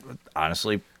something that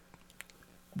honestly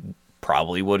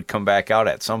probably would come back out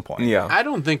at some point. Yeah. I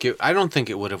don't think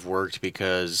it would have worked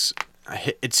because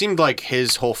it seemed like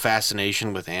his whole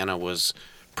fascination with Anna was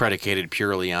predicated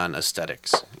purely on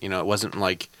aesthetics. It wasn't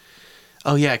like,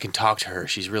 oh yeah, I can talk to her.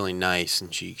 She's really nice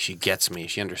and she gets me.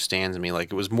 She understands me.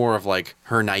 It was more of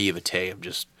her naivete of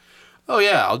just, oh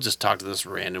yeah, I'll just talk to this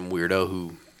random weirdo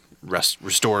who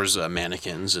restores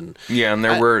mannequins and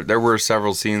there were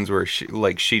several scenes where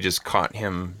she just caught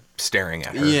him staring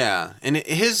at her. Yeah, and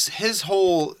his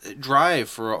whole drive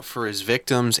for his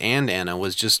victims and Anna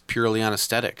was just purely on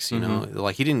aesthetics. You know,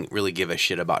 he didn't really give a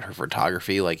shit about her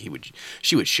photography.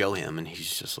 She would show him, and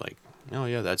he's just like, oh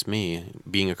yeah, that's me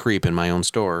being a creep in my own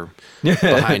store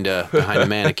behind a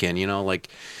mannequin.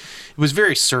 It was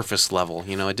very surface level.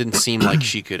 It didn't seem like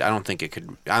she could. I don't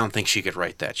think she could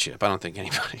right that ship. I don't think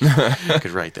anybody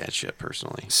could right that ship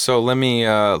personally. So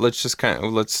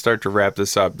let's start to wrap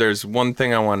this up. There's one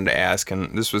thing I wanted to ask,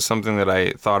 and this was something that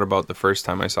I thought about the first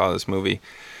time I saw this movie.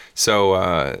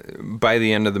 So by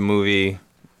the end of the movie,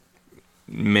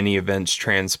 many events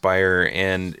transpire,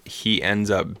 and he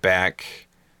ends up back.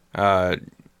 You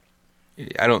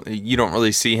don't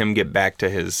really see him get back to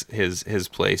his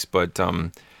place, but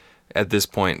at this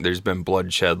point there's been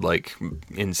bloodshed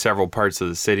in several parts of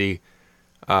the city.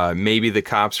 Maybe the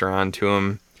cops are onto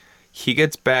him. He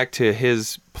gets back to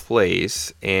his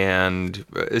place, and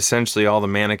essentially all the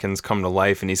mannequins come to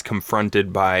life, and he's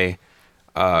confronted by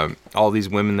all these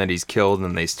women that he's killed,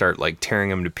 and they start tering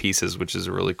him to pieces, which is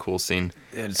a really cool scene.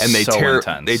 It's and they so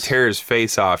intense. They tear his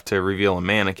face off to reveal a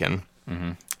mannequin.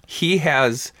 Mm-hmm. He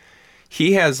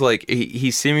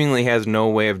seemingly has no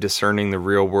way of discerning the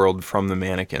real world from the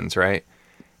mannequins, right?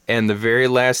 And the very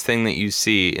last thing that you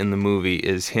see in the movie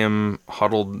is him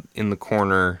huddled in the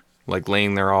corner,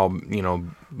 laying there all,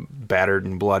 battered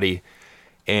and bloody.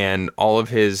 And all of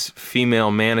his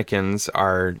female mannequins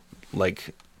are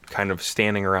kind of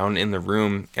standing around in the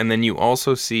room. And then you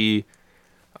also see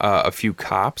a few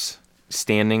cops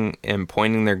standing and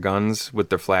pointing their guns with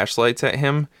their flashlights at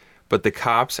him. But the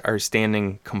cops are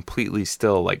standing completely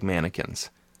still like mannequins.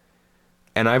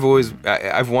 And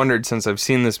I've wondered since I've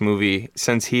seen this movie,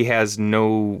 since he has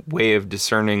no way of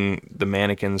discerning the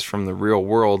mannequins from the real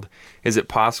world, is it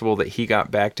possible that he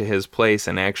got back to his place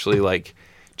and actually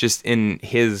just in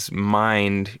his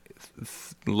mind,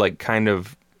 kind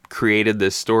of created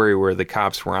this story where the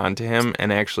cops were onto him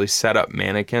and actually set up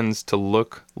mannequins to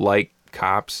look like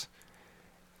cops?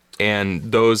 And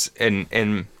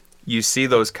you see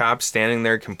those cops standing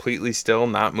there completely still,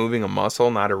 not moving a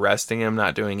muscle, not arresting him,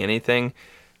 not doing anything,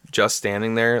 just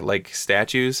standing there like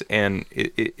statues. And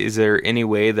is there any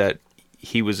way that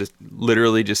he was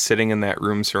literally just sitting in that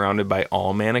room surrounded by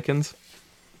all mannequins?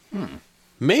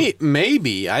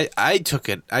 Maybe. I took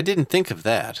it. I didn't think of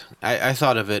that. I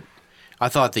thought of it. I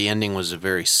thought the ending was a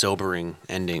very sobering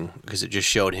ending because it just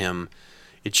showed him.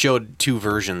 It showed two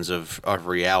versions of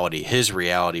reality. His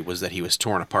reality was that he was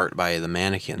torn apart by the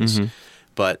mannequins,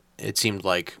 but it seemed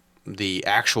like the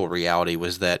actual reality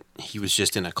was that he was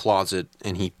just in a closet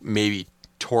and he maybe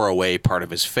tore away part of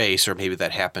his face, or maybe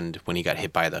that happened when he got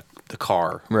hit by the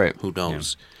car. Right. Who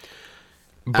knows?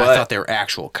 Yeah. I thought they were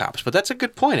actual cops, but that's a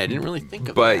good point. I didn't really think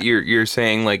of that. But you're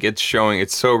saying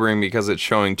it's sobering because it's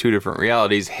showing two different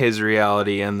realities, his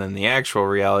reality and then the actual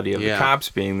reality of the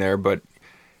cops being there, but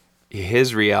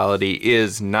his reality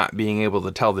is not being able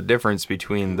to tell the difference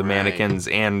between the mannequins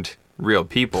and real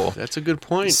people. That's a good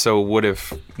point. So what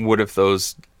if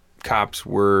those cops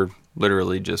were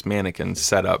literally just mannequins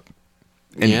set up?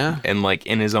 And like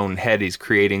in his own head, he's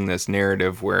creating this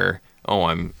narrative where, oh,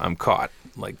 I'm caught.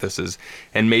 Like this is,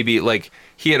 and maybe like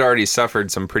he had already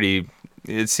suffered some pretty.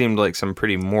 It seemed like some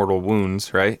pretty mortal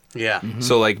wounds, right? Yeah. Mm-hmm.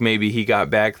 So like maybe he got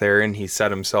back there and he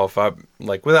set himself up,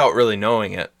 like without really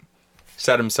knowing it,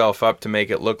 set himself up to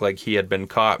make it look like he had been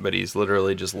caught, but he's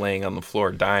literally just laying on the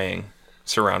floor dying,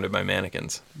 surrounded by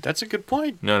mannequins. That's a good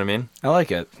point. You know what I mean? I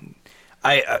like it.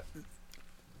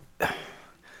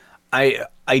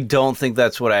 I don't think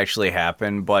that's what actually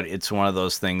happened, but it's one of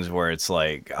those things where it's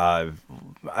like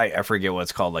I forget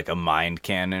what's called, like a mind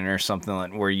canon or something,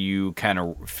 like, where you kind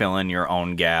of fill in your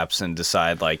own gaps and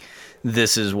decide like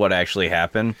this is what actually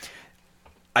happened.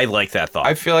 I like that thought.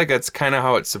 I feel like that's kind of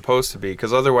how it's supposed to be,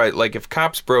 because otherwise, like if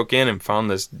cops broke in and found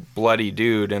this bloody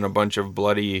dude and a bunch of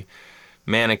bloody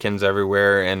mannequins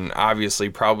everywhere, and obviously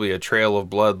probably a trail of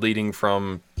blood leading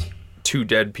from 2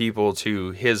 dead people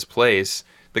to his place,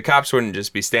 the cops wouldn't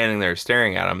just be standing there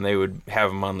staring at him. They would have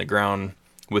him on the ground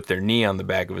with their knee on the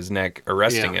back of his neck,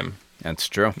 arresting him. That's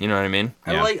true. You know what I mean?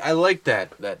 I like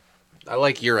that. I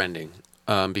like your ending,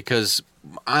 because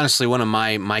honestly, one of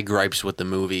my gripes with the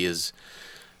movie is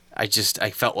I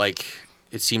felt like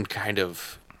it seemed kind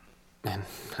of, and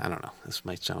I don't know, this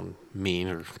might sound mean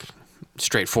or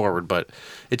straightforward, but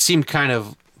it seemed kind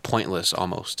of pointless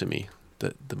almost to me.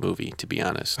 The movie, to be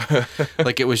honest.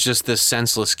 Like it was just this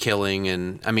senseless killing,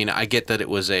 and I mean, I get that it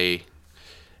was a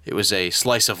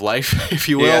slice of life, if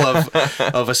you will,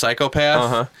 of a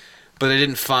psychopath. But I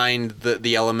didn't find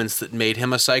the elements that made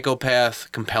him a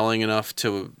psychopath compelling enough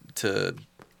to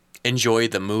enjoy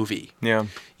the movie. Yeah.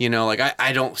 You know, like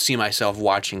I don't see myself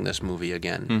watching this movie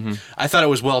again. I thought it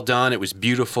was well done. It was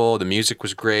beautiful. The music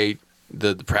was great.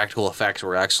 The practical effects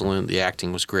were excellent. The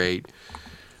acting was great.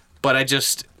 But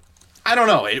I don't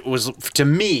know. It was, to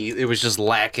me, it was just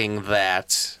lacking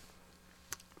that.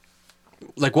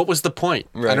 Like, what was the point?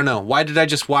 Right. I don't know. Why did I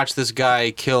just watch this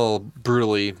guy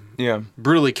brutally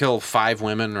kill 5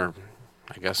 women, or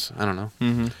I guess, I don't know.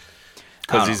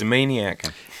 Because he's a maniac.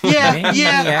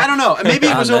 Yeah, I don't know. Maybe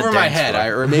it was over my head,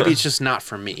 or maybe it's just not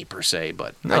for me, per se,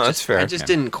 but that's fair. I just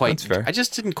didn't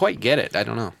quite get it. I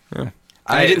don't know. Yeah.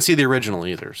 I didn't see the original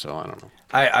either, so I don't know.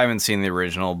 I haven't seen the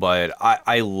original, but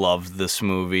I loved this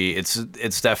movie.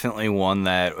 It's definitely one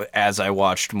that, as I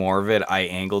watched more of it, I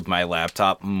angled my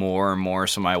laptop more and more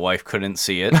so my wife couldn't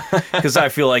see it. Because I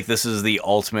feel like this is the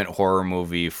ultimate horror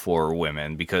movie for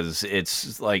women, because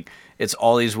it's like, it's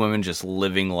all these women just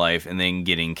living life and then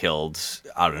getting killed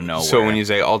out of nowhere. So when you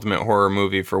say ultimate horror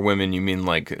movie for women, you mean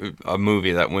like a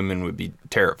movie that women would be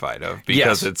terrified of?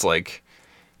 Because it's like...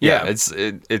 Yeah,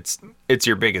 it's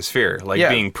your biggest fear, like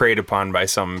being preyed upon by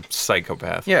some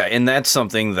psychopath. Yeah, and that's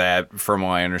something that, from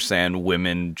what I understand,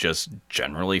 women just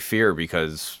generally fear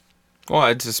because... Well,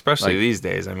 it's especially these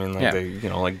days. I mean, like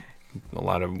like a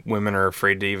lot of women are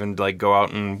afraid to even like go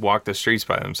out and walk the streets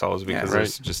by themselves because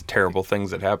there's just terrible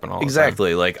things that happen all the time.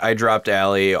 Exactly. Like I dropped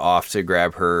Allie off to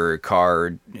grab her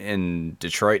car in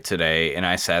Detroit today, and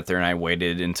I sat there and I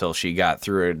waited until she got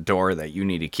through a door that you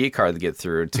need a key card to get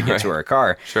through to get to her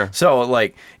car. Sure. So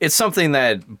like it's something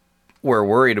that we're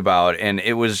worried about, and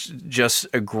it was just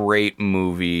a great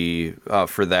movie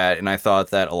for that. And I thought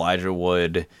that Elijah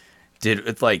Wood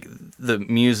did, like, the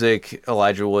music,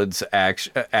 Elijah Wood's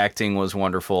acting was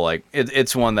wonderful. Like,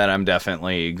 it's one that I'm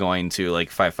definitely going to, like,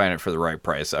 if I find it for the right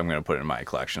price, I'm going to put it in my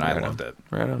collection. I loved it.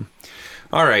 Right on.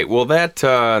 All right, well,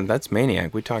 that's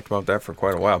Maniac. We talked about that for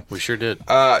quite a while. We sure did.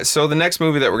 So the next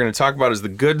movie that we're going to talk about is The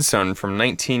Good Son from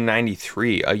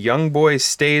 1993. A young boy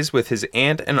stays with his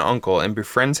aunt and uncle and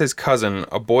befriends his cousin,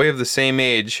 a boy of the same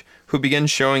age, who begins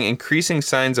showing increasing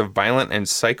signs of violent and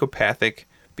psychopathic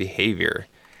behavior.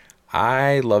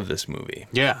 I love this movie.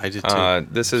 Yeah, I did too.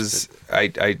 This is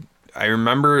I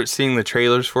remember seeing the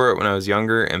trailers for it when I was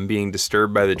younger and being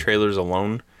disturbed by the trailers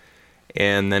alone.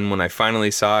 And then when I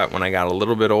finally saw it when I got a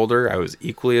little bit older, I was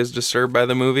equally as disturbed by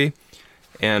the movie.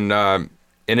 And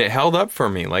it held up for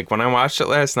me. Like when I watched it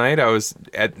last night, I was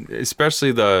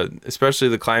especially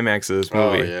the climax of this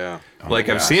movie. Oh yeah. Like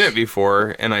I've seen it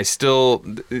before, and I still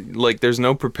like. There's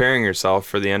no preparing yourself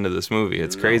for the end of this movie.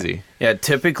 It's crazy. Yeah,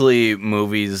 typically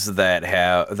movies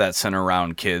that center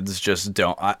around kids just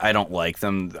don't. I don't like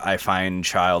them. I find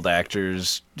child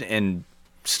actors in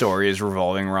stories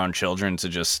revolving around children to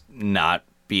just not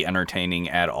be entertaining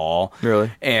at all. Really?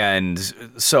 And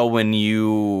so when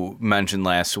you mentioned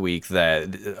last week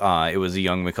that it was a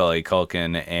young Macaulay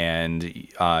Culkin and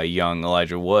young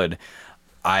Elijah Wood,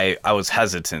 I was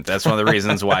hesitant. That's one of the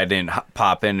reasons why I didn't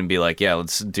pop in and be like, yeah,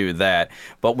 let's do that.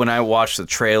 But when I watched the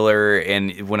trailer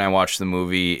and when I watched the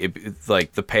movie,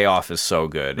 like the payoff is so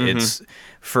good. It's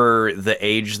for the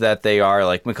age that they are.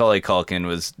 Like Macaulay Culkin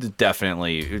was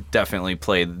definitely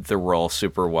played the role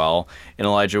super well. And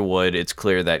Elijah Wood, it's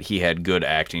clear that he had good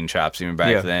acting chops even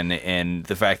back then. And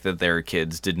the fact that they were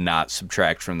kids did not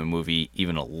subtract from the movie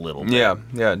even a little bit.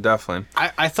 Yeah, definitely.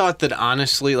 I thought that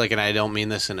honestly, like, and I don't mean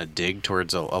this in a dig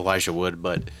towards Elijah Wood,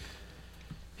 but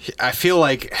I feel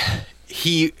like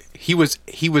he was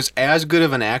as good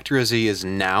of an actor as he is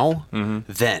now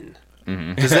then.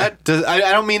 I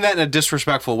don't mean that in a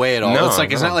disrespectful way at all. No,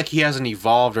 It's not like he hasn't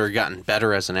evolved or gotten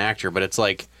better as an actor, but it's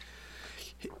like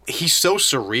he's so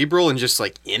cerebral and just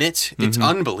like in it. It's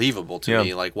unbelievable to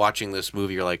me. Like watching this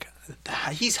movie, you're like,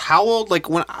 he's how old? Like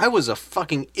when I was a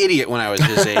fucking idiot when I was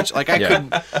his age. Like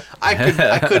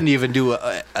I couldn't even do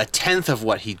a tenth of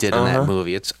what he did in that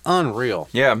movie. It's unreal.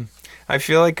 Yeah. I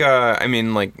feel like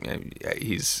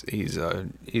he's a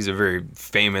very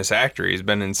famous actor. He's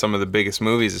been in some of the biggest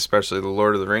movies, especially the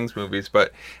Lord of the Rings movies.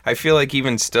 But I feel like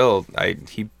even still,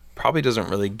 he probably doesn't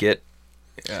really get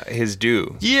his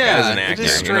due as an actor. It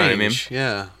is strange. You know what I mean?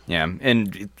 Yeah,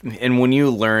 and when you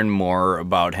learn more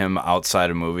about him outside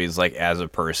of movies, like as a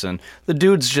person, the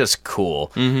dude's just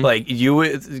cool. Like you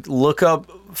would look up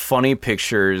funny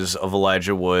pictures of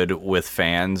Elijah Wood with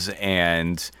fans,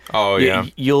 and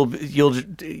your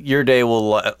day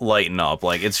will lighten up.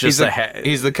 Like it's just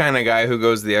he's the kind of guy who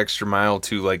goes the extra mile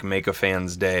to like make a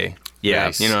fan's day.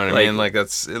 Yeah, you know what I mean. Like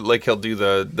that's like he'll do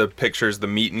the pictures, the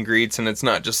meet and greets, and it's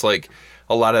not just like.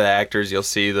 A lot of the actors you'll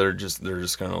see they're just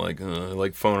kind of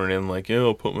like phoning in like,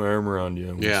 I'll put my arm around you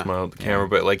and smile at the camera,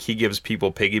 but like he gives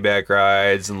people piggyback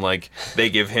rides and like they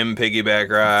give him piggyback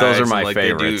rides. Those are my and, like,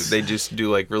 favorites. They just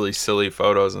do like really silly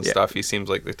photos and stuff. He seems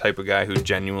like the type of guy who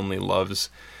genuinely loves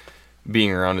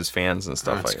being around his fans and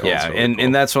stuff like that. Yeah, really cool.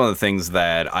 And that's one of the things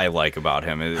that I like about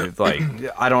him. It's like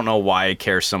I don't know why I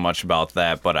care so much about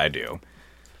that, but I do.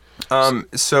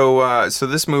 So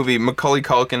this movie, Macaulay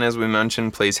Culkin, as we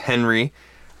mentioned, plays Henry.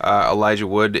 Elijah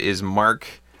Wood is Mark.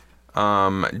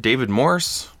 David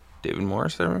Morse,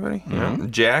 everybody.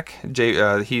 Jack.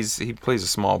 He plays a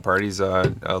small part. He's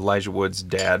Elijah Wood's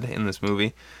dad in this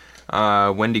movie.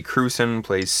 Wendy Crewson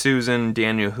plays Susan.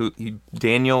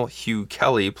 Daniel Hugh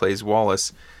Kelly plays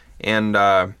Wallace, and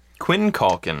Quinn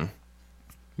Culkin.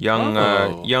 Young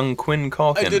Quinn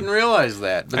Culkin. I didn't realize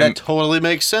that, but that totally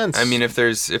makes sense. I mean, if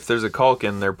there's a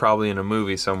Culkin, they're probably in a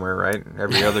movie somewhere, right?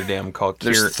 Every other damn Culkin.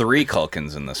 There's 3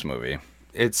 Culkins in this movie.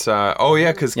 It's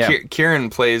because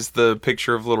Kieran plays the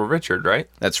picture of Little Richard, right?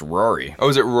 That's Rory. Oh,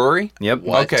 is it Rory? Yep.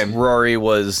 What? Okay. Rory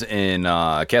was in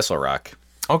Castle Rock.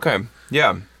 Okay.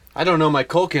 Yeah. I don't know my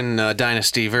Culkin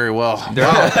dynasty very well. They're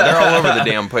all over the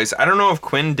damn place. I don't know if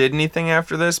Quinn did anything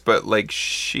after this, but like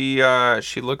she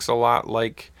looks a lot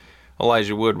like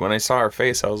Elijah Wood. When I saw her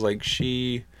face, I was like,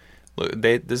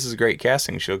 this is great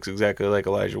casting. She looks exactly like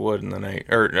Elijah Wood, and then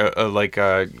Macaulay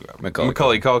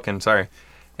Culkin. Sorry,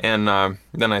 and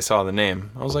then I saw the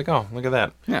name. I was like, oh, look at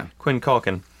that. Yeah, Quinn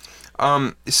Culkin.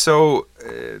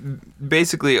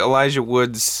 Basically, Elijah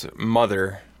Wood's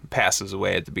mother passes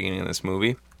away at the beginning of this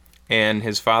movie. And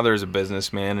his father is a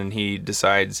businessman, and he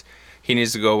decides he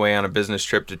needs to go away on a business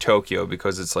trip to Tokyo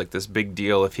because it's like this big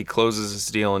deal. If he closes this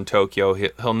deal in Tokyo,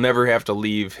 he'll never have to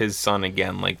leave his son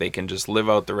again. Like, they can just live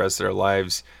out the rest of their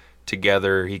lives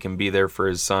together. He can be there for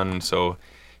his son. So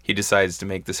he decides to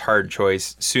make this hard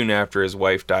choice soon after his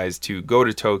wife dies to go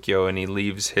to Tokyo, and he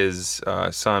leaves his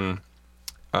son,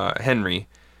 Henry,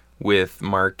 with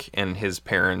Mark and his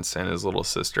parents and his little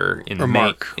sister in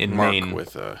Maine.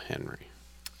 With Henry.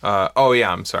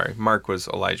 I'm sorry. Mark was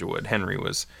Elijah Wood. Henry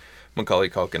was Macaulay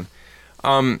Culkin.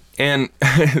 And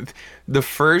the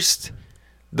first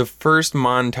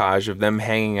montage of them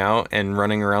hanging out and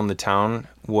running around the town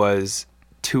was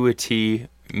to a T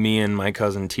me and my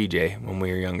cousin TJ when we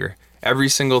were younger. Every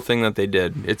single thing that they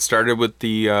did. It started with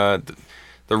the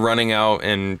running out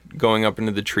and going up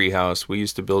into the treehouse. We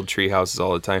used to build tree houses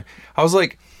all the time. I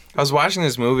was watching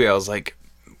this movie. I was like,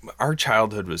 our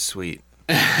childhood was sweet.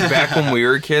 Back when we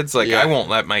were kids, I won't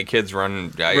let my kids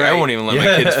run. I won't even let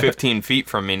my kids 15 feet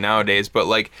from me nowadays. But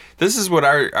like, this is what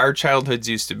our childhoods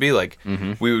used to be like.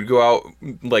 We would go out,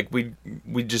 like we'd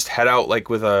just head out like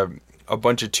with a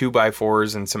bunch of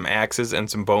 2x4s and some axes and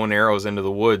some bow and arrows into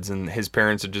the woods, and his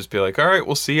parents would just be like, "All right,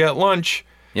 we'll see you at lunch."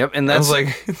 Yep, and that's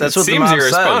like that's what seems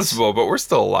irresponsible, says. But we're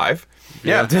still alive.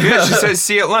 Yeah, she says,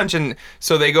 "See you at lunch," and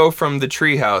so they go from the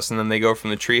treehouse, and then they go from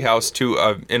the treehouse to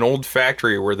an old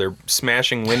factory where they're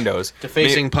smashing windows.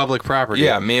 Defacing public property.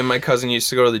 Yeah, me and my cousin used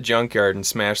to go to the junkyard and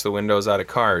smash the windows out of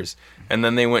cars, And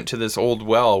then they went to this old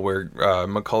well where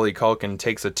Macaulay Culkin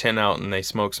takes a tin out and they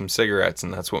smoke some cigarettes,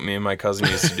 and that's what me and my cousin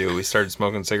used to do. We started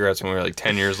smoking cigarettes when we were like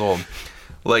 10 years old.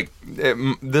 Like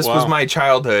this was my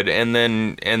childhood, and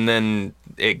then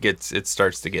it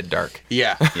starts to get dark.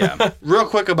 Yeah. Real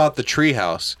quick about the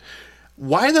treehouse.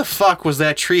 Why the fuck was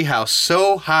that treehouse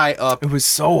so high up? It was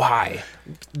so high.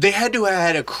 They had to have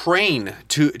had a crane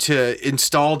to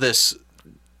install this.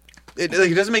 It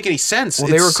doesn't make any sense.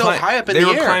 Well, it's so high up in the air.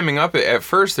 They were climbing up it. At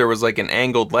first, there was like an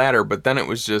angled ladder, but then it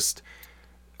was just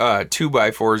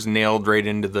 2x4s nailed right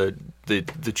into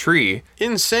the tree.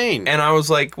 Insane. And I was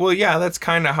like, well, yeah, that's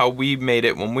kind of how we made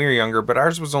it when we were younger, but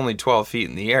ours was only 12 feet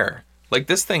in the air. Like,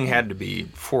 this thing had to be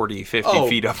 40, 50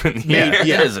 feet up in the air.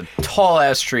 Yeah, it is a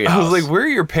tall-ass treehouse. I was like, where are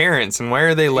your parents, and why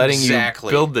are they letting you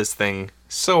build this thing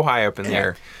so high up in the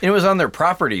air? It was on their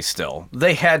property still.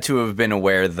 They had to have been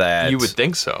aware that... You would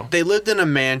think so. They lived in a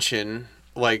mansion,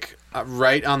 like,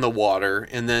 right on the water,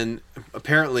 and then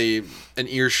apparently an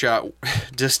earshot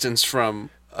distance from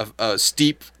a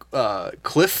steep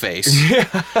cliff face.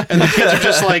 And the kids are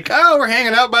just like, oh, we're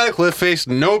hanging out by the cliff face.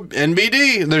 No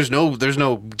NBD. There's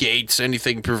no gates,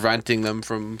 anything preventing them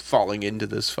from falling into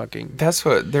this fucking... That's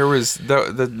what there was.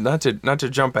 Not to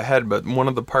jump ahead, but one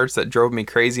of the parts that drove me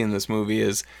crazy in this movie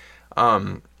is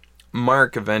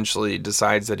Mark eventually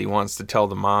decides that he wants to tell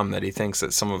the mom that he thinks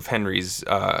that some of Henry's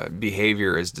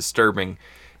behavior is disturbing,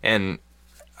 and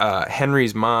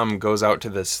Henry's mom goes out to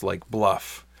this like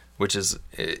bluff, which is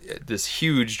this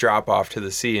huge drop off to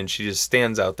the sea, and she just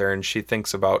stands out there and she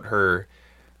thinks about her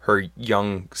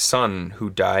young son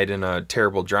who died in a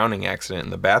terrible drowning accident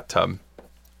in the bathtub,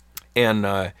 and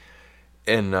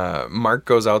Mark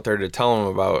goes out there to tell him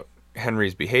about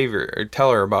Henry's behavior, or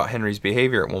tell her about Henry's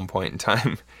behavior at one point in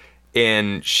time,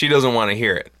 and she doesn't want to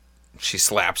hear it. She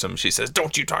slaps him. She says,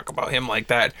 "Don't you talk about him like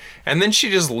that," and then she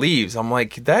just leaves. I'm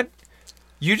like, that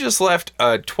you just left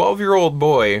a 12-year-old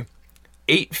boy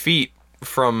 8 feet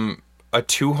from a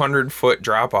 200-foot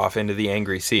drop-off into the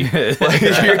angry sea. Like,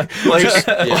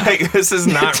 this is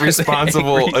not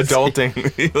responsible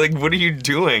adulting. Like, what are you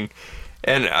doing?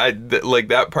 And like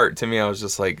that part to me, I was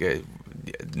just like,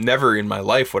 never in my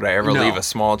life would I ever leave a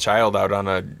small child out on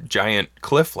a giant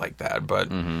cliff like that.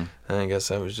 But I guess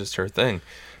that was just her thing.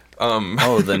 The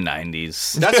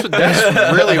 90s. That's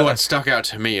really what stuck out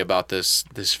to me about this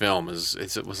film is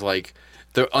it was like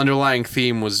the underlying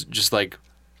theme was just like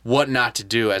what not to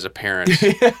do as a parent.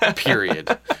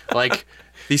 Period. Like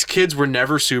these kids were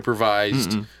never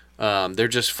supervised. They're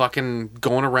just fucking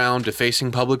going around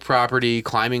defacing public property,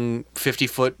 climbing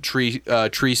 50-foot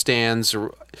tree stands.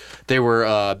 They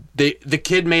were the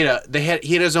kid he had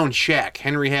his own shack.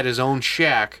 Henry had his own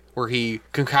shack where he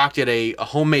concocted a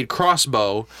homemade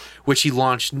crossbow, which he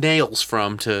launched nails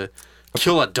from to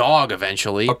kill a dog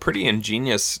eventually. A pretty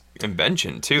ingenious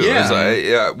invention too.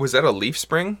 Yeah. Was that a leaf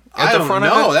spring at the front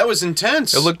of it? No, that was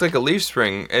intense. It looked like a leaf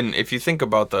spring, and if you think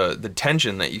about the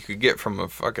tension that you could get from a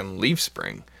fucking leaf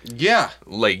spring,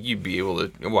 like you'd be able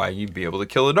to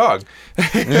kill a dog.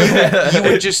 You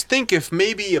would just think if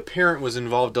maybe a parent was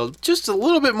involved just a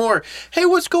little bit more. Hey,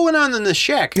 what's going on in the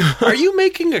shack? Are you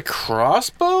making a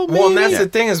crossbow? Maybe? Well, and that's the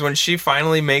thing is when she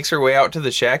finally makes her way out to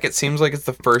the shack, it seems like it's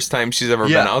the first time she's ever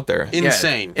been out there.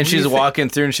 Insane. And she's walking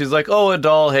through, and she's like, "Oh, a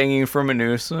doll hanging from a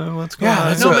noose. What's going on?"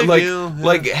 That's no big deal.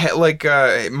 Like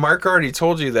Mark already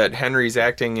told you that Henry's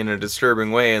acting in a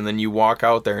disturbing way, and then you walk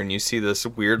out there and you see this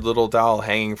weird little doll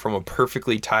hanging from a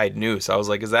perfectly tied noose. I was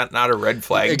like, is that not a red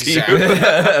flag to you?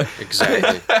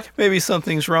 Exactly. Maybe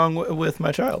something's wrong with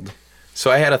my child.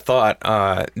 So I had a thought.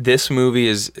 This movie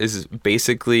is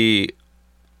basically,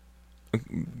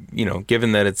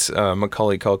 given that it's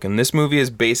Macaulay Culkin, this movie is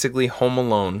basically Home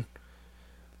Alone,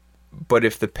 but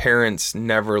if the parents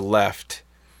never left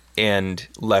and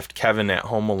left Kevin at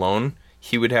home alone,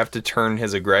 he would have to turn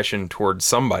his aggression towards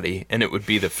somebody, and it would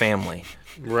be the family.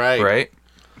 Right?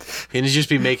 And he'd just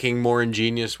be making more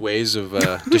ingenious ways of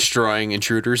destroying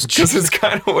intruders. Because it's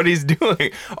kind of what he's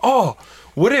doing. Oh,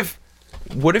 what if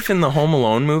in the Home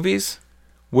Alone movies,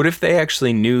 what if they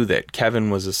actually knew that Kevin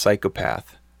was a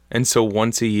psychopath? And so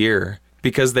once a year,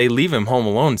 because they leave him home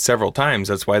alone several times,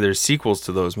 that's why there's sequels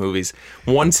to those movies.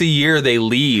 Once a year they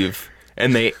leave,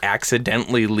 and they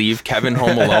accidentally leave Kevin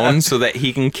home alone so that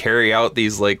he can carry out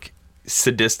these like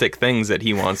sadistic things that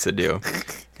he wants to do.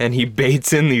 And he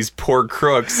baits in these poor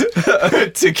crooks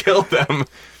to kill them.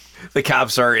 The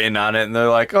cops are in on it, and they're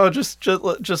like, "Oh, just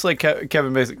like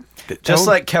Kevin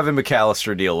like Kevin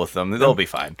McAllister deal with them. They'll be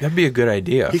fine." That'd be a good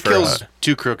idea. He kills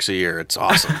 2 crooks a year. It's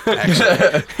awesome.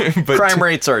 Actually, crime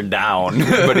rates are down.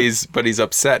 but he's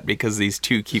upset because these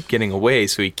 2 keep getting away,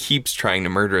 so he keeps trying to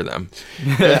murder them.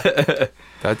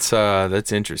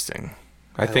 That's interesting.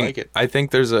 I like it. I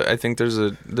think there's a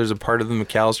part of the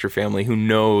McAllister family who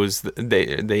knows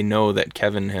they know that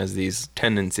Kevin has these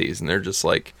tendencies, and they're just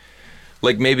like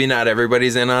maybe not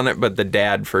everybody's in on it, but the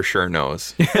dad for sure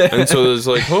knows. And so it's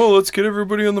like, oh, let's get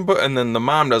everybody on the boat, and then the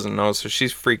mom doesn't know, so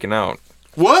she's freaking out.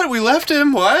 What? We left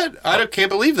him? What? Can't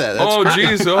believe that. That's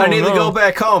Jeez. Oh, I need to go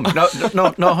back home.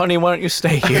 No, honey, why don't you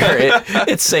stay here?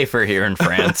 It's safer here in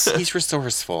France. He's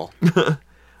resourceful.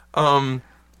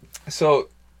 So,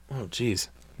 oh, geez.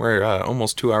 We're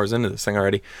almost 2 hours into this thing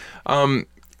already.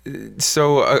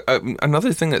 So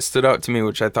another thing that stood out to me,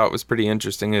 which I thought was pretty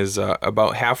interesting, is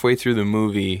about halfway through the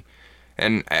movie,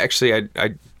 and actually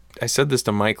I said this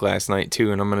to Mike last night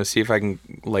too, and I'm going to see if I can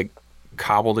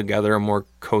cobble together a more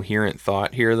coherent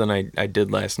thought here than I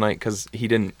did last night, because he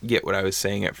didn't get what I was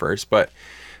saying at first. But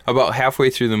about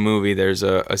halfway through the movie, there's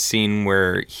a scene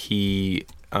where he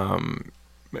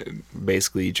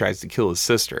basically tries to kill his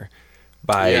sister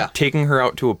by taking her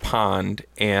out to a pond,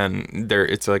 and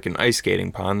it's like an ice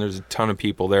skating pond. There's a ton of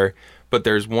people there, but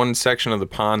there's one section of the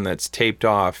pond that's taped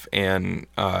off, and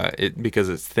because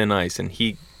it's thin ice, and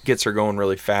he gets her going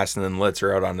really fast and then lets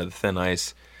her out onto the thin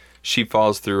ice. She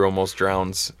falls through, almost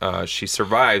drowns. She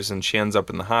survives, and she ends up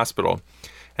in the hospital.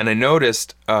 And I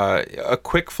noticed a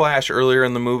quick flash earlier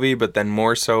in the movie, but then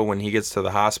more so when he gets to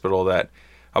the hospital, that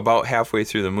about halfway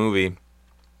through the movie,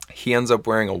 he ends up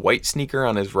wearing a white sneaker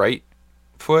on his right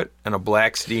foot and a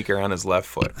black sneaker on his left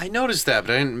foot. I noticed that,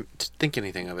 but I didn't think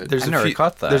anything of it. I never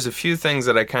caught that. There's a few things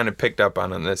that I kind of picked up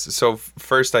on this. So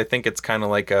first, I think it's kind of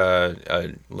like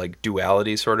a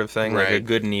duality sort of thing, like a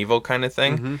good and evil kind of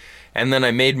thing. Mm-hmm. And then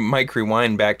I made Mike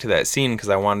rewind back to that scene because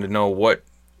I wanted to know what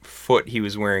foot he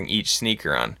was wearing each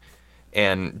sneaker on.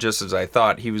 And just as I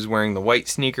thought, he was wearing the white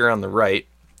sneaker on the right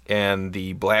and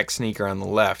the black sneaker on the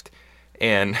left.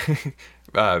 And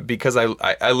because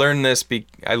I learned this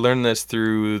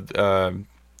through an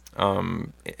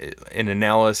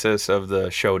analysis of the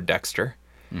show Dexter.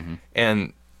 Mm-hmm.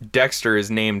 And Dexter is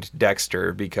named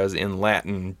Dexter because in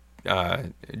Latin,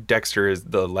 Dexter is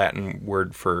the Latin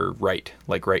word for right,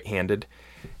 like right-handed.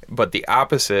 But the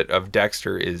opposite of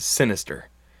Dexter is sinister.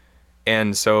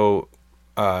 And so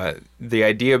the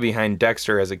idea behind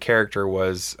Dexter as a character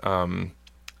was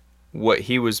what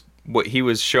he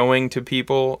was showing to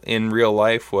people in real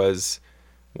life was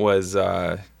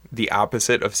the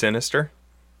opposite of sinister.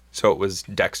 So it was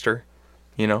Dexter,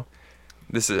 you know.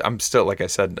 I'm still, like I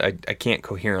said, I can't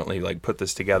coherently put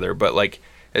this together, but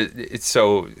it's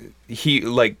so he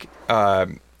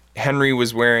Henry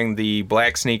was wearing the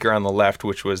black sneaker on the left,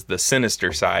 which was the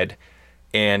sinister side,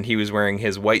 and he was wearing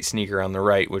his white sneaker on the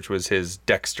right, which was his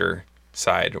Dexter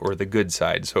side, or the good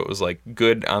side. So it was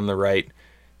good on the right,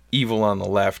 evil on the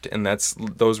left, and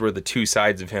those were the two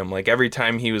sides of him. Every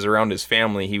time he was around his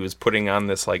family, he was putting on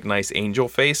this nice angel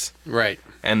face, right?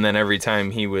 And then every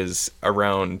time he was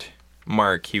around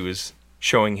Mark, he was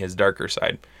showing his darker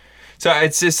side. So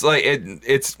it's just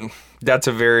that's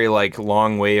a very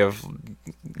long way of,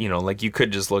 you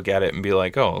could just look at it and be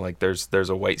there's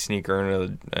a white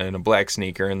sneaker and a black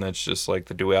sneaker, and that's just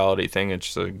the duality thing.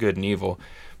 It's just good and evil.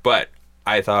 But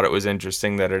I thought it was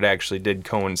interesting that it actually did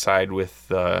coincide with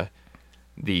the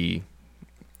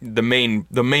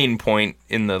main point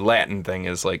in the Latin thing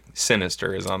is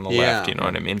sinister is on the left. You know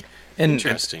what I mean?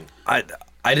 Interesting.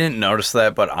 I didn't notice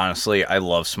that, but honestly, I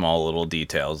love small little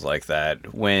details like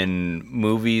that. When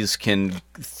movies can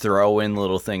throw in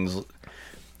little things,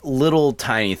 little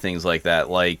tiny things like that,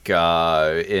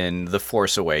 in The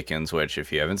Force Awakens, which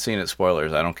if you haven't seen it,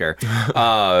 spoilers, I don't care.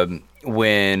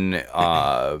 When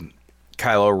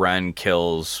Kylo Ren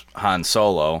kills Han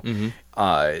Solo,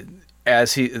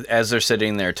 as they're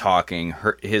sitting there talking,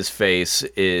 his face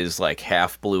is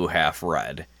half blue, half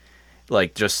red.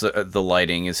 Just the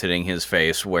lighting is hitting his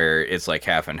face where it's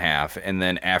half and half. And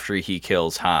then after he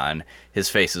kills Han, his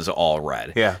face is all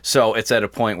red. Yeah. So it's at a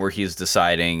point where he's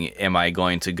deciding, am I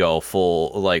going to go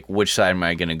full, which side am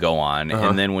I going to go on? Uh-huh.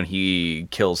 And then when he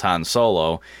kills Han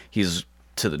Solo, he's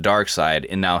to the dark side,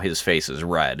 and now his face is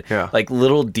red. Yeah.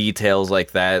 Little details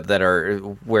like that are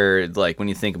where, when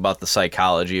you think about the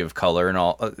psychology of color and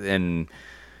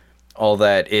all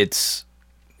that, it's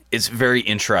very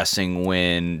interesting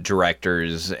when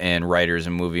directors and writers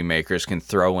and movie makers can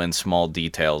throw in small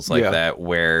details that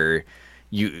where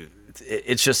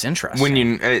it's just interesting.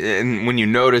 When you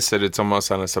notice it, it's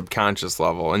almost on a subconscious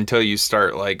level until you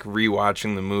start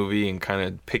rewatching the movie and kind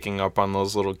of picking up on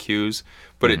those little cues.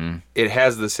 But it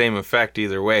has the same effect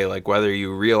either way. Whether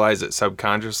you realize it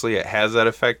subconsciously, it has that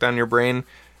effect on your brain,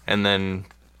 and then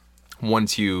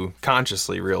once you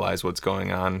consciously realize what's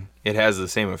going on, it has the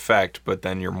same effect, but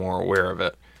then you're more aware of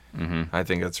it. I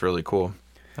think that's really cool.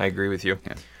 I agree with you.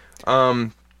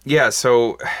 Yeah.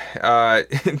 So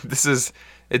this is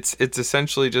it's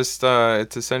essentially just a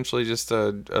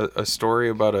story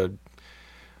about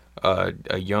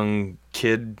a young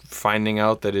kid finding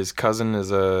out that his cousin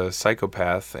is a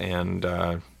psychopath, and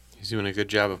he's doing a good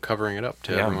job of covering it up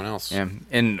to everyone else. Yeah,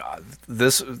 and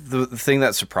the thing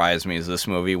that surprised me is this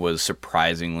movie was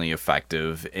surprisingly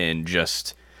effective in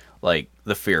just like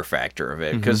the fear factor of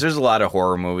it, because there's a lot of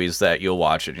horror movies that you'll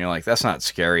watch it and you're like, that's not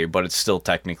scary, but it's still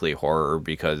technically horror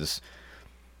because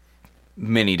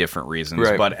many different reasons.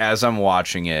 Right. But as I'm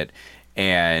watching it,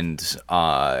 and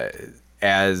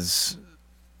as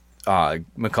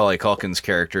Macaulay Culkin's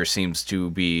character seems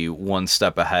to be one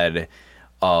step ahead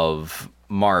of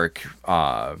Mark,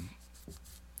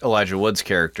 Elijah Wood's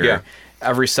character,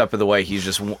 every step of the way he's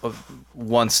just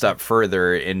one step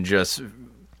further in just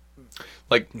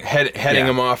like heading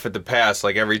him off at the pass.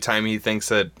 Like every time he thinks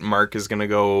that Mark is gonna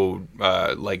go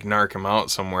like narc him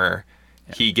out somewhere,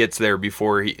 he gets there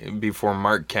before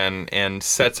Mark can, and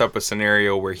sets up a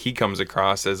scenario where he comes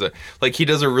across as he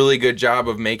does a really good job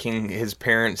of making his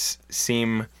parents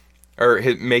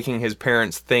making his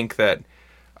parents think that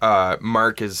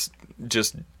Mark is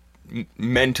just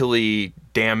mentally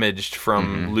damaged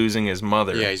from losing his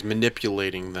mother. Yeah, he's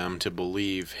manipulating them to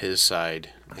believe his side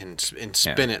and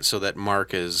spin it so that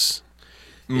Mark is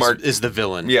the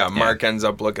villain. Yeah, Mark ends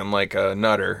up looking like a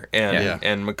nutter,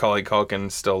 and Macaulay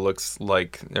Culkin still looks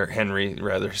like, or Henry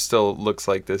rather, still looks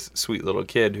like this sweet little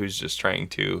kid who's just trying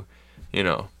to,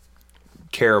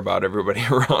 care about everybody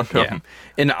around him.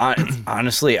 And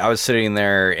honestly, I was sitting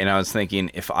there and I was thinking,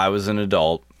 if I was an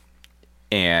adult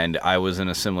and I was in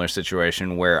a similar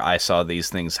situation where I saw these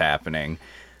things happening,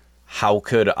 how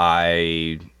could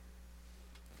I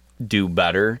do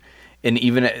better? And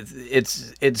even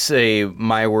it's a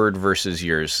my word versus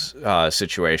yours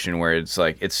situation where it's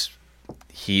like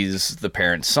he's the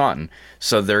parent's son,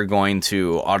 so they're going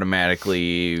to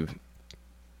automatically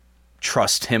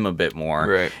trust him a bit more,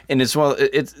 right? And if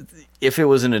it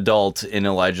was an adult in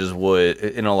Elijah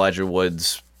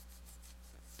Wood's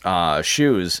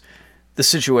shoes, the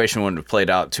situation wouldn't have played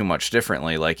out too much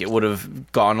differently. Like, it would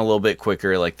have gone a little bit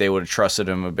quicker. Like, they would have trusted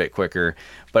him a bit quicker.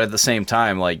 But at the same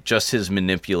time, like, just his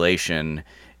manipulation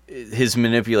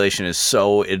is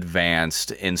so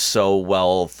advanced and so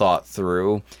well thought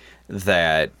through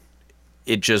that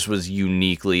it just was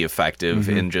uniquely effective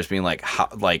in just being like,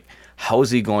 how is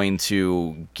he going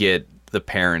to get the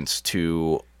parents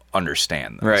to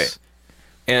understand this? Right.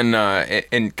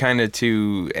 And kind of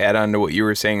to add on to what you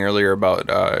were saying earlier about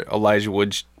Elijah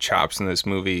Wood's chops in this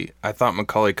movie, I thought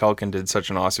Macaulay Culkin did such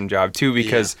an awesome job too,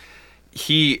 because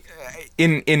he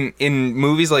in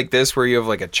movies like this where you have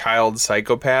like a child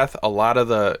psychopath, a lot of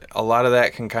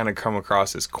that can kind of come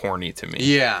across as corny to me.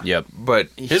 Yeah. Yep. But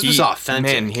his was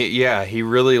authentic. Man, he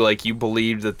really, like, you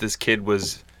believed that this kid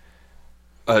was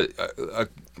a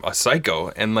psycho,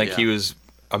 and he was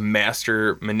a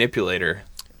master manipulator.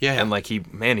 Yeah, and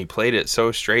he played it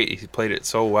so straight. He played it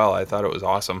so well. I thought it was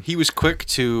awesome. He was quick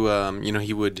to,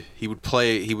 he wouldn't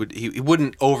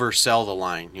oversell the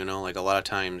line. Like a lot of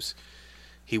times,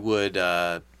 he would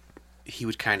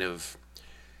kind of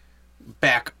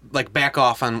back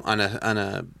off on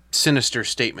a sinister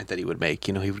statement that he would make.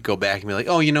 He would go back and be like,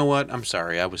 "Oh, you know what? I'm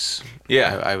sorry. I was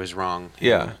wrong.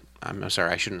 Yeah, I'm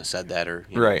sorry. I shouldn't have said that." Or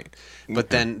right. But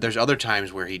then there's other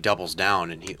times where he doubles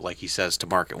down and he says to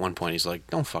Mark at one point, he's like,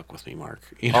 "Don't fuck with me, Mark."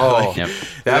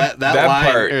 That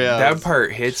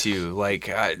part hits you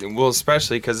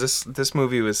especially because this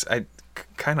movie was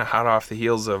kind of hot off the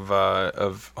heels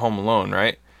of Home Alone,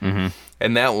 right? Mm-hmm.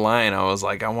 And that line, I was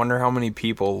like, I wonder how many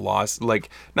people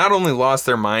not only lost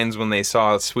their minds when they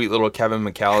saw sweet little Kevin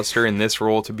McAllister in this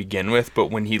role to begin with, but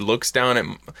when he looks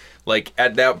down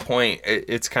at that point,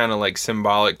 it's kind of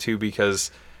symbolic too,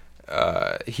 because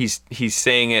he's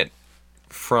saying it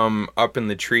from up in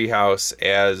the treehouse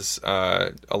as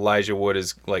Elijah Wood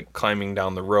is climbing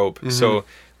down the rope. Mm-hmm. So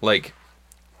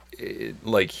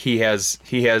he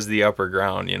has the upper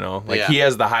ground, he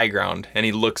has the high ground, and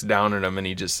he looks down at him and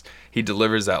he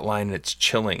delivers that line, and it's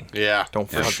chilling. Yeah, don't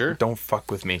fuck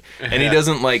with me. And he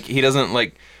doesn't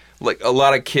a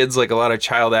lot of kids, a lot of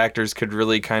child actors could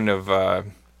really kind of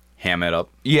ham it up.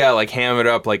 Yeah, ham it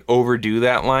up, overdo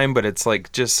that line, but it's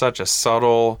just such a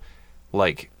subtle,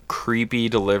 creepy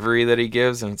delivery that he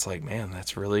gives, and it's man,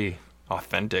 that's really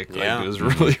authentic. Yeah. It was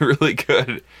really, really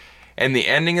good. And the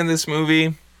ending of this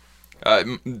movie,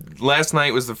 last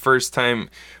night was the first time.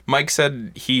 Mike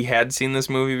said he had seen this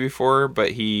movie before,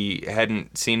 but he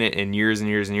hadn't seen it in years and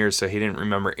years and years, so he didn't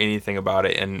remember anything about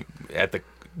it. And at the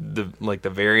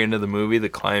very end of the movie, the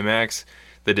climax,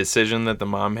 the decision that the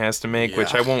mom has to make,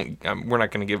 which I won't. We're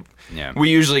not going to give. Yeah. We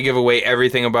usually give away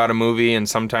everything about a movie, and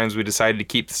sometimes we decide to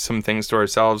keep some things to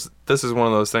ourselves. This is one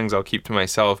of those things I'll keep to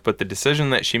myself. But the decision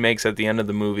that she makes at the end of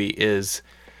the movie is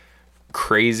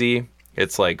crazy.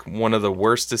 It's like one of the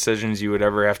worst decisions you would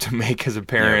ever have to make as a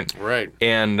parent. Yeah, right.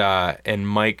 And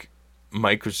Mike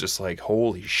was just like,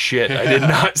 holy shit, I did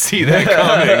not see that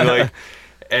coming. Like,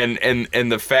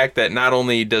 and the fact that not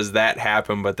only does that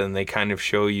happen, but then they kind of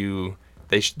show you,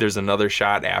 there's another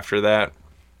shot after that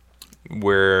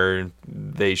where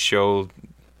they show,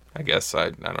 I guess, I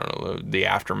don't know, the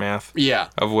aftermath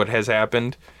of what has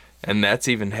happened. And that's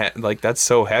even that's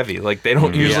so heavy. Like, they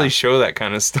don't usually show that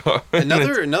kind of stuff.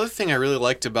 Another thing I really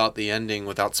liked about the ending,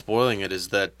 without spoiling it, is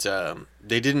that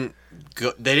they didn't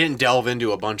delve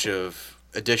into a bunch of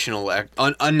additional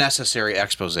unnecessary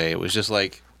expose. It was just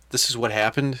like, this is what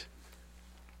happened.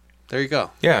 There you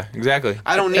go. Yeah, exactly.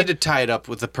 I don't need to tie it up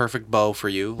with the perfect bow for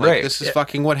you. Like, right. This is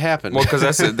fucking what happened. Well, because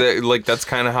that's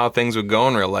kind of how things would go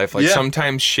in real life. Like,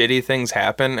 sometimes shitty things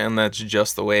happen, and that's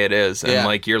just the way it is. And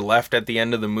like, you're left at the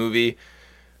end of the movie,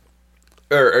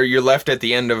 or you're left at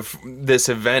the end of this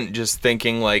event just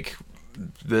thinking like,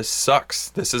 this sucks.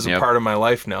 This is a part of my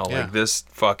life now. Yeah. Like, this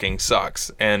fucking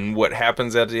sucks. And what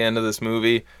happens at the end of this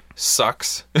movie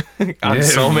sucks on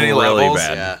so many really levels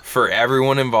bad. for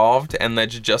everyone involved, and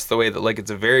that's just the way that, like,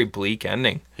 it's a very bleak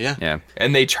ending. Yeah.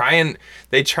 And they try and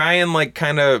like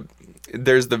kind of,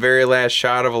 there's the very last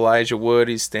shot of Elijah Wood.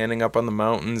 He's standing up on the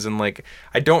mountains, and like,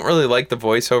 I don't really like the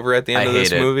voiceover at the end of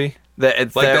this movie.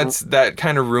 That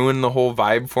kind of ruined the whole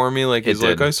vibe for me. Like, he's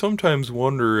like, I sometimes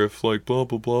wonder if like blah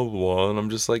blah blah blah, and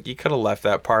I'm just like, you could have left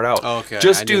that part out. Okay.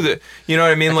 Just do the, you know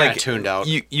what I mean? Like, tuned out.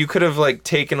 You could have like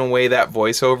taken away that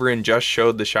voiceover and just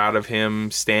showed the shot of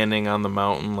him standing on the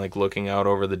mountain, like looking out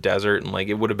over the desert, and like,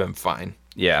 it would have been fine.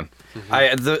 Yeah,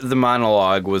 the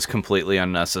monologue was completely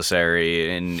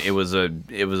unnecessary, and it was a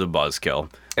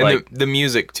buzzkill. And like, the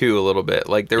music too, a little bit.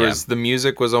 Like, the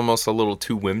music was almost a little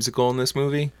too whimsical in this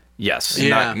movie. Yes,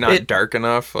 not dark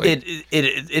enough. Like,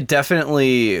 it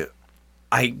definitely.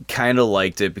 I kind of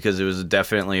liked it because it was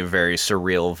definitely a very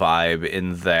surreal vibe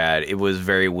in that it was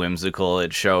very whimsical.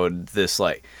 It showed this,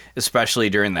 like, especially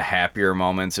during the happier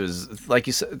moments, it was, like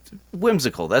you said,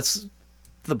 whimsical. That's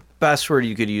the best word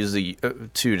you could use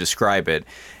to describe it.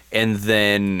 And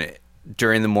then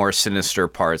during the more sinister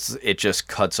parts, it just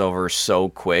cuts over so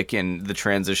quick, and the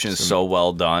transition is so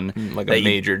well done. Like a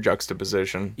major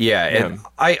juxtaposition. Yeah, and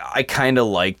I kind of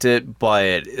liked it,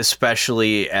 but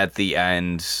especially at the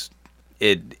end,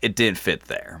 it didn't fit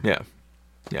there.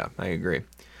 Yeah, I agree.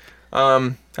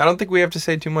 I don't think we have to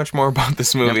say too much more about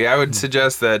this movie. I would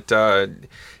suggest that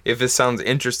if this sounds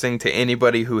interesting to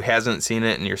anybody who hasn't seen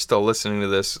it and you're still listening to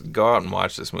this, go out and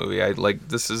watch this movie.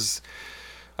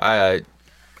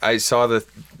 I saw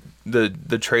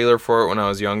the trailer for it when I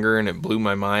was younger, and it blew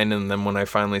my mind. And then when I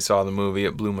finally saw the movie,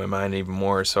 it blew my mind even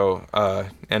more. So,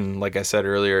 and like I said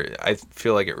earlier, I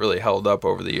feel like it really held up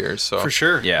over the years. So for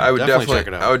sure, yeah, I would definitely check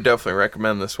it out. I would definitely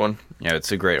recommend this one. Yeah,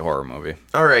 it's a great horror movie.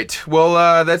 All right,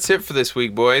 well, that's it for this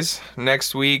week, boys.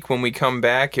 Next week, when we come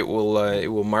back, it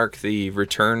will mark the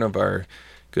return of our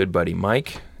good buddy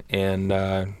Mike. And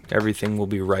everything will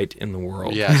be right in the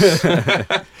world. Yes.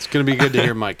 It's going to be good to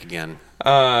hear Mike again.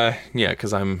 Yeah,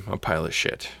 because I'm a pile of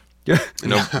shit.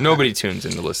 Nobody tunes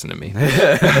in to listen to me.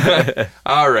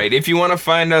 All right. If you want to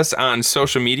find us on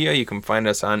social media, you can find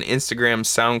us on Instagram,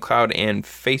 SoundCloud, and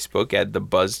Facebook at The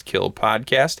Buzzkill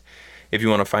Podcast. If you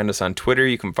want to find us on Twitter,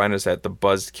 you can find us at The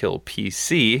Buzzkill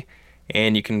PC.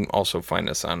 And you can also find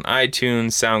us on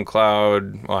iTunes,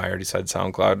 SoundCloud. Well, I already said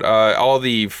SoundCloud. All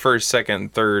the first,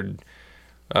 second, third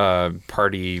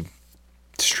party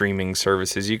streaming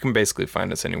services. You can basically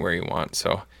find us anywhere you want.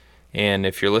 So, and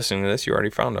if you're listening to this, you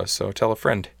already found us. So tell a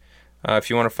friend. If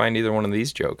you want to find either one of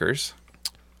these jokers,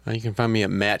 you can find me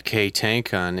at Matt K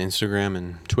Tank on Instagram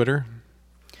and Twitter.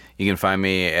 You can find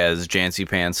me as Jancy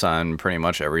Pants on pretty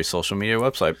much every social media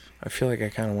website. I feel like I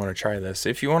kind of want to try this.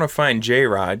 If you want to find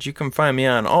J-Rod, you can find me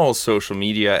on all social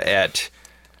media at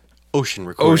Ocean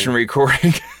Recording. Ocean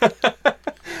Recording.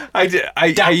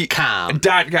 .com.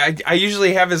 I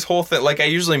usually have his whole thing. Like, I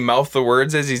usually mouth the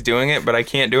words as he's doing it, but I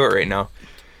can't do it right now.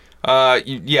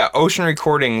 Yeah, Ocean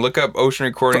Recording. Look up Ocean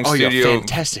Recording for all Studio. your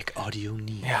fantastic audio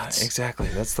needs. Yeah, exactly.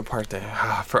 That's the part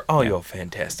that for all your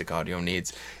fantastic audio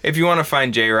needs. If you want to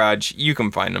find J-Rod, you can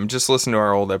find him. Just listen to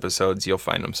our old episodes. You'll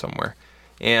find him somewhere.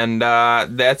 And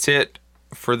that's it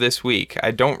for this week. I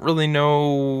don't really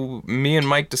know. Me and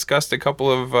Mike discussed a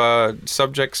couple of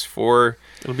subjects for.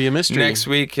 It'll be a mystery. Next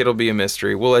week, it'll be a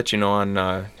mystery. We'll let you know on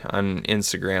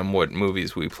Instagram what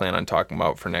movies we plan on talking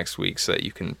about for next week so that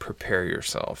you can prepare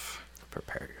yourself.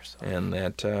 Prepare yourself. And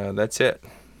that's it.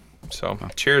 So,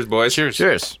 cheers, boys. Cheers.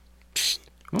 Cheers.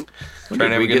 Try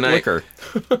and have a good night. Liquor.